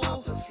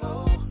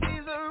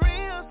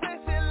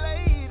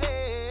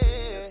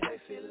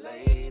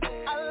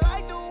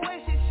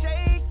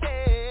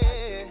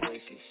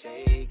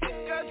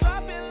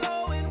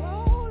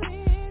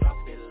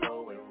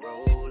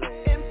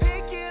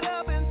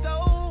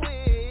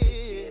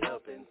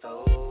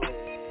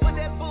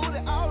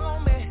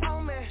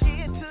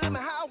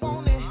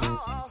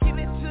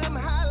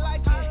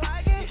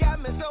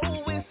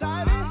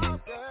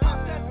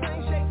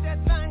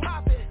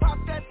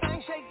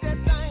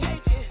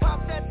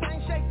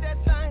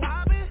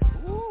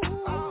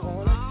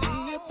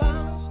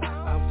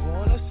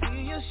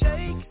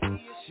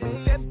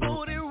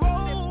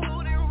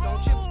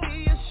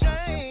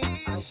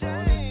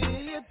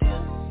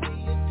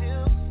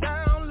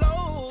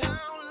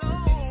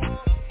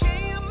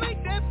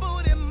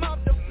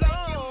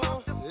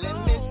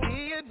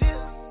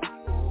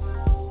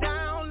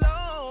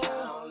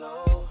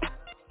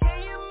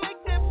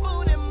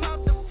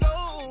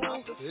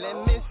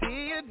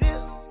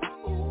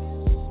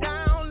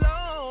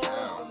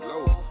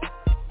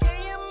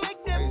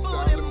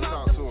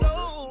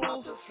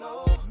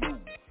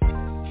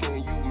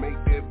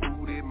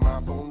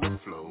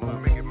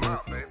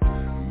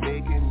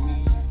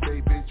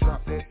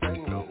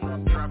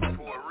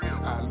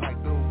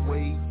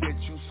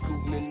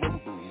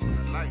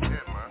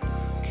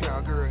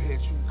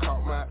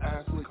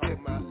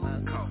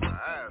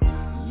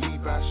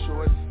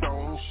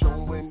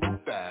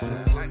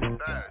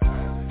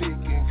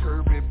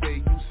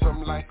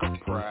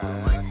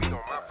 ride.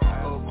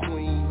 A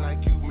queen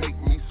like you make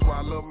me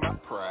swallow my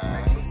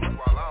pride.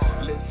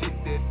 Let's hit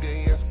that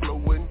dance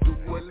floor and do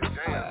a little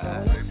slide. I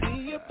wanna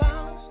see you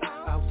bounce,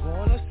 I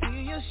wanna see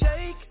you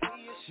shake,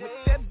 with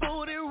that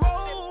booty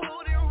roll,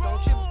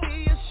 don't you be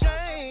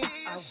ashamed.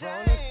 I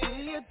wanna see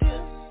you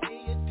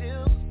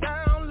dip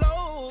down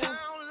low.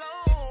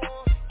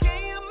 Can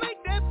you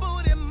make that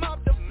booty mop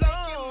the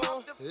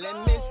floor? Let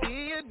me see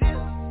you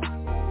dip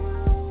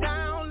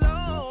down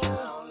low.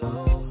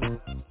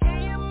 Can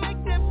you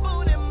make that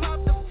booty mop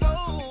the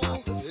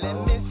floor? Let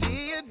me see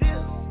you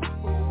dip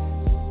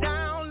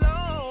down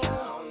low.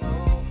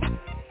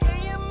 Can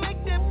you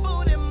make that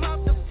booty mop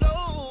the floor?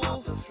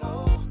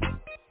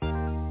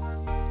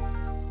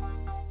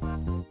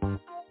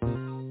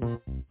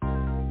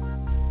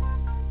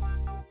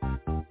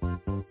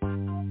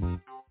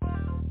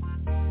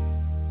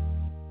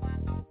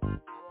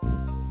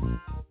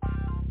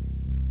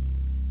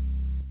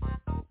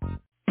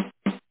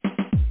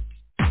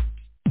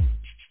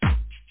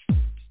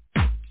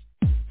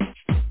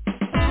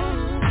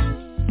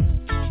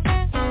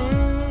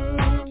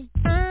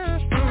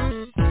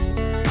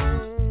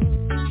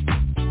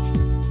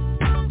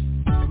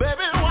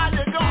 Baby, why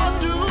you gonna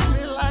do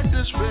me like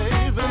this,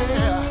 baby?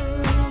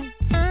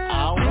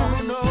 I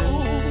wanna know.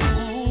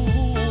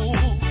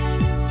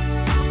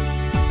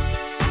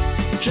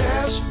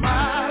 Just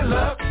my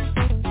luck,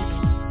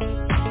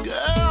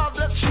 girl,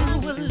 that you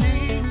would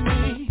leave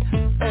me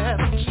at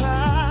a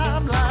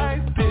time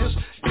like this.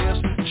 It's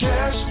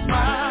just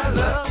my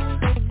luck,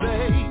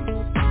 babe,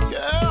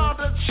 girl,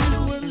 that you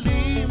would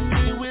leave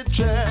me with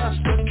just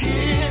a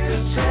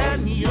kiss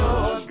and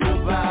your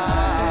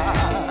goodbye.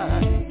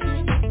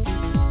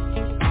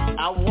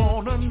 I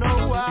wanna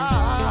know why.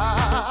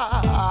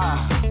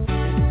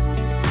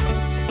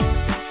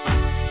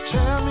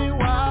 Tell me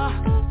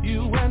why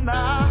you and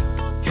I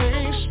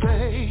can't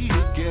stay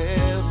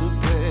together,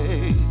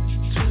 babe.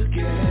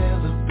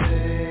 Together,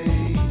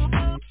 babe.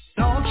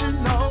 Don't you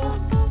know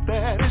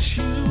that it's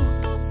you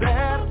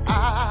that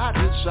I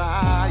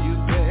desire,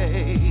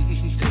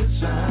 babe.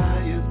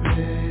 Desire,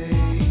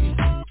 babe.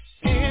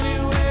 Any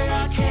way I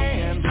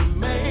can to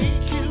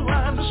make you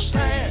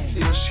understand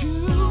it's you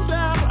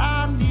that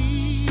I need.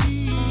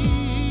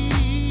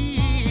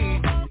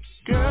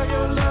 Girl,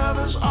 your love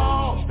is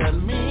all that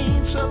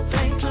means a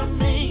thing to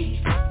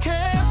me.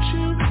 Can't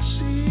you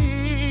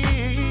see?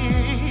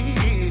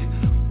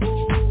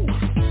 Ooh,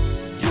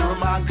 you're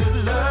my good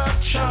luck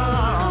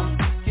charm.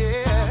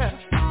 Yeah,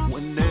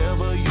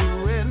 whenever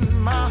you're in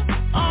my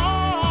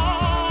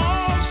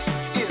arms,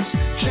 it's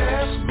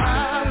just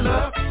my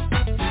luck.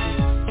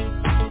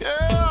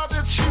 Girl,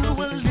 that you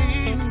will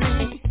leave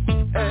me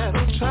at a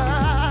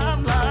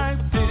time like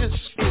this.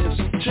 It's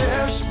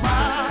just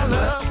my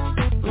luck.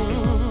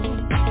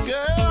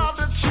 Girl,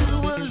 that you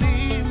will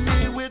leave me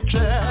with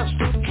just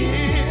a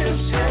kiss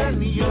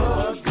and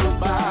your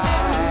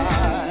goodbye.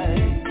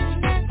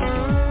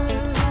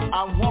 I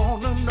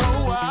wanna know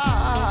why.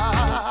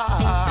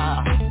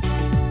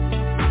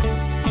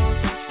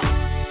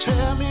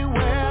 Tell me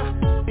where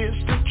is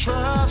the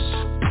trust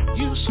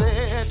you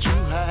said you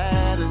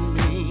had in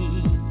me.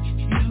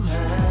 You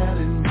had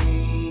in me.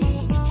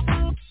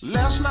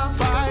 Let's not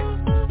fight,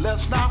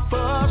 let's not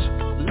fuss,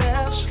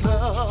 let's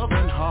love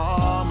in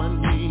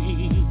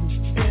harmony.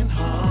 In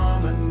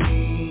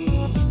harmony.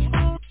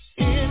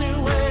 Any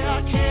way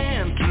I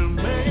can to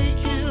make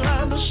you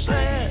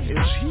understand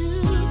it's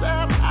you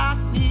that I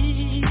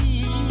need.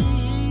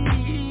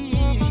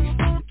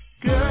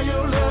 Girl,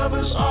 your love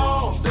is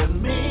all that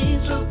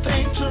means a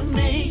thing to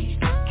me.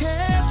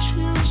 Can't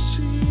you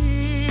see?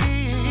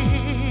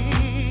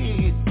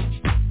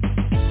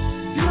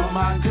 You're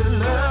my good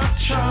luck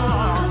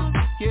charm.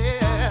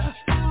 Yeah,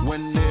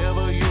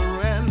 whenever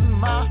you're in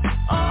my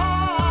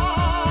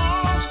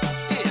arms,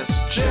 it's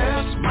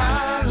just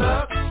my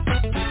luck.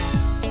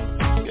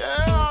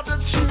 Girl,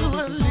 that you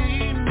will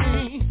leave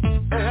me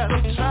at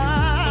a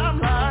time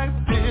like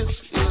this.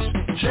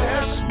 It's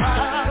just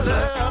my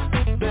luck,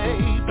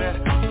 baby.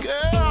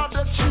 Girl,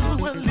 that you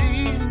will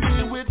leave me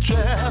with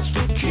just a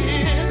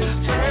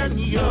kiss and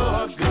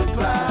your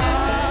goodbye.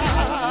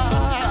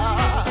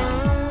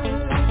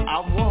 I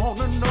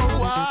wanna know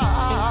why.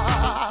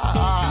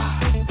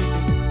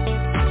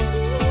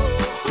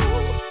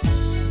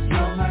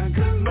 You're my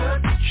good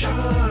luck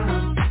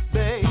charm,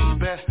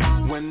 baby.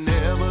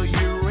 Whenever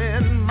you're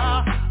in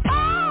my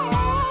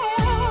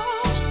arms,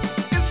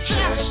 it's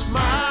just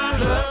my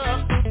luck.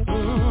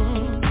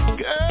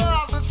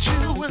 Girl, that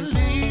you will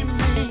leave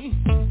me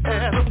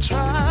at a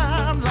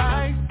time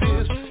like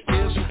this.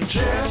 It's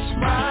just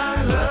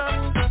my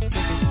luck.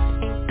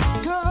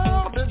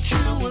 Girl, that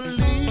you will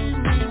leave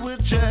me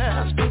with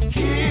just a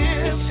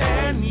kiss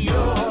and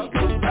your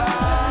goodbye.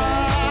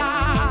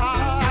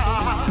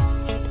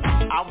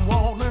 I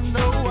wanna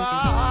know why.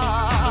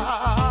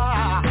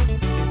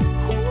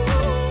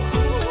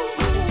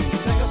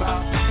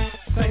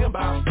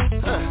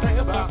 Think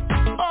about,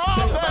 oh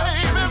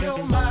baby,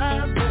 you're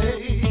my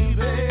baby.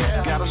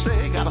 Gotta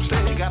stay,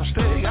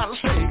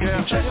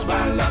 girl. Just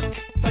my luck.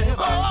 Think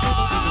about,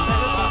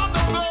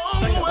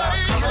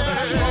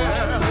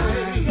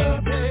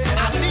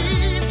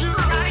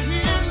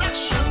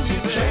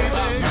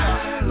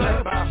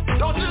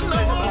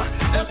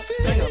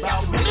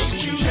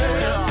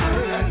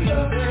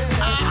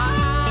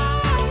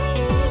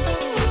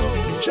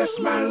 Just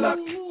my luck.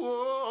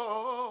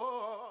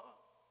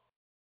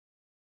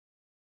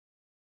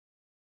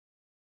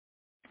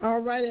 All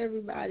right,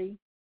 everybody.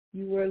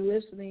 You were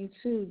listening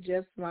to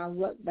Just My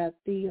Luck by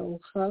Theo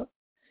Huff.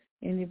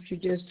 And if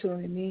you're just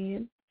tuning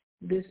in,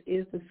 this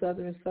is the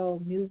Southern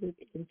Soul Music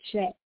and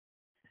Chat.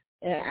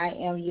 And I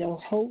am your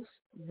host,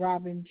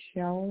 Robin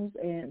Jones,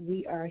 and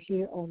we are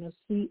here on the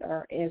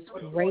CRS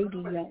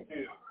Radio.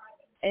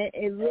 And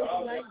it looks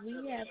like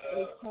we have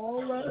a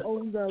caller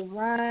on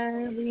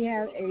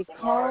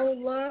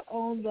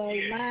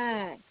the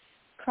line.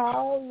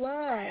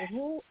 Caller,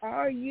 who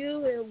are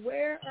you and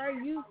where are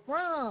you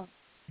from?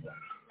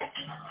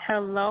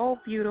 Hello,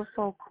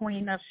 beautiful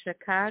queen of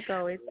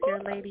Chicago. It's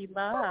your Lady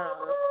Love.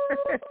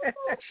 It's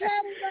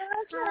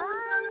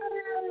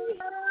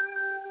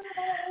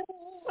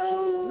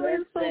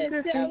so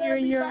good to hear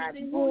your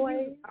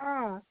voice.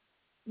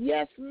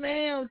 Yes,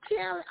 ma'am.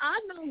 I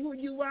know who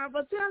you are,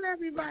 but tell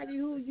everybody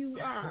who you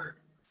are.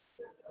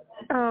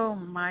 Oh,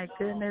 my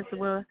goodness.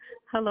 Well,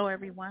 hello,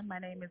 everyone. My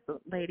name is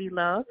Lady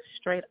Love,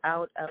 straight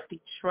out of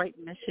Detroit,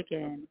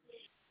 Michigan.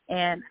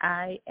 And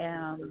I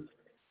am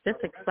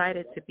just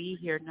excited to be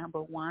here,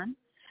 number one.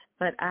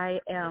 But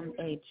I am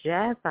a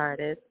jazz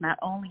artist, not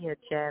only a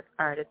jazz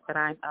artist, but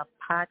I'm a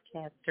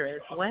podcaster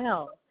as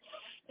well.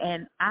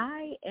 And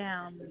I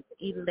am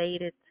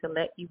elated to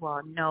let you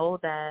all know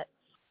that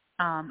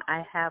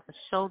I have a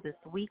show this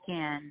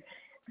weekend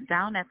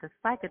down at the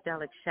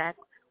Psychedelic Shack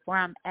where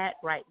I'm at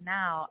right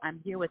now. I'm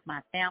here with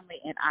my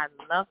family, and I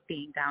love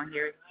being down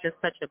here. It's just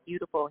such a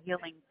beautiful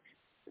healing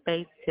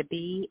space to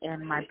be,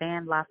 and my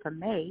band La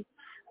Femme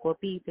will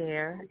be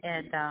there.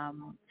 And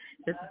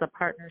this is a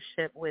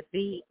partnership with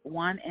the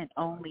one and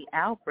only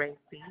Al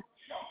Bracy.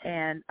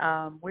 And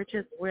we're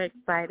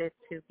excited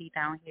to be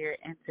down here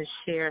and to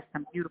share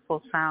some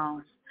beautiful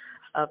sounds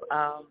of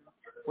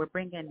we're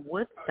bringing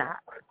Woodstock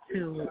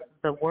to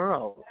the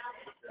world.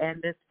 And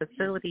this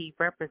facility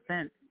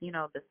represents,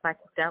 the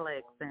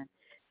psychedelics and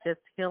just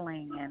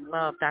healing and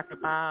love. Dr.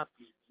 Bob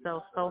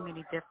sells so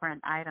many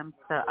different items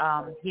to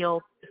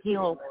heal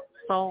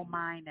soul,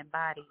 mind, and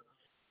body.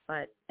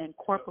 But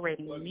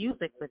incorporating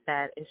music with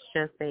that is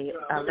just a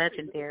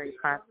legendary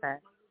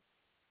process.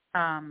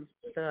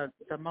 The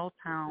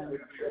Motown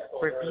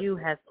Review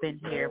has been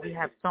here. We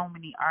have so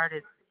many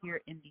artists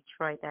here in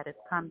Detroit that has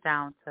come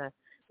down to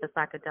the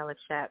Psychedelic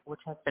Shack,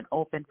 which has been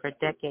open for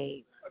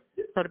decades.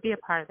 So to be a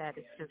part of that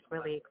is just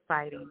really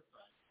exciting.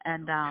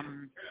 And,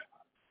 I'm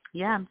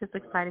just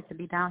excited to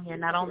be down here.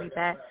 Not only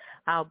that,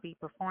 I'll be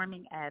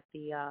performing at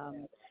the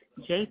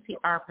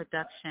JCR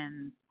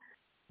Productions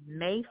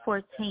May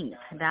 14th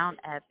down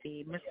at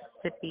the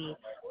Mississippi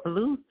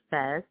Blues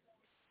Fest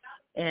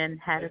in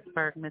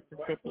Hattiesburg,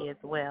 Mississippi as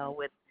well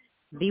with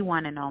the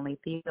one and only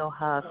Theo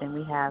Huff, and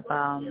we have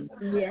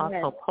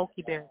also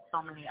Pokey Bear,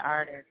 so many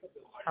artists.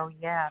 So,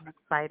 I'm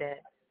excited.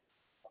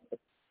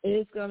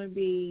 It's going to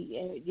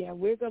be,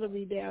 we're going to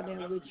be down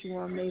there with you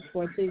on May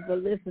 14th. But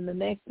listen, the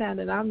next time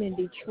that I'm in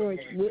Detroit,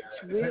 which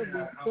will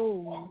be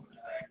soon,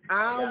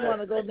 I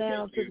want to go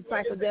down to the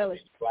Psychedelic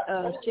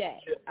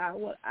Shack. I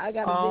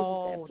got to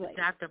visit that place.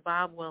 Dr.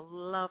 Bob will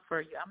love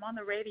for you. I'm on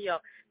the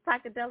radio.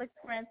 Psychedelic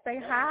friends,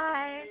 say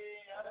hi.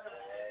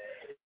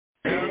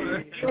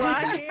 You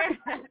are here?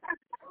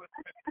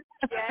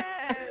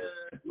 Yes,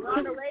 we're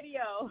on the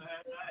radio.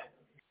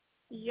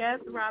 Yes,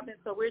 Robin.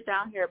 So we're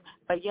down here.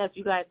 But, yes,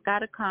 you guys got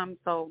to come.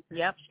 So,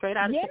 straight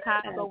out of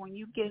Chicago. When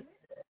you get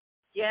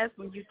here,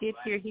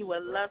 he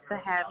would love to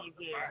have you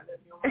here.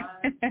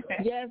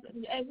 Yes,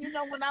 and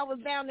when I was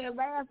down there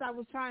last, I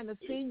was trying to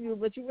see you,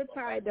 but you were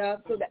tied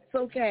up, so that's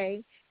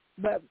okay.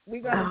 But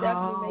we're going to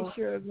definitely make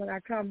sure when I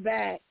come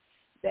back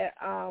that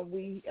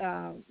we,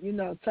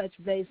 touch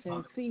base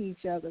and see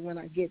each other when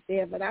I get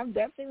there. But I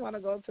definitely want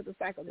to go to the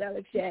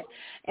Psychedelic Shack.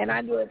 And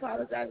I do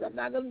apologize. I'm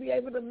not going to be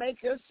able to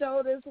make your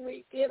show this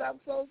weekend. I'm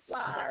so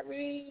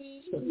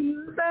sorry.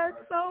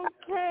 That's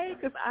okay,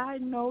 because I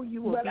know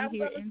you will be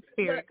here in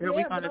spirit. Girl,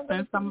 we're going to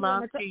send some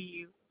love to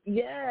you.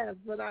 Yes,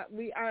 but I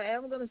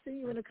am going to see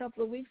you in a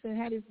couple of weeks in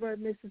Hattiesburg,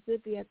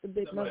 Mississippi at the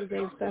Big Mother's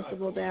Day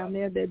Festival down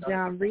there that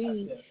John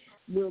Reed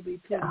will be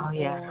putting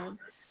on.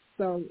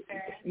 So,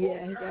 he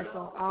got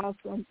some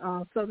awesome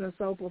Southern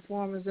Soul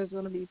performers that's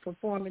going to be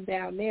performing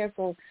down there.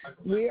 So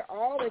we're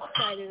all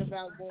excited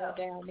about going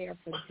down there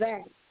for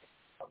that.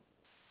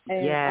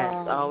 And,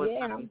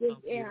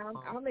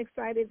 I'm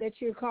excited that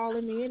you're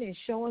calling me in and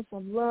showing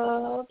some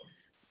love.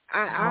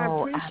 I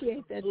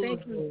appreciate that.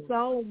 Thank you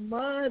so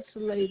much,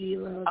 Lady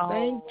Love.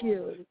 Thank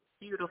you.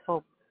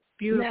 Beautiful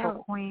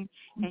queen.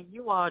 And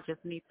you all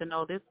just need to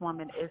know this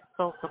woman is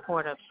so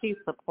supportive. She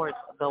supports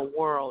the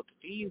world.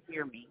 Do you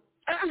hear me?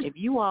 If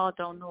you all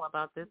don't know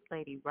about this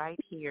lady right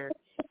here,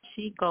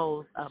 she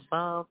goes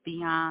above,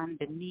 beyond,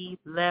 beneath,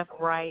 left,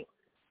 right,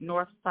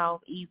 north,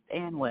 south, east,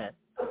 and west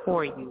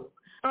for you.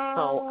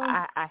 So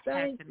I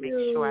had to make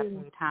sure I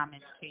paid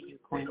homage to you,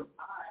 Queen.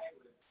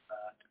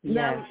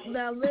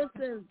 Now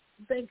listen,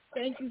 thank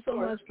you so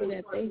much for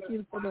that. Thank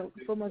you so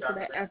much for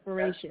that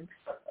affirmation,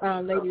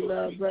 Lady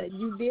Love. But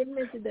you did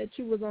mention that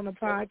you was on a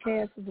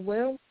podcast as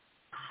well.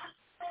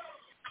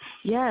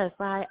 Yes,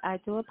 I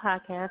do a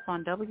podcast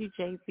on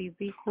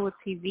WJZZ Cool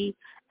TV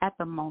at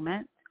the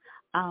moment.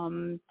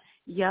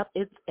 Yep,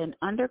 it's an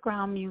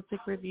underground music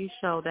review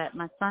show that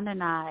my son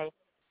and I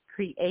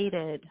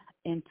created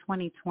in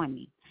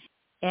 2020.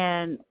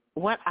 And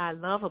what I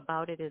love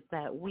about it is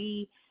that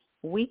we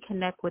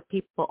connect with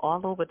people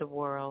all over the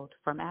world,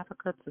 from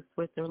Africa to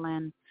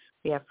Switzerland.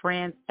 We have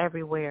friends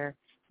everywhere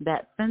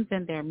that sends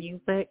in their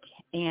music,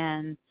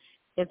 and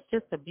it's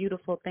just a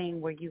beautiful thing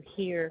where you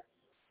hear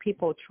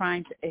people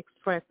trying to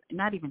express,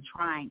 not even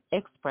trying,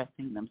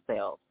 expressing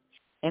themselves.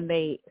 And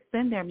they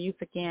send their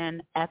music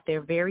in at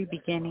their very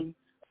beginning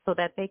so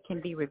that they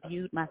can be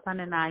reviewed. My son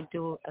and I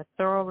do a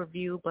thorough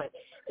review, but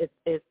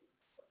it's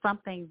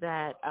something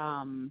that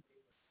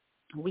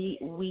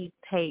we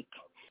take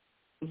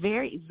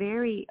very,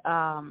 very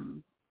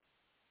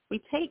we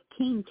take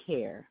keen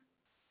care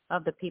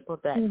of the people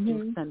that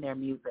do send their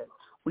music.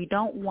 We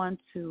don't want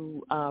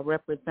to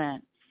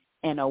represent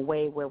in a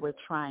way where we're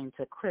trying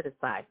to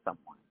criticize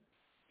someone,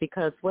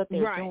 because what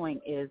they're doing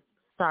is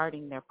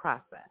starting their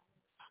process.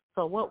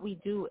 So what we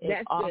do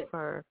is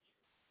offer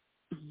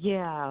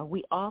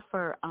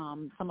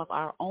some of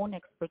our own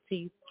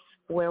expertise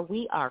where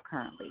we are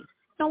currently.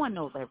 No one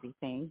knows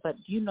everything, but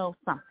you know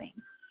something.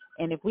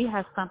 And if we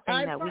have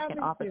something that we can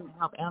offer to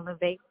help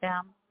elevate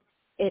them,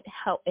 it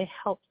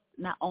helps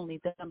not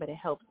only them, but it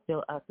helps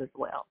build us as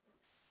well.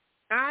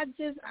 I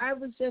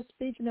was just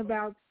speaking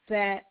about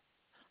that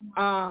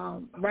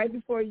right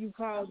before you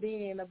called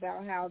in,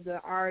 about how the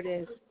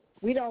artists,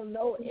 we don't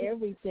know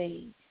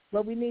everything,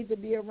 but we need to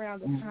be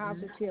around the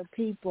positive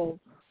people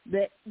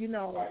that, you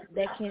know,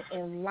 that can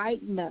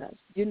enlighten us,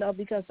 you know,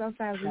 because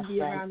sometimes we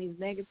be around these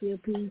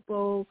negative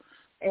people,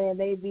 and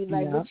they be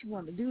like, what you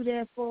want to do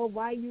that for?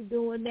 Why are you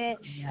doing that?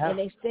 And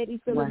they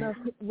steady filling us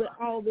with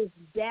all this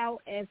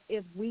doubt as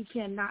if we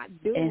cannot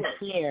do it.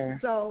 Fear.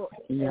 So,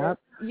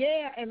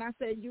 and I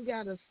said, you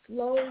got to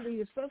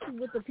slowly, especially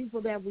with the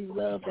people that we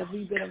love, that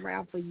we've been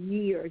around for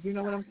years, you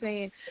know what I'm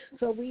saying?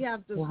 So we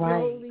have to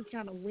slowly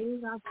kind of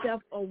wean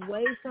ourselves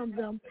away from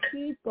them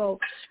people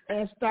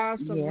and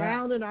start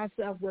surrounding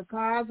ourselves with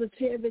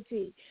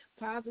positivity,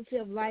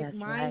 positive,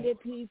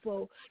 like-minded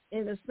people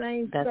in the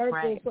same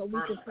circle, so we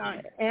can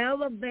start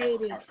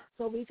elevating,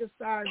 so we can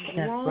start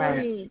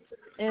growing,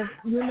 and,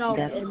 you know,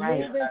 and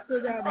moving to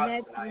that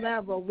next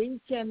level.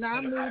 We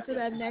cannot move to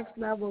that next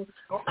level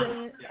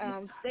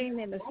staying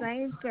in the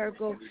same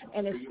circle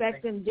and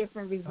expecting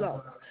different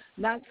results.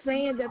 Not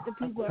saying that the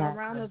people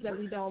around us that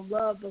we don't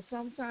love, but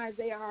sometimes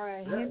they are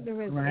a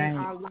hindrance in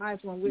our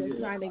lives when we're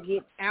trying to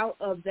get out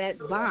of that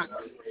box.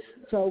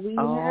 So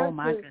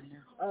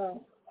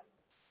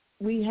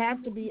we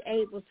have to be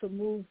able to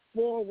move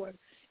forward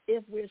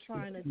if we're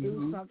trying to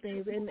do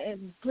something.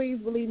 And please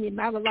believe me,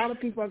 not a lot of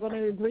people are going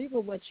to agree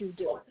with what you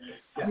do.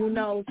 You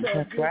know, so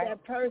if you're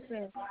that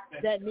person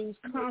that needs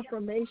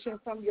confirmation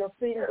from your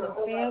friends and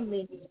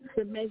family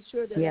to make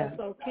sure that that's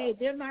okay,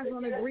 they're not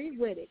going to agree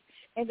with it.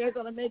 And they're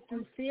going to make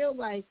you feel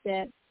like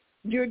that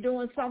you're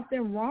doing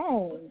something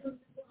wrong.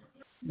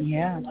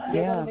 They're going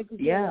to make you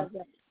feel like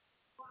that.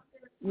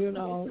 You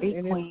know,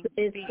 and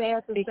it's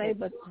sad to say,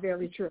 but it's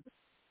very true.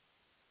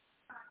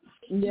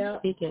 Yeah,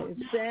 it's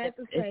sad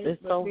to say, but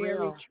so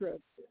very true.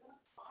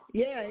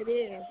 Yeah, it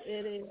is.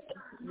 It is.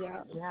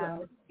 Yeah.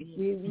 So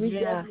we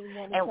definitely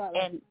want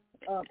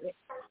to talk.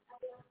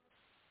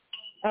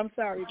 I'm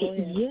sorry. Go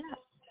ahead. Yeah.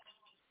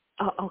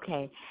 Oh,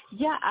 okay.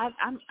 Yeah,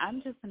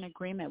 I'm just in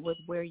agreement with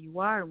where you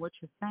are and what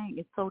you're saying.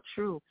 It's so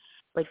true.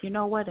 But you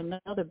know what?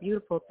 Another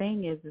beautiful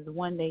thing is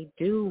when they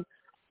do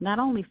not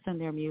only send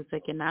their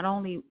music and not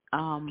only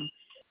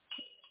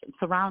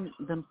surround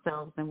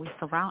themselves, and we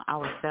surround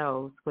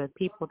ourselves with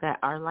people that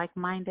are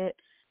like-minded,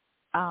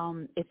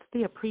 it's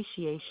the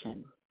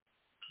appreciation.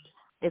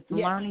 It's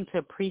learning to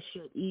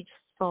appreciate each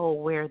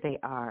soul where they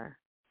are,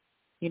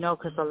 you know,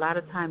 because a lot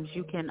of times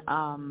you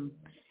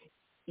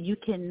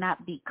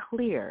cannot be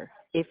clear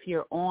if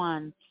you're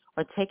on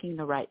or taking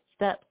the right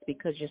steps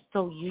because you're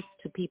so used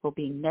to people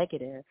being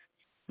negative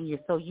and you're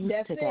so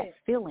used to that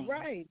feeling.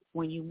 Right.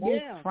 When you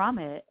move from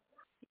it,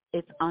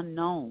 it's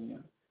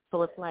unknown.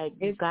 So it's like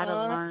you've got to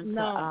learn to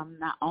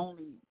not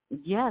only,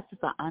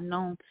 it's an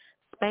unknown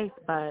space,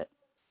 but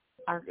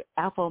our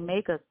Alpha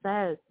Omega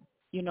says,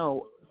 you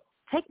know,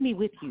 take me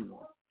with you.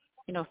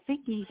 You know,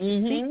 seek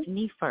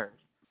me first.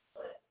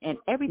 And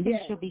everything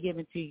should be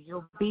given to you.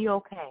 You'll be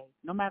okay,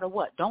 no matter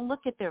what. Don't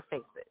look at their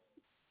faces.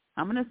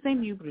 I'm going to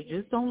send you, but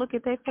just don't look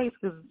at their face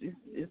because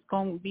it's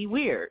going to be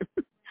weird.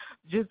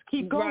 Just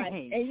keep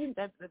going. Right.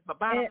 That's the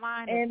bottom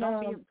line is don't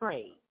be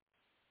afraid.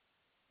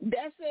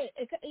 That's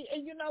it.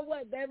 And you know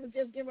what? I was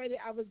just getting ready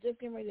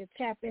to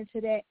tap into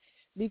that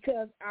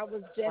because I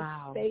was just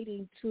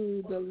stating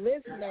to the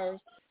listeners,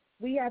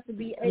 we have to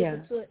be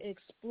able to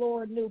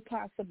explore new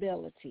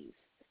possibilities.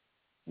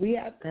 We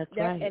have That's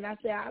that, right. and I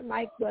said I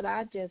like what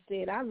I just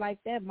said. I like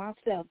that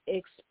myself.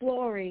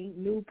 Exploring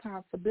new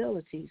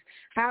possibilities.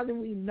 How do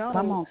we Come know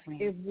on,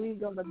 Queen. if we're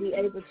going to be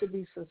able to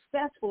be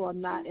successful or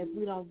not if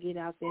we don't get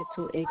out there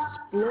to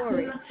explore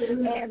it?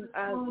 And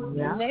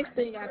the next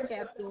thing I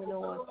tapped in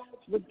on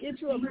was get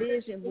you a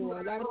vision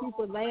board. A lot of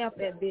people laugh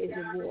at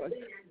vision boards,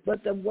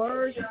 but the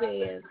word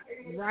says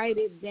write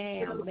it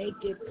down, make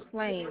it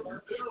plain.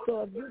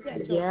 So if you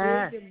got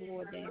your vision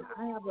board down,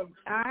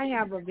 I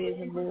have a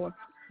vision board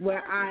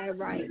where I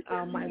write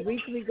my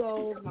weekly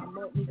goals, my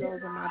monthly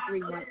goals, and my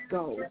 3-month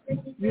goals.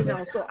 You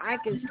know, so I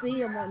can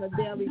see them on a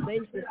daily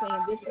basis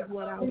saying this is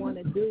what I want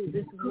to do,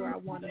 this is where I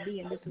want to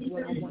be, and this is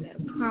what I want to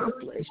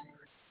accomplish.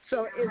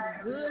 So it's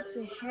good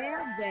to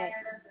have that,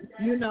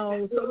 you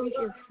know, so we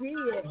can see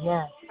it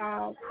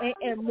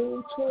and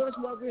move towards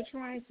what we're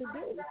trying to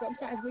do.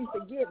 Sometimes we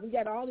forget. We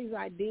got all these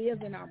ideas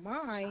in our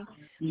mind,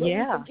 but we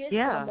forget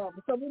some of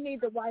them. So we need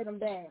to write them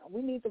down.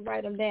 We need to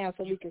write them down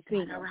so we can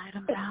see them. Write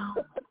them down.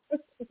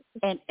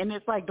 And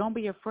it's like, don't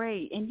be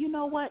afraid. And you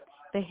know what?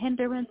 The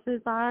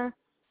hindrances are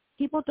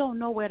people don't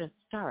know where to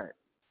start.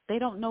 They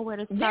don't know where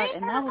to start.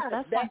 And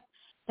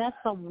that's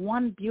the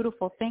one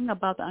beautiful thing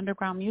about the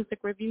Underground Music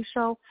Review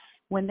Show.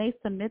 When they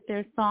submit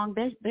their song,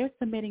 they're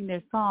submitting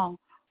their song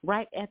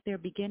right at their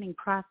beginning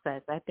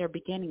process, at their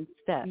beginning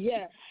step.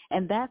 Yeah.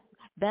 And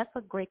that's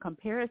a great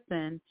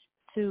comparison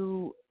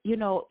to, you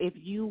know, if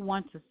you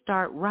want to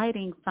start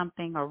writing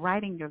something or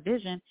writing your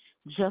vision,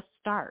 just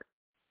start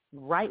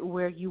right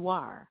where you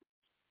are.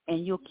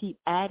 And you'll keep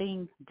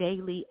adding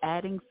daily,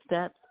 adding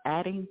steps,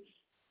 adding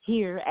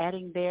here,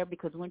 adding there,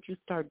 because once you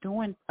start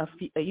doing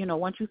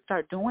once you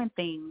start doing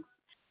things,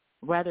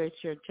 whether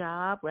it's your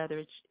job, whether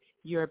it's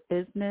your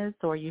business,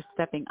 or you're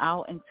stepping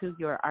out into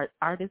your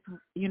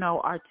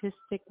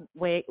artistic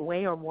way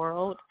or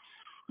world,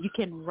 you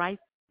can write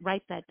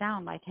that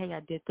down. Like, hey,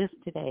 I did this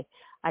today.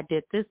 I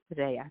did this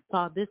today. I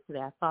saw this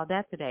today. I saw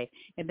that today.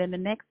 And then the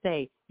next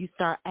day you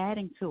start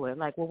adding to it.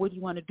 Like, well, what do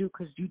you want to do?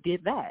 Because you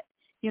did that.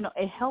 You know,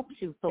 it helps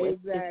you. So it's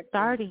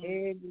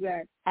starting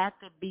at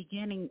the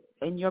beginning,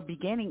 and your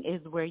beginning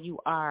is where you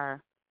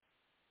are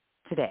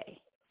today.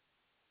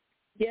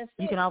 Yes,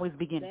 you can always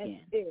begin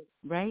again,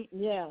 right?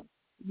 Yeah,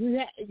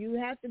 you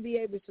have to be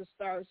able to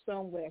start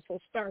somewhere. So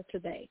start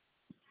today.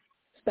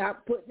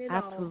 Stop putting it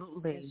on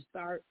and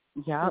start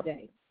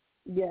today.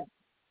 Yeah.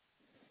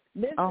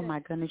 Listen, oh my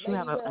goodness, you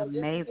have an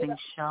amazing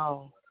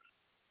show.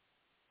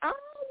 Oh,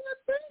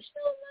 thank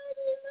you,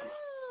 Lady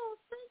Love.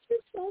 Thank you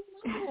so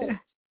much.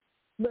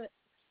 But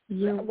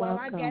while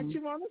I got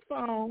you on the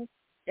phone,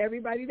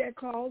 everybody that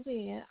calls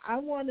in, I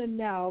want to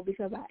know,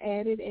 because I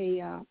added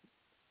a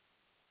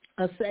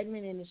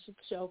segment in the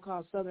show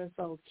called Southern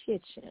Soul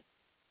Kitchen.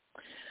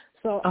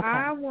 So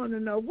I want to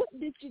know, what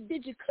did you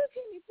cook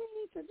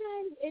anything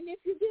today? And if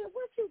you did,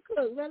 what you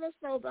cooked? Let us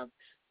know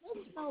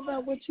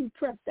about what you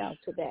prepped out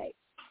today.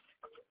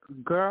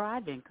 Girl,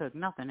 I didn't cook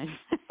nothing.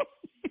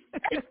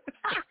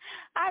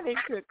 I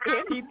didn't cook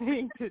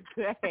anything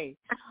today.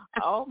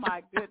 Oh,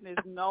 my goodness.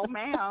 No,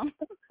 ma'am.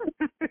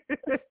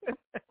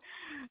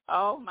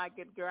 Oh, my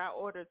good girl. I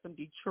ordered some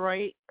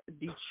Detroit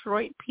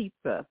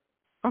pizza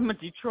from a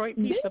Detroit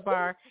pizza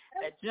bar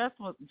that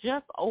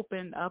just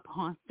opened up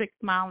on 6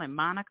 Mile in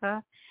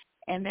Monica.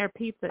 And their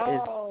pizza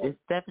is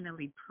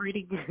definitely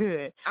pretty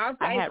good. Okay,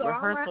 I had so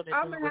rehearsal to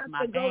do with my band. I'm going to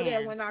have to go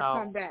there when I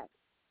come back.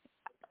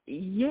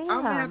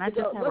 Yeah, and I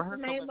just had rehearsal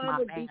with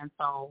my band,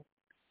 so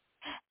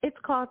it's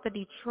called the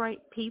Detroit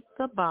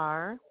Pizza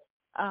Bar,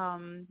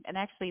 and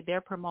actually they're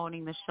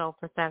promoting the show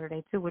for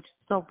Saturday too, which is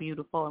so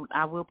beautiful, and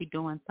I will be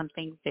doing some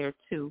things there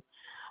too.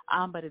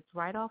 But it's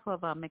right off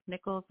of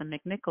McNichols, and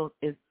McNichols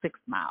is 6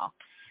 Mile.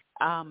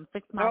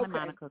 6 Mile in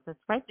Monica, so it's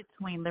right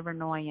between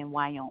Livernois and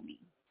Wyoming.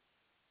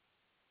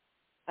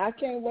 I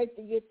can't wait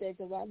to get there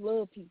because I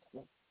love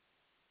pizza.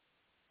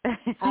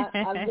 I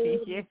love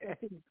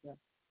pizza.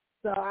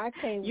 So I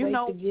can't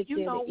wait to get there.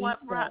 You know what,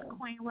 eat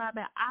Queen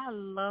Robin? I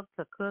love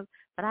to cook,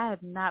 but I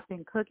have not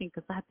been cooking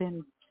because I've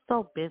been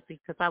so busy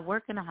because I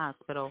work in a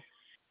hospital,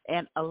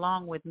 and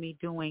along with me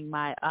doing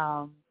my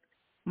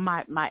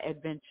my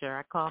adventure,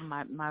 I call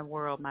my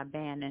world, my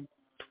band, and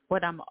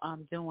what I'm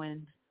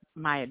doing,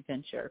 my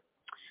adventure.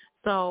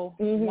 So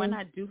when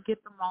I do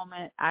get the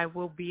moment, I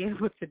will be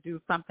able to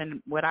do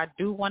something. What I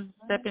do want to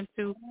step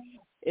into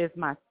is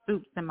my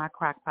soups and my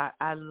crock pot.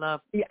 I love.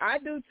 Yeah, I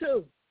do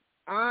too.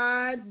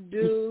 I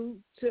do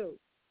too.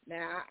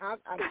 Now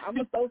I'm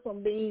gonna throw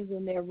some beans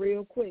in there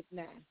real quick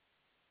now,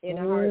 in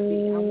a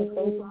heartbeat. I'm gonna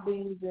throw some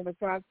beans in the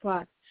crock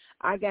pot.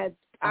 I got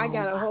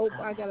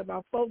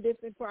about 4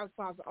 different crock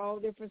pots, all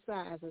different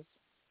sizes.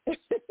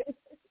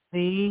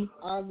 See,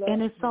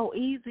 and it's so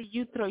easy.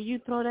 You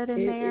throw that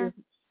in there,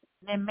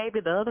 and maybe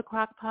the other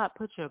crock pot,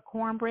 put your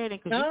cornbread in,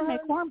 because you can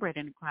make cornbread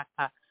in the crock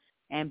pot,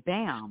 and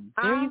bam,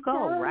 there you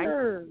go,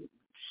 right?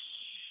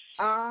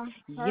 I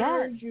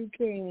heard you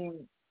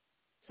can.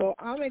 So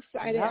I'm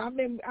excited.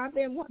 Yep. I've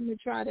been wanting to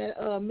try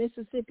that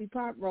Mississippi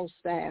pot roast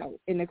style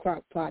in the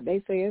crock pot. They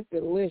say it's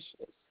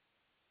delicious.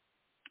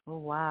 Oh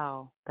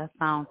wow, that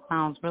sounds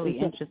really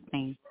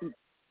interesting.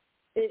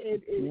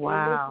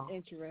 Wow.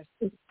 It looks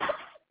interesting.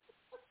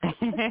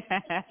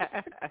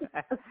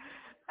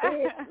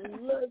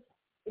 It looks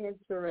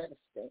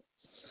interesting.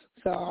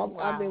 So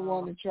I've been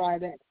wanting to try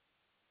that.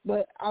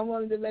 But I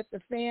wanted to let the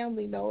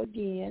family know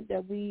again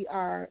that we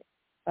are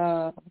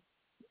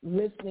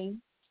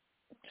listening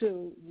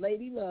to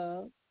Lady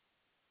Love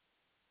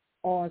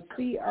on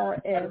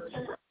CRS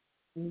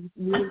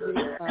Music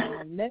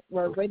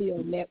Network, Radio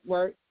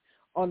Network,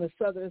 on the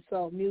Southern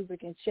Soul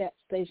Music and Chat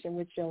Station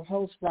with your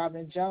host,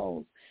 Robin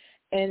Jones.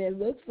 And it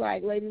looks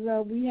like, Lady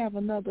Love, we have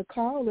another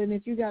call, and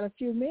if you got a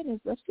few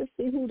minutes, let's just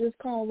see who this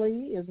caller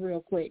is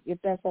real quick,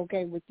 if that's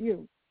okay with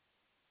you.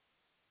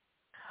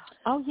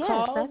 Oh, yes,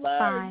 Caller, that's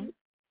fine.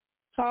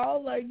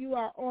 Caller, you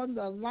are on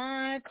the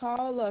line.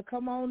 Caller,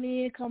 come on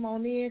in.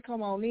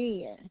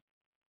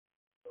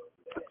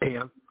 Hey,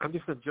 I'm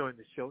just enjoying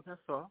the show,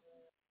 that's all.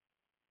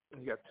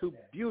 You got two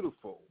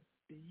beautiful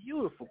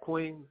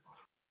queens,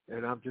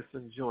 and I'm just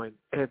enjoying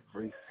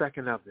every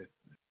second of it.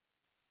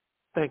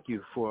 Thank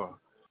you for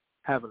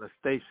having a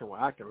station where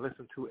I can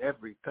listen to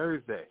every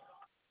Thursday,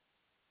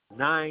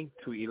 9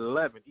 to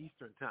 11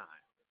 Eastern Time.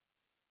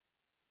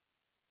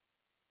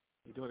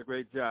 You're doing a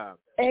great job.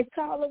 And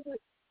caller,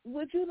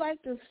 would you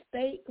like to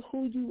state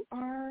who you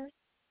are?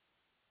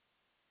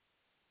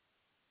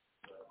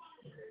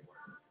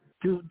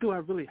 Do I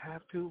really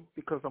have to?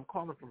 Because I'm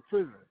calling from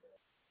prison.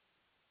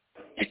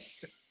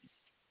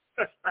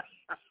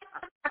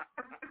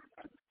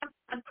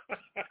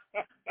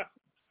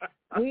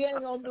 We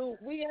ain't gonna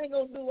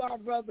do our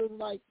brothers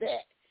like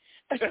that.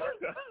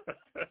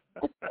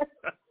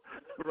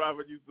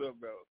 Robert, you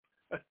something else.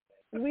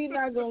 We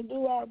not gonna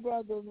do our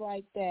brothers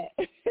like that.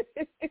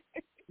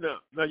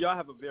 No, y'all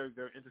have a very,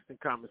 very interesting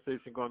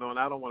conversation going on.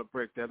 I don't want to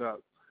break that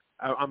up.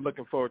 I'm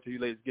looking forward to you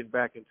ladies getting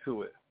back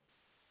into it.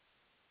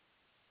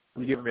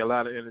 You're giving me a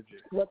lot of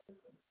energy.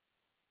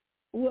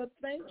 Well,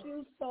 thank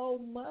you so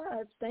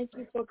much. Thank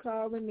you for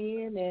calling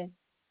in and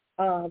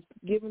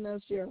giving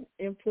us your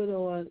input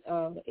on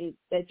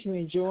that you're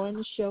enjoying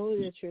the show,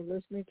 that you're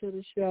listening to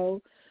the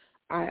show.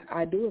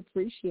 I do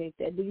appreciate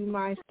that. Do you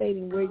mind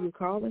stating where you're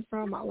calling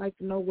from? I'd like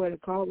to know where the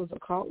callers are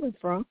calling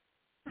from.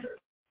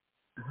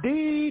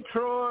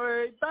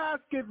 Detroit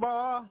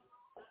basketball.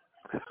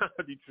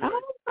 Detroit.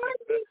 Oh,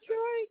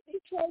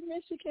 Detroit,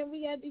 Michigan.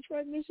 We got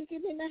Detroit,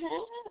 Michigan in the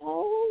house.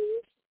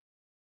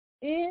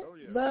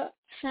 The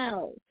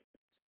house.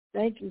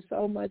 Thank you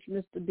so much,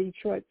 Mr.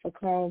 Detroit, for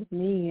calling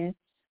me in.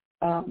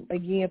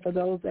 Again, for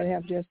those that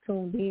have just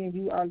tuned in,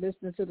 you are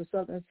listening to the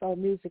Southern Soul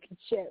Music and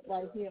Chat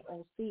right here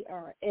on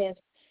CRS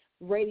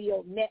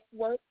Radio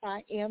Network.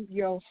 I am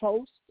your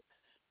host,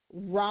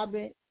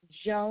 Robin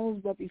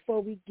Jones. But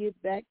before we get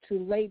back to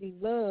Lady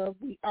Love,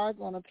 we are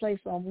going to play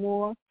some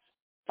more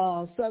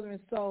Southern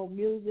Soul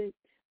music.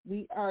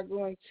 We are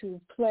going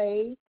to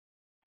play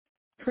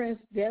Prince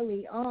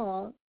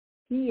DeLeon.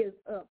 He is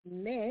up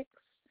next.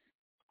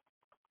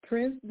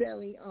 Prince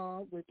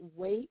DeLeon with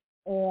Wait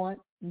on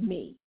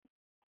Me.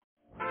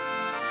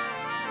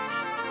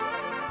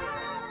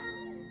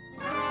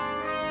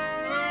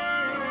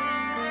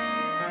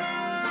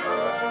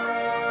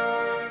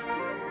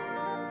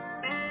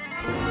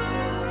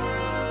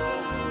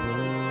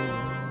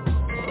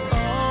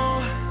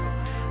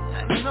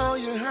 I know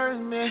you heard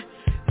me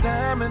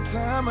time and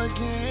time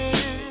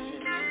again,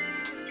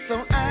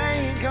 so I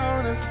ain't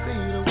gonna say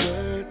the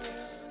words.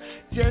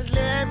 Just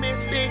let me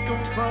think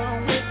them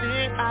from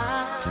within.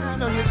 I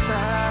know you're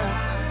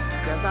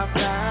tired, 'cause I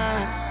fly,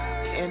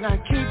 and I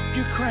keep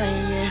you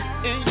crying,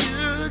 and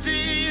you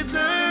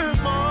deserve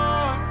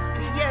more.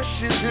 Yes,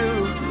 you do.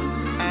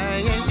 I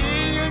ain't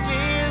here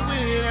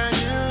without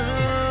you,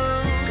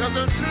 'cause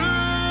the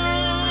truth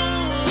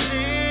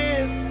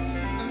is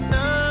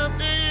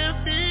nothing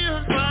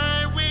feels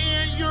right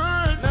when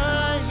you're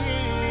not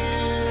here.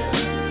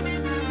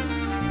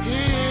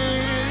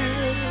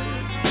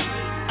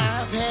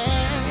 I've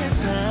had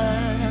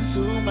time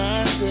to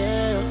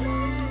myself,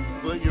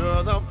 but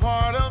you're the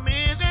part of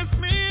me that's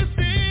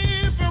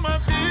missing from my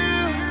view.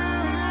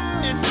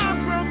 And I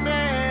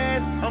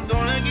promise I'm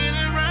gonna get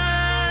it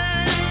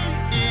right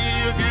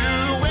if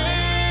you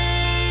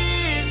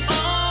wait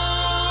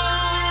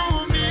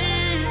on me.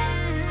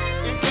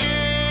 And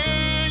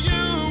can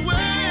you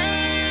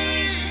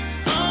wait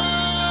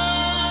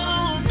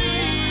on me?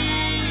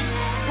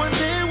 One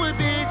day we'll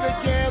be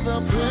together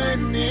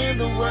putting in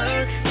the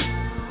work.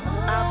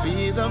 I'll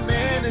be the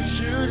man that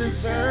you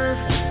deserve.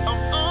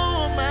 I'm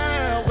on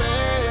my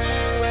way.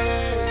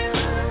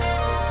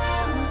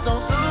 So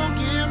don't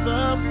give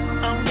up,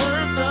 I'm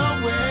worth the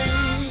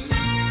wait.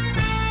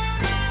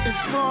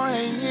 It's 4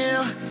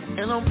 a.m.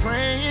 and I'm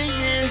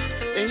praying,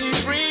 and he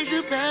brings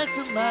you back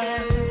to my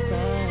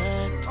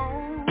side.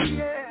 Oh,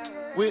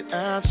 yeah.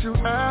 Without you,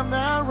 I'm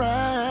not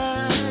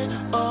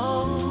right.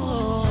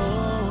 Oh,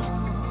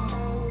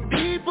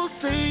 people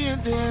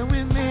saying that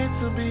we're meant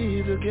to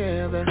be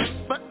together,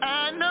 but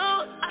I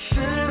know I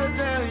should have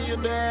done you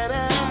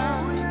better.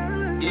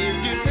 If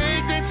you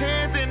take the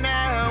chance, then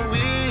I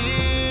will.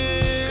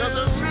 'Cause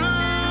the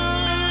truth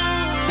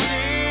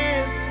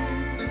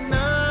is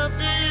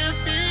nothing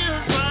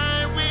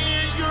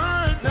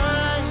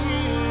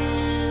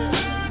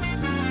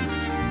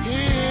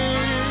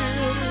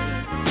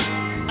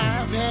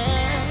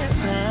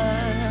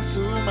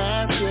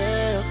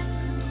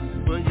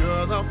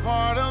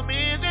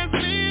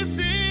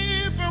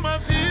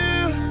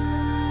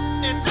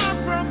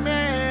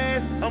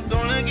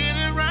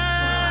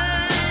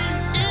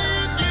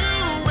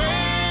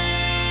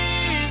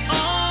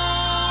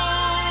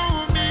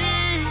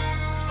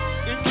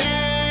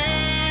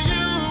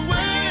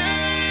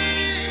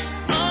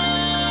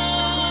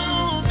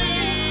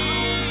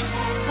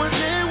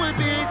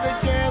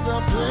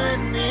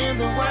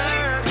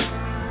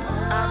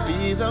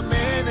be the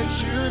man that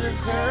you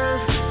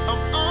deserve.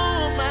 I'm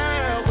on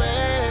my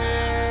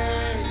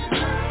way.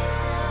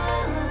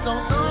 So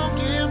don't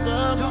give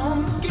up.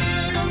 Don't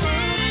give up.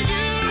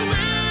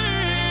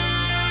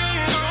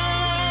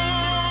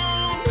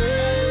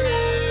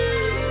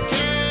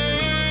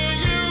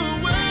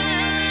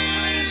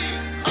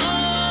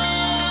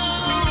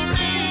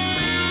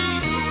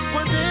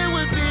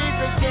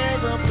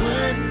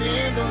 Putting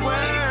in the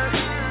work,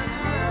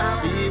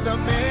 I'll be the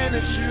man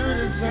that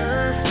you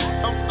deserve.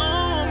 I'm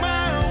on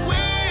my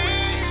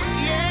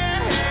way,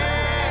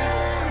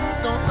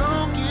 yeah. So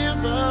don't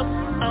give up,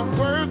 I'm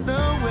worth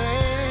the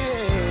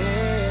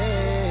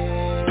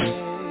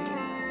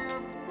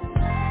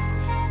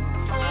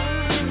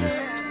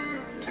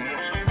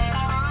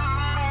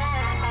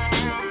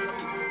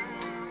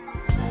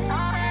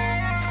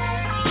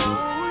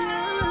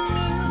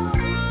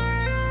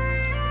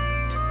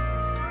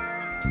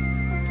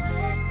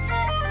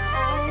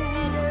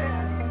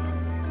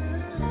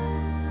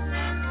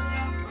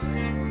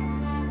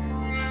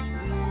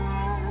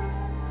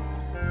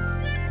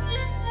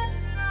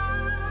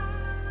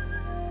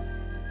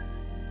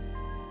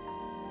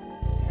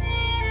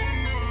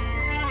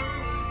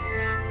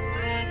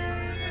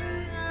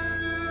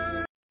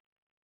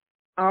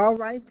All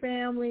right,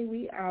 family,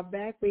 we are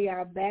back. We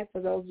are back.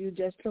 For those of you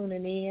just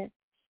tuning in,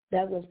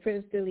 that was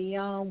Prince de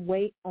Leon,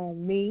 Wait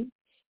on Me.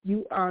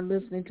 You are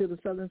listening to the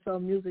Southern Soul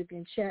Music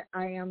and Chat.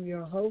 I am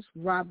your host,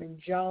 Robin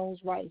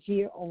Jones, right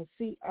here on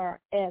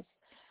CRS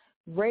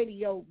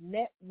Radio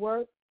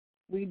Network.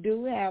 We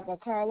do have a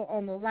caller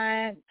on the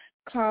line.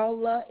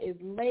 Caller is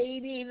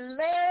Lady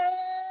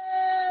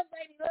Love.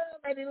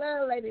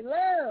 Lady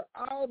Love,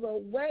 all the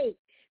way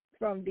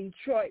from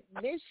Detroit,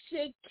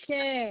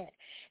 Michigan.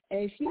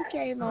 And she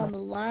came on the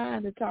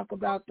line to talk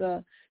about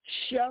the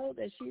show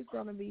that she's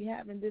going to be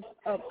having this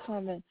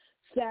upcoming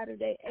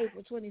Saturday,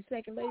 April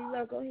 22nd. Lady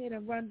Love, go ahead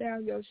and run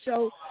down your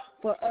show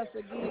for us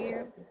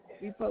again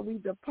before we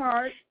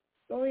depart.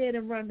 Go ahead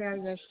and run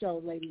down your show,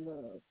 Lady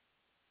Love.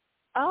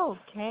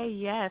 Okay,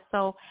 yeah.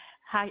 So,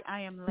 hi,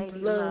 I am Lady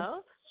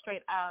Love,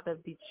 straight out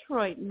of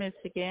Detroit,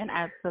 Michigan,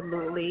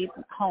 absolutely,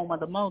 home of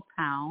the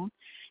Motown.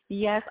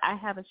 Yes, I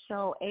have a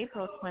show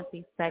April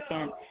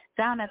 22nd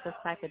down at the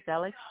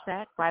Psychedelic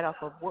Shack right off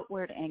of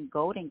Woodward and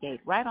Golden Gate,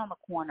 right on the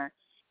corner.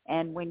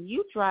 And when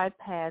you drive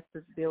past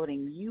this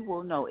building, you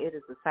will know it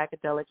is a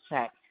Psychedelic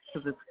Shack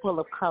because it's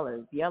full of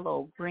colors,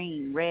 yellow,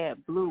 green,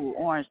 red, blue,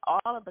 orange,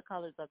 all of the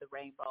colors of the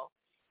rainbow.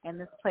 And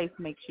this place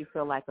makes you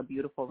feel like a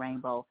beautiful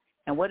rainbow.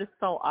 And what is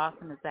so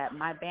awesome is that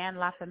my band,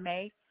 La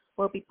Femme,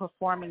 will be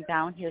performing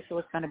down here, so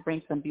it's going to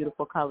bring some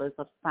beautiful colors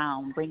of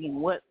sound,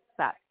 bringing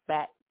Woodstock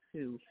back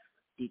to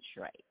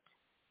Detroit.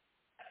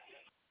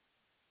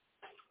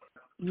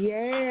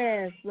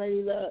 Yes,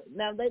 Lady Love.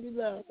 Now, Lady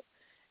Love,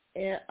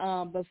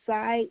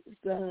 besides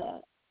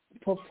the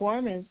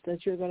performance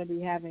that you're going to be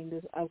having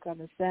this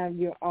upcoming Saturday,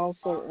 you're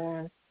also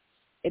on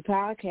a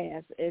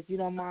podcast. If you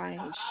don't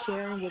mind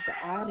sharing with the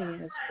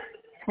audience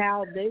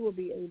how they will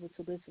be able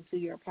to listen to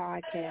your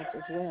podcast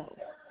as well.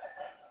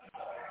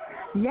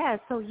 Yeah,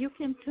 so you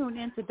can tune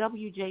in to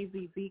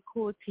WJZZ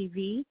Cool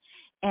TV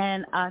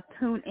and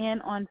tune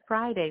in on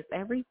Fridays,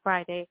 every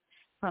Friday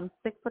from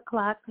 6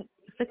 o'clock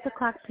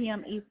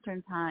p.m.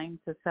 Eastern Time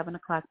to 7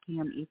 o'clock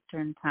p.m.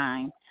 Eastern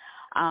Time.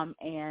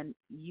 And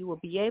you will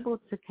be able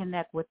to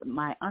connect with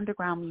my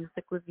Underground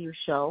Music Review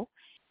show.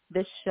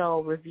 This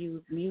show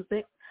reviews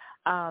music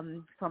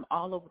from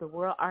all over the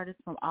world,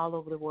 artists from all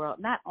over the world.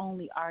 Not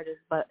only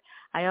artists, but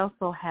I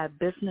also have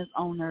business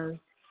owners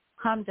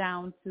come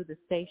down to the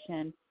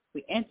station.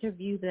 We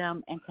interview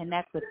them and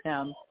connect with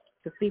them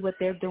to see what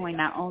they're doing,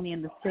 not only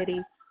in the city,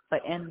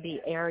 but in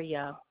the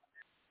area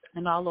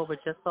and all over,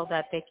 just so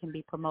that they can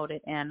be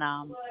promoted and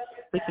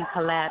we can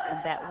collab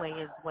in that way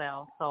as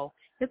well. So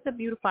it's a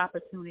beautiful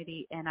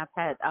opportunity, and I've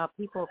had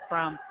people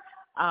from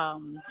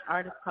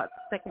artists called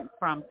Second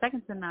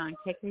to None,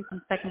 KK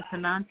from Second to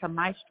None, to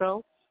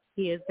Maestro.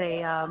 He is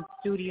a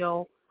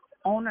studio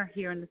owner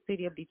here in the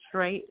city of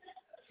Detroit,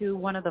 to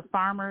one of the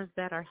farmers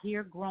that are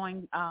here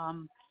growing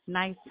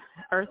nice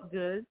earth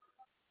goods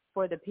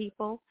for the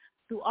people,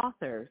 to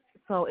authors.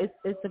 So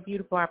it's a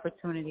beautiful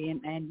opportunity,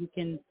 and you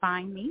can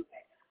find me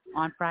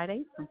on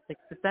Fridays from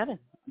 6 to 7,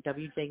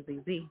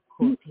 WJZZ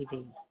Cool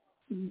TV.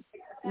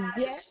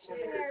 Yes,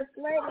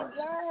 Lady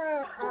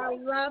Love, I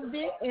loved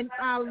it, and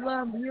I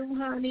love you,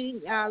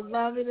 honey. I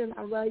love it, and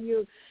I love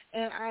you,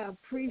 and I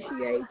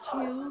appreciate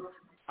you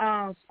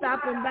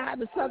stopping by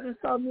the Southern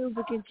Soul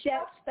Music and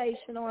Chat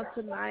station on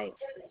tonight,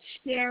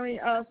 sharing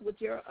us with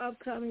your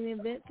upcoming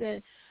events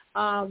and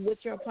with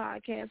your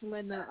podcast, and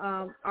letting the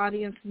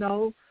audience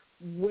know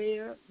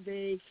where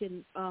they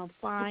can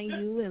find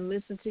you and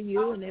listen to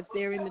you. And if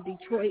they're in the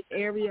Detroit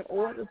area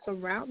or the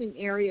surrounding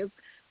areas,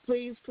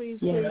 please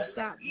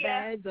stop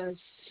by the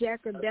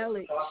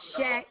Shackadelic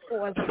Shack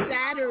on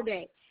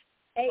Saturday,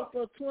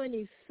 April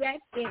 22nd,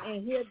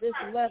 and hear this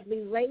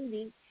lovely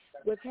lady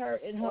with her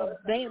and her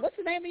band. What's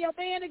the name of your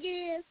band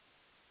again?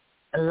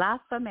 La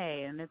Femme,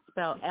 and it's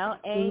spelled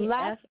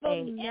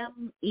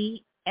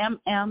LAFAMEMMEI.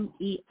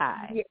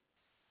 Yeah.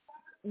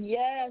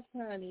 Yes,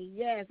 honey.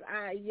 Yes,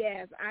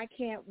 I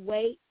can't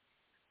wait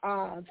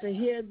to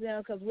hear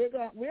them because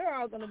we're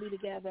all gonna be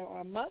together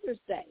on Mother's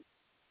Day,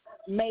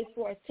 May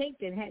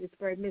 14th in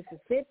Hattiesburg,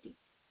 Mississippi.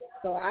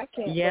 So I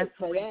can't wait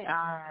for that. Yes, we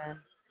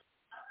are.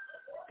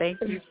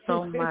 Thank you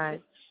so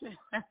much.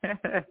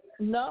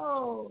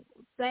 No,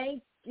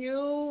 thank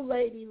you,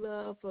 Lady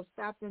Love, for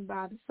stopping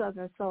by the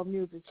Southern Soul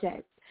Music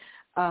Chat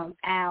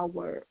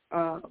hour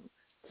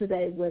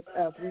today with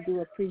us. We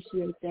do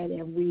appreciate that,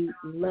 and we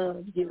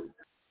love you.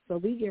 So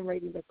we getting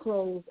ready to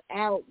close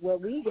out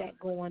what we got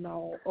going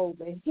on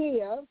over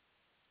here.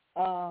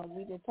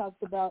 We just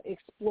talked about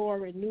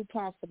exploring new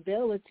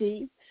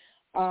possibilities,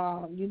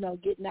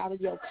 getting out of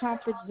your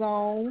comfort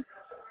zone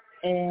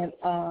and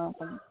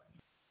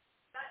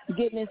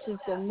getting into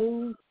some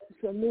new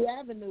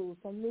avenues,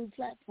 some new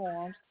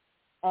platforms,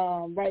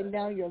 writing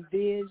down your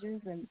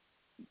visions and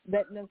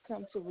letting them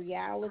come to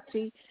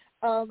reality.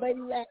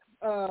 Lady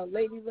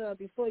Love,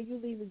 before you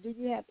leave, do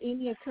you have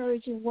any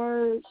encouraging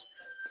words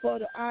for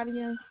the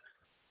audience?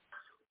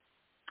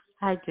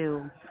 I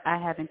do. I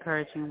have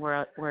encouraging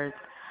words.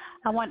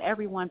 I want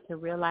everyone to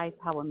realize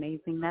how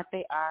amazing that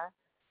they are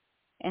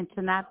and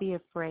to not be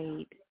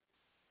afraid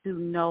to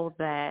know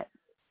that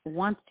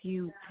once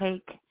you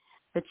take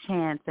the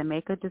chance and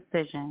make a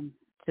decision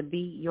to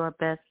be your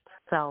best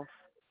self,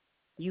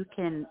 you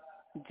can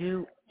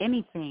do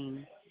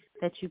anything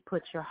that you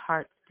put your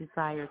heart's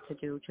desire to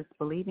do. Just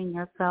believe in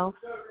yourself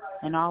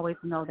and always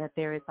know that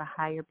there is a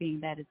higher being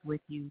that is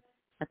with you.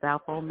 That's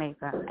Alpha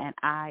Omega, and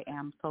I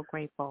am so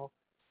grateful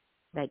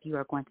that you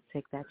are going to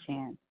take that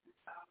chance.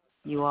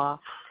 You all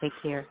take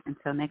care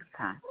until next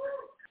time.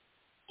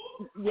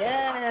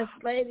 Yes,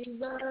 Lady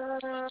Love,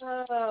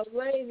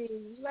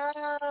 spreading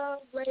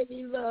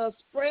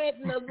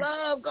the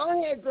love.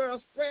 Go ahead,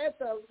 girl, spread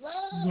the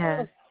love.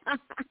 Yes.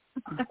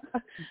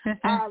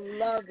 I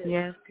love it.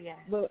 Yes.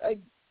 But,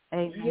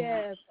 Amen.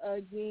 Yes,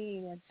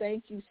 again,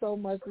 thank you so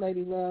much,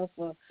 Lady Love,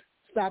 for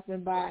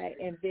stopping by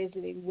and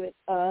visiting with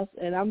us.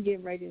 And I'm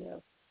getting ready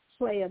to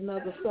play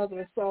another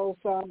Southern Soul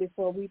song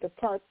before we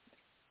depart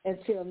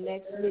until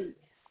next week.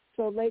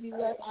 So, Lady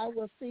Love, I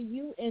will see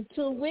you in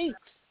 2 weeks.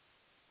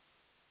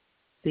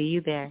 See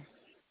you there.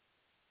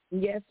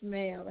 Yes,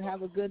 ma'am.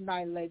 Have a good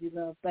night, Lady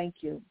Love.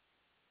 Thank you.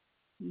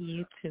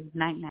 You too.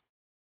 Night.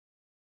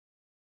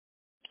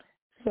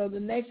 So the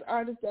next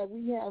artist that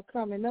we have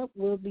coming up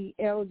will be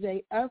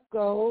LJ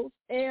Echoes.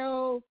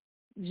 LJ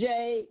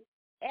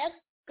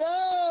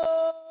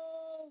Echoes.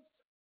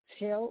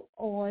 Tell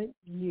on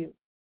you.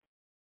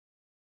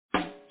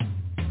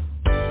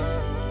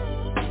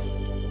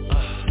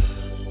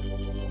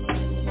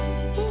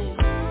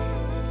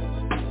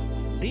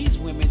 These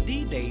women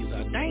these days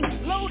are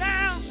dangerous. Slow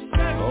down.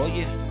 Oh,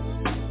 yeah.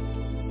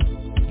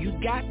 You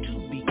got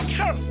to be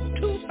careful,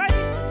 Two-Face,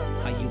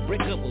 how you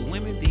break up with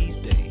women these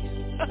days.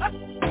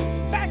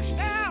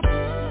 Backstab.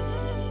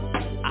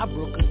 I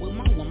broke up with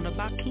my woman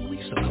about 2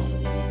 weeks ago.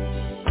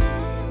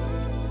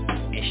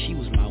 And she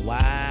was my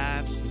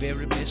wife's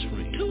very best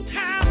friend. 2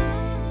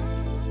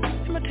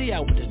 times. Let me tell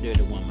y'all what the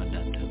dirty woman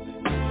done to me.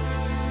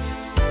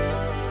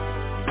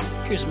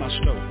 Here's my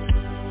story.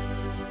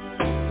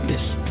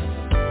 Listen.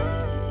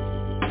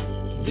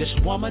 This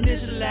woman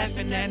is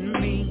laughing at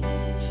me.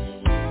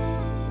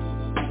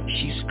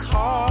 She's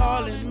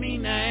calling me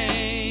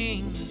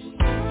names.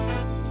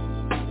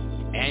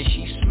 And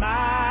she's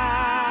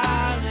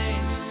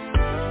smiling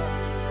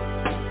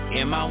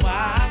in my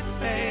wife's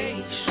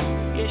face.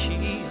 Yes, she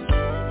is.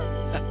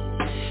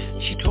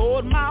 She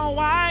told my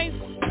wife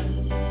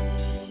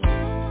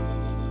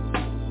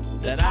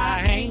that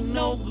I ain't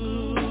no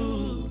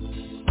good.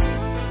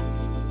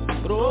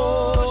 But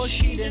oh,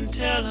 she didn't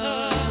tell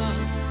her.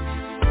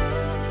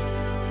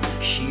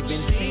 She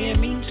been seeing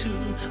me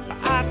too, but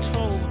I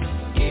told her,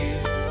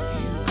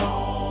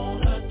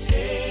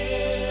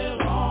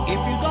 if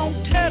you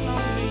gonna tell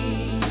on me,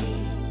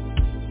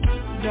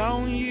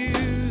 don't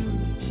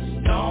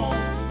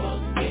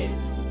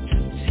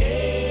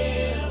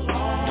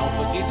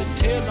forget to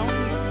tell on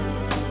me.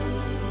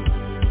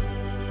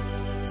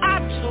 I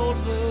told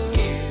her, if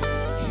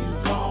you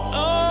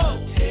gonna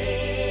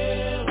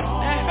tell on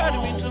me, that hurt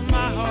me to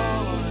my heart.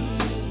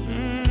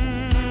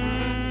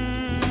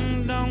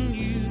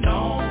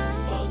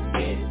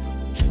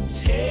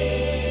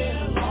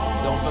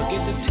 Don't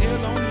forget to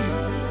tell on you.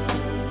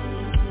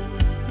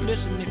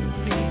 Listen, if you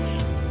please.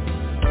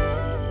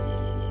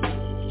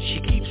 She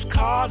keeps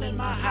calling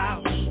my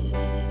house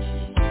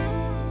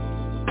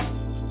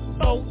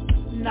both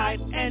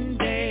night and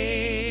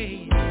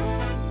day,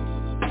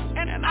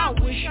 and I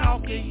wish I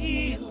could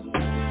hear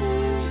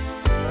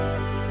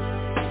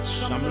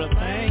some of the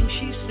things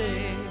she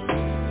said.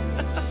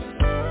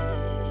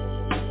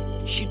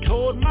 She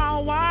told my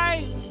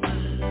wife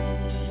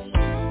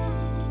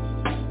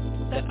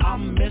that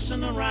I'm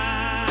messing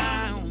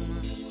around,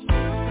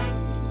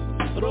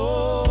 but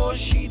oh,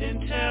 she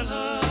didn't tell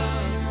her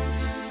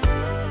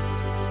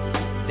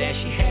that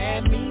she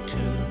had me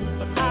too.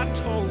 But I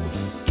told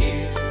her, if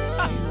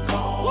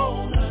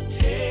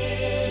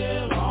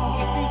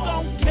you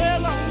gonna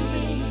tell on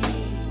me,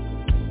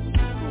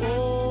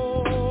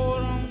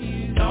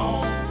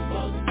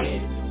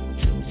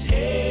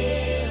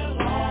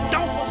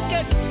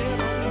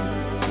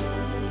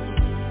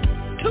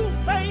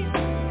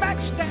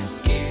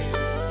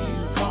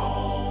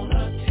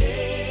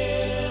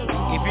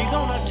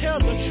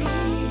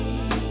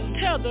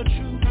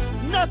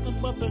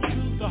 but the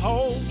truth to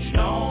hold.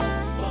 Don't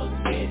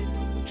forget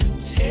to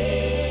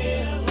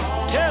tell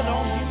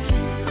on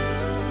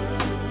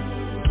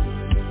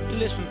you.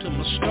 Listen to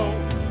my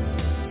story.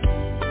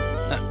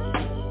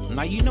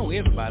 Now you know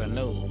everybody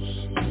knows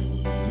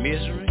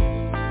misery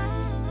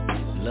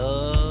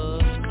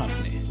loves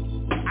company.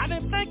 I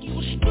didn't think you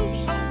would stoop so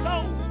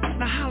low.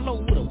 Now how low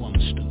would a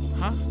woman stoop,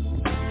 huh?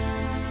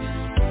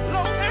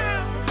 Low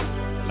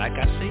down. Like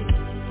I said,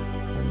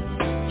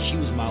 she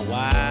was my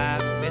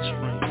wife's best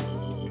friend.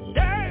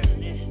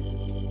 Dirty.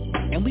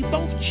 And we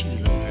both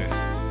cheated on her.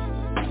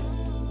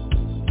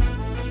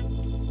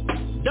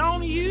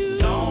 Don't you?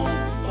 Don't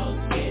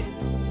forget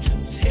to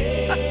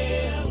tell.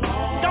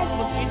 Don't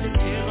forget to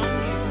tell on you.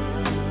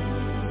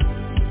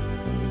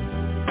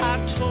 I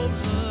told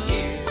her,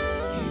 if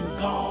you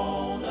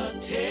gonna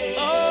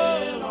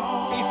tell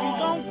on, if you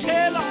gonna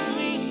tell on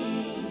me,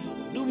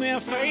 do me a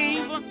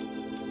favor,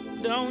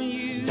 don't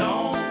you?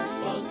 Don't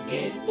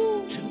forget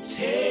to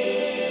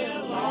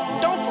tell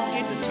on. Don't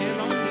forget to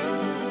tell on me.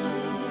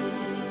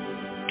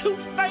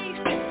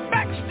 Two-faced and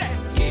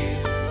backstab.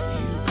 If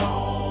you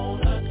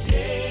gonna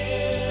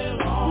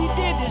tell on, we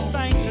did this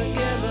thing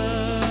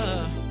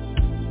together.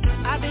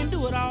 I didn't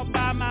do it all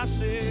by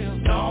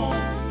myself. Don't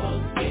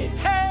forget.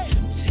 Hey.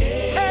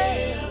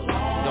 Hey,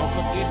 don't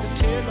forget to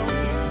tell on you.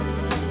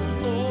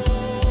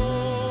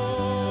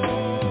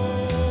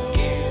 Oh,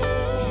 if you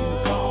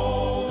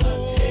gonna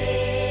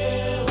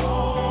tell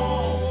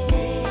on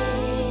me,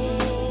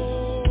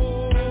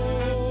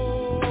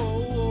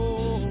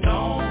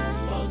 don't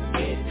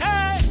forget.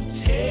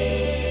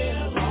 Hey,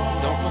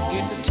 don't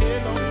forget to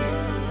tell on you.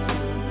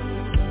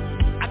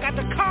 I got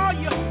to call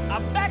you a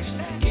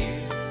backstab.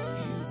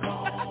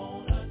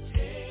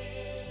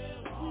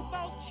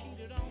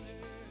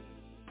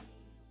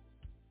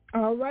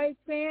 All right,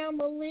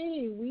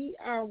 family, we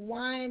are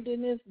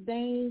winding this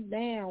thing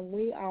down.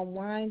 We are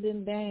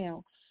winding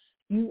down.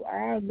 You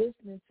are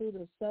listening to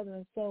the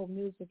Southern Soul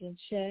Music and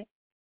Chat.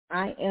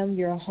 I am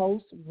your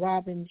host,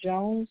 Robin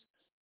Jones,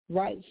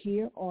 right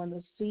here on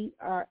the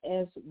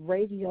CRS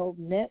Radio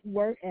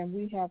Network, and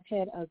we have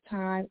had a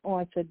time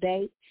on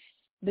today.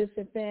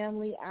 Listen,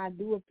 family, I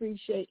do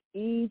appreciate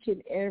each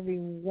and every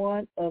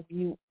one of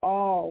you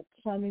all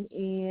coming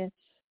in,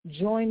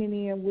 joining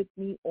in with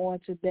me on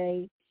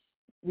today.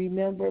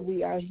 Remember,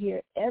 we are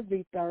here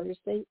every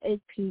Thursday,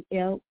 8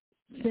 p.m.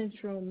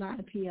 Central,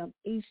 9 p.m.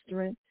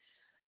 Eastern,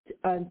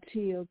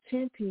 until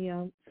 10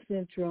 p.m.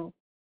 Central,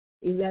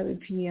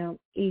 11 p.m.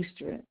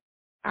 Eastern.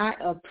 I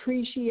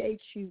appreciate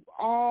you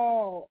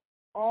all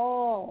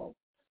for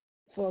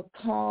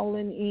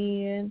calling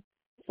in,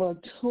 for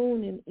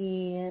tuning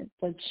in,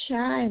 for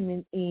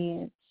chiming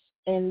in,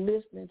 and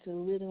listening to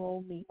Little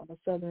Old Me on the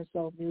Southern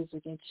Soul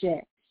Music and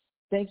Chat.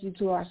 Thank you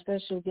to our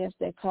special guests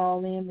that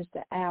call in,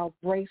 Mr. Al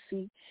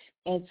Bracy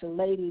and to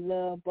Lady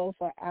Love. Both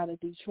are out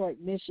of Detroit,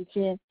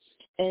 Michigan.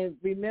 And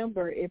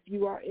remember, if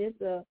you are in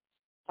the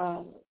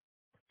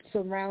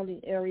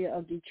surrounding area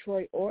of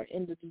Detroit or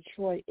in the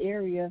Detroit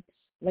area,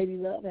 Lady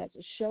Love has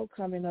a show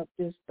coming up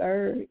this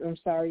Saturday.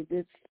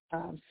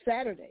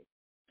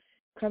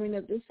 Coming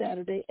up this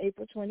Saturday,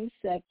 April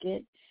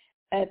 22nd,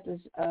 at the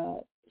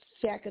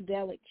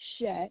Shackadelic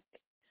Shack,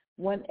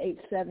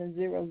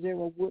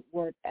 18700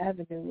 Woodward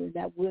Avenue, and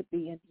that would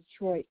be in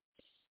Detroit,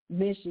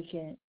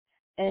 Michigan.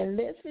 And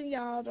listen,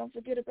 y'all, don't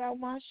forget about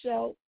my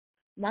show.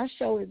 My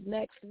show is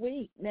next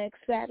week,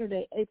 next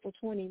Saturday, April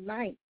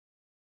 29th,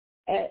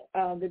 at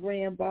the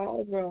Grand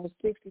Ballroom,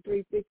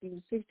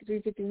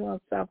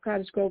 6351 South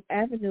Cottage Grove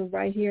Avenue,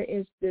 right here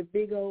in the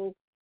big old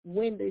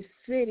Windy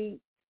City,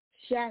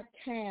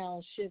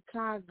 Shacktown,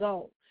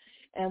 Chicago.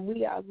 And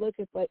we are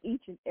looking for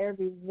each and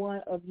every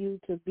one of you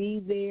to be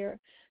there,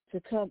 to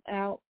come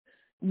out,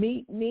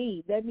 meet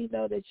me. Let me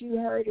know that you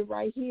heard it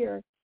right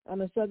here on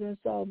the Southern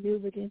Soul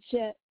Music and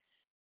Chat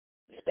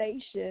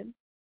station,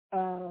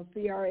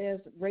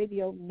 CRS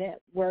Radio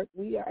Network.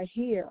 We are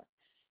here.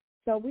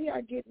 So we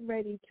are getting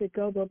ready to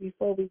go, but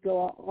before we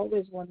go, I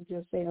always want to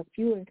just say a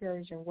few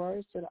encouraging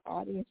words to the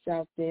audience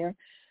out there.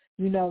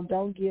 You know,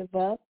 don't give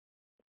up.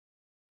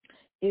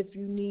 If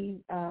you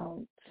need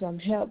some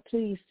help,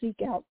 please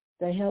seek out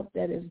the help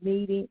that is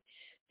needed.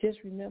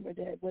 Just remember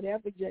that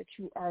whatever that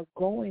you are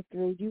going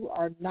through, you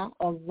are not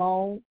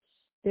alone.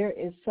 There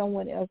is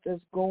someone else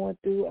that's going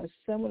through a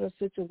similar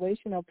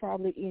situation or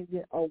probably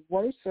even a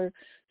worse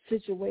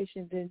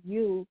situation than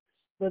you,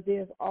 but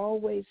there's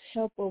always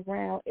help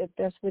around if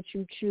that's what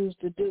you choose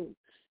to do.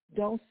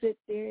 Don't sit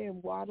there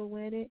and waddle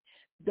in it.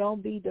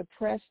 Don't be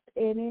depressed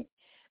in it.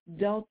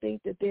 Don't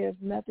think that there's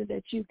nothing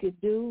that you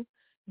could do.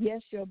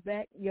 Yes, your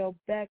back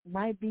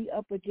might be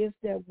up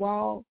against that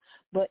wall,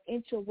 but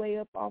inch your way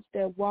up off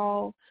that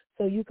wall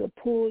so you can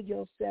pull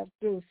yourself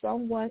through.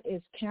 Someone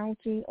is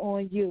counting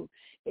on you.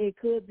 It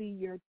could be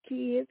your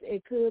kids.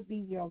 It could be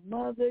your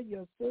mother,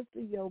 your sister,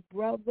 your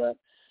brother,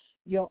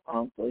 your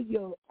uncle,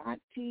 your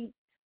auntie.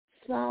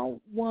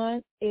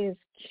 Someone is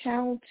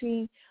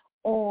counting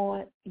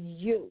on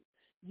you.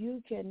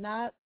 You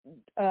cannot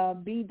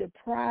be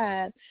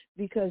deprived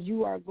because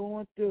you are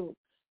going through.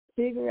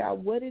 figure out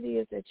what it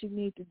is that you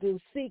need to do.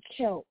 Seek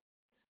help.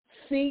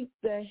 Seek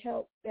the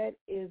help that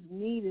is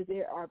needed.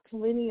 There are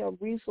plenty of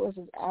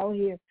resources out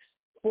here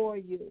for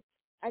you.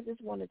 I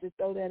just wanted to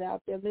throw that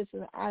out there.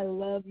 Listen, I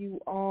love you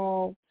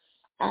all.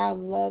 I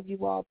love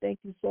you all. Thank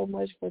you so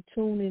much for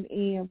tuning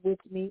in with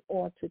me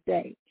on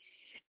today.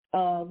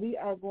 We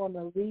are going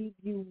to leave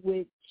you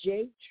with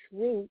J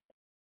Truth,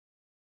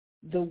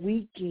 The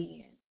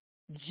Weeknd.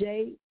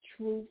 J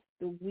Truth,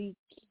 The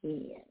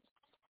Weeknd.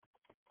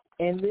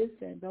 And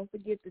listen, don't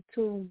forget to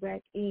tune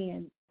back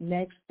in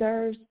next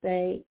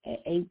Thursday at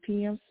 8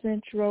 p.m.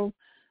 Central,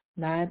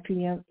 9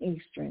 p.m.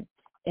 Eastern.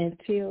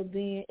 Until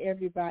then,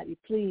 everybody,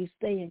 please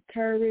stay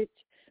encouraged,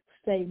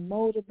 stay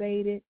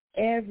motivated.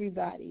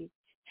 Everybody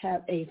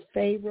have a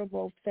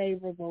favorable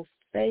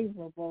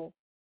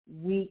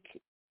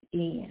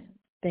weekend.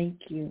 Thank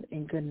you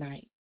and good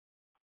night.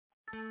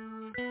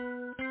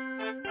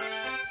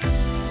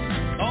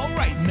 All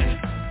right now.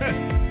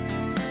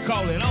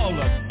 Calling all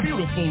the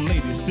beautiful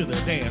ladies to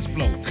the dance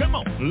floor. Come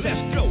on,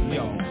 let's go,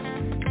 y'all.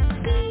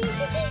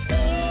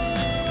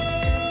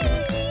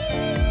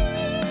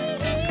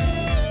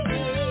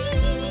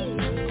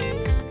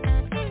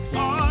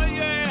 Oh,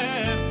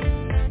 yeah,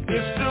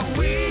 it's the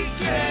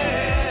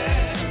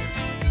weekend.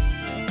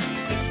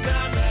 It's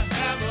time to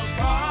have a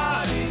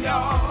party,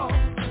 y'all.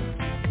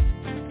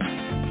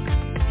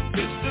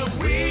 It's the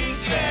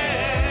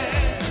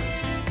weekend.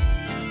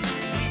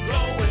 We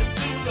going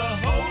through the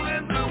hole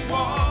in the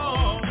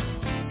wall.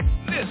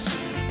 Listen.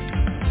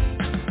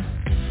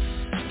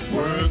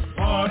 Work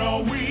hard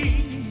all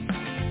week,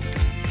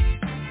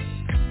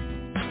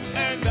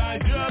 and I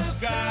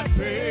just got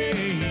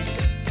paid.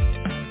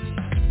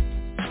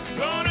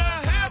 Gonna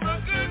have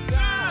a good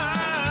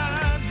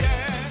time,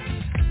 yeah.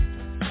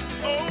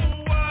 Oh,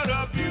 what a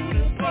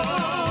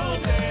beautiful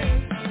day.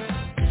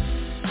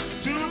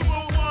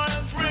 2-for-1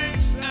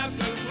 drinks at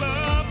the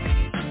club.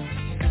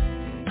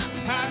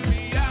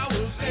 Happy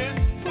hours in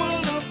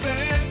full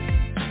effect.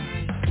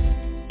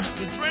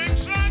 The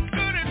drinks are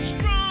good and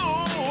strong.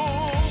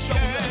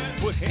 Yeah.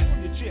 Put hand on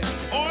your chest.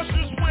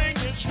 Oysters, wing,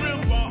 and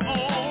shrimp are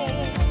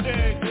on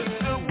deck. It's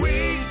the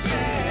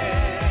weekend.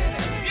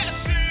 Yes,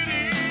 it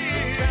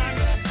is.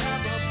 Gotta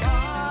have a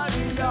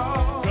party,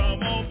 y'all.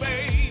 Come on,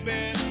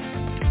 baby.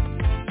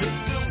 It's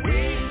the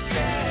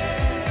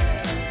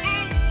weekend.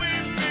 Move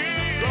with me.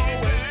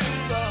 Going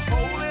through the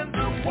hole in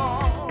the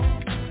wall.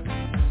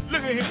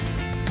 Look at here.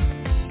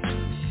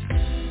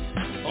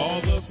 All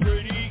the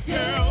pretty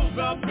girls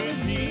up in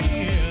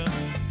here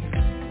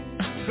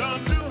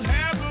come to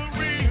have a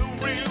real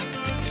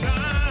good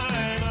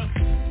time.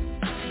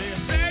 They're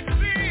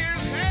sexy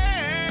as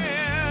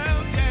hell,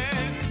 yeah.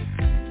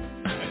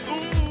 And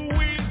ooh,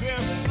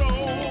 they're so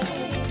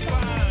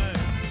fine.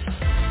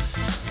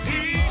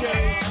 DJ,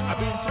 I've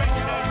been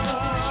drinking that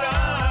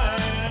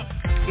moonshine.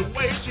 The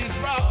way she's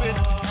dropping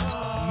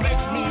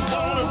makes me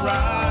wanna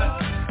ride.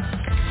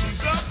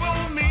 She's up on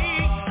me,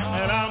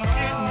 and I'm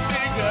getting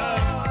bigger.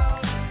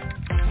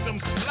 Come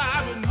fly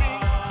with me,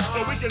 so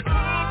we can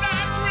pull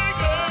that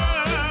trigger.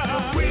 It's the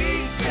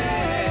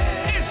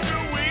weekend. It's the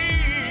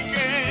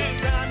weekend.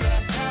 Time to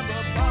have a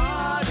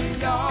party,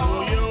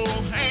 y'all. Throw your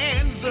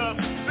hands up,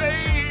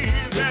 baby.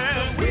 It's the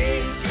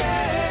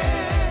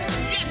weekend.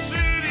 Yes,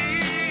 it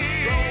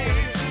is.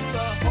 Going through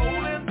the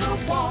hole in the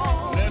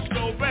wall. Let's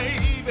go,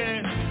 baby.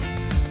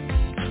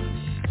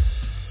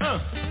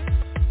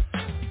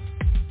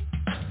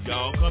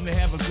 Y'all come to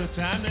have a good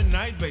time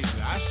tonight, baby.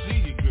 I see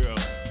you, girl.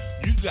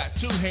 You got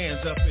 2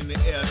 hands up in the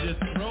air, just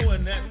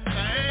throwing that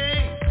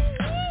thing.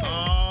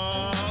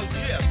 Oh,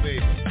 yeah,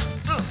 baby.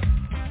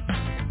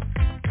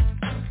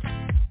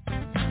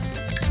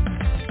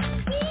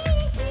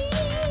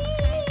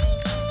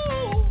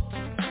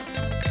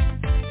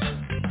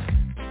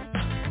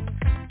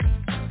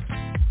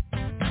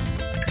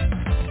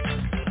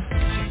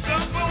 She's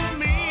up on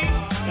me,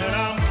 and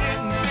I'm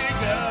getting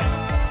bigger.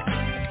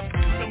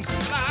 Come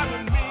fly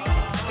with me,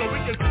 so we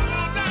can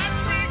pull that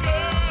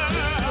trigger.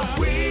 The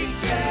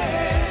weekend.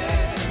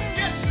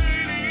 Yes,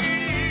 it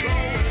is.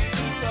 Going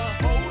through the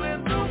hole in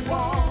the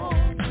wall.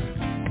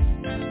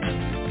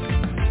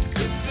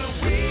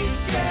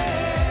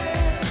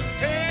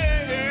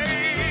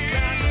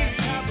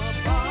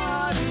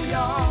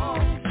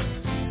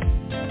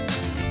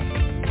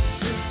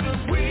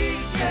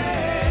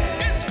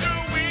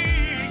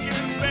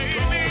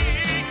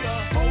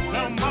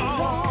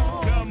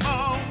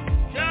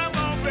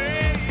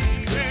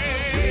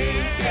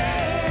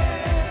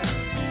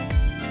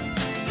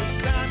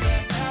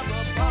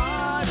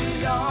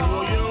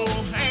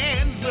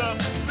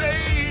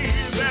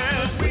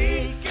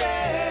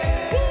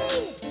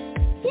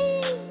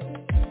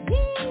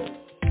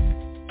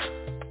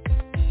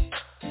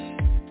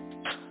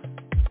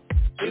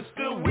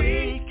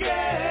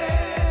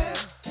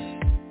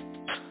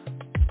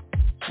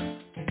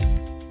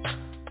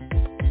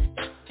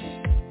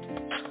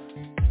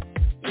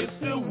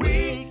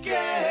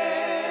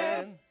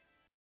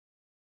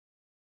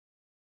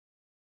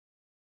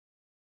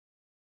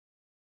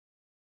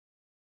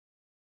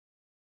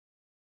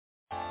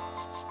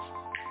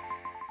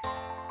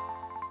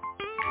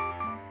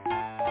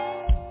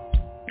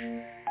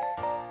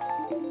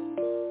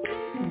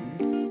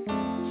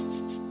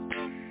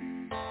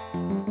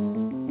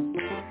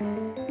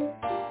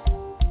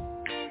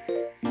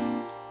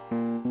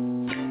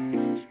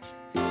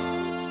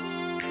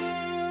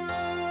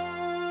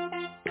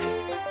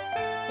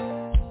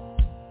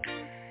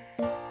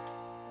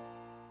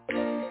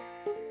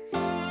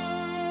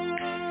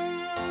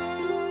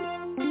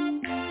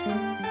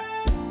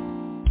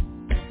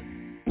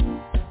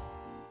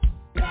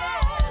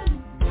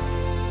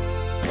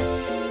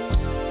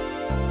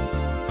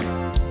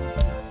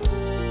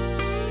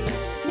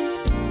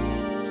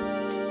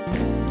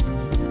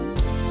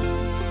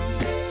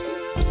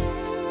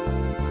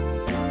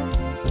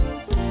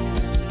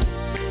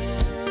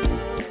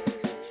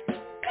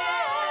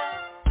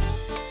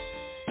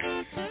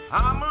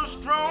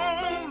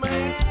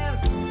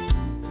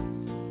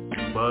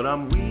 but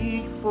I'm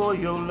weak for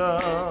your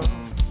love.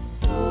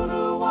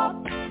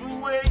 The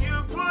way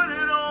you put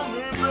it on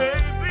me,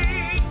 baby,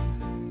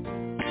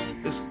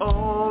 is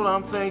all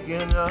I'm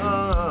thinking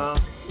of.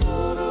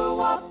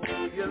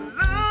 Your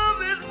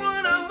love is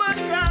one of a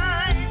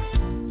kind,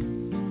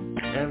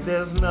 and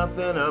there's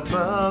nothing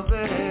above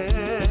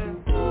it.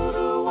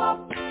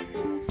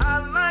 I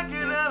like it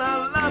and I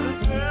love it,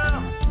 girl,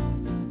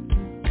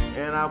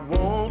 and I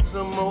want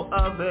some more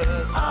of it.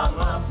 I'm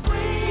a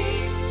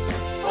freak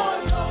for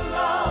your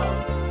love.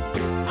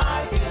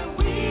 I can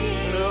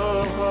weep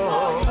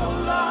for your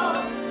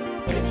love.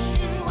 It's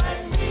you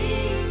and me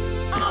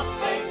I'm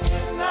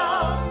thinking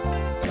of.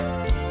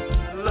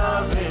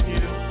 Loving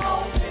you,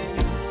 holding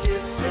you,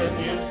 kissing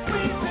you,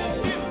 squeezing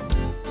you.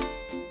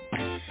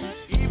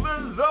 Even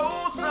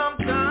though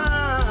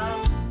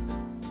sometimes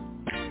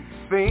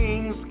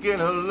things get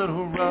a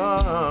little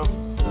rough,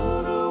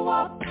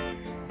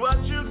 but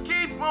you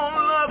keep on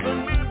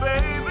loving me,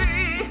 baby.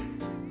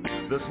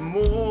 That's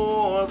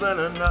more than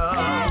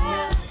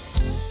enough.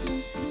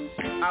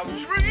 I'll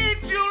treat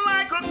you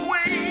like a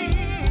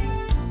queen,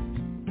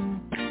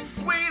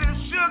 sweet as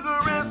sugar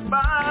and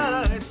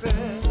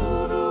spices.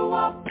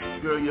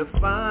 Girl, you're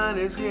fine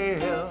as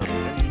hell,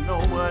 and you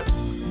know what?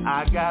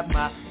 I got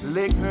my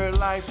liquor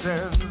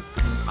license.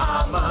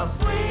 I'm a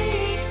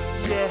freak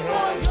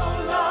for your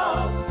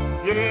love.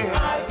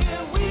 Yeah.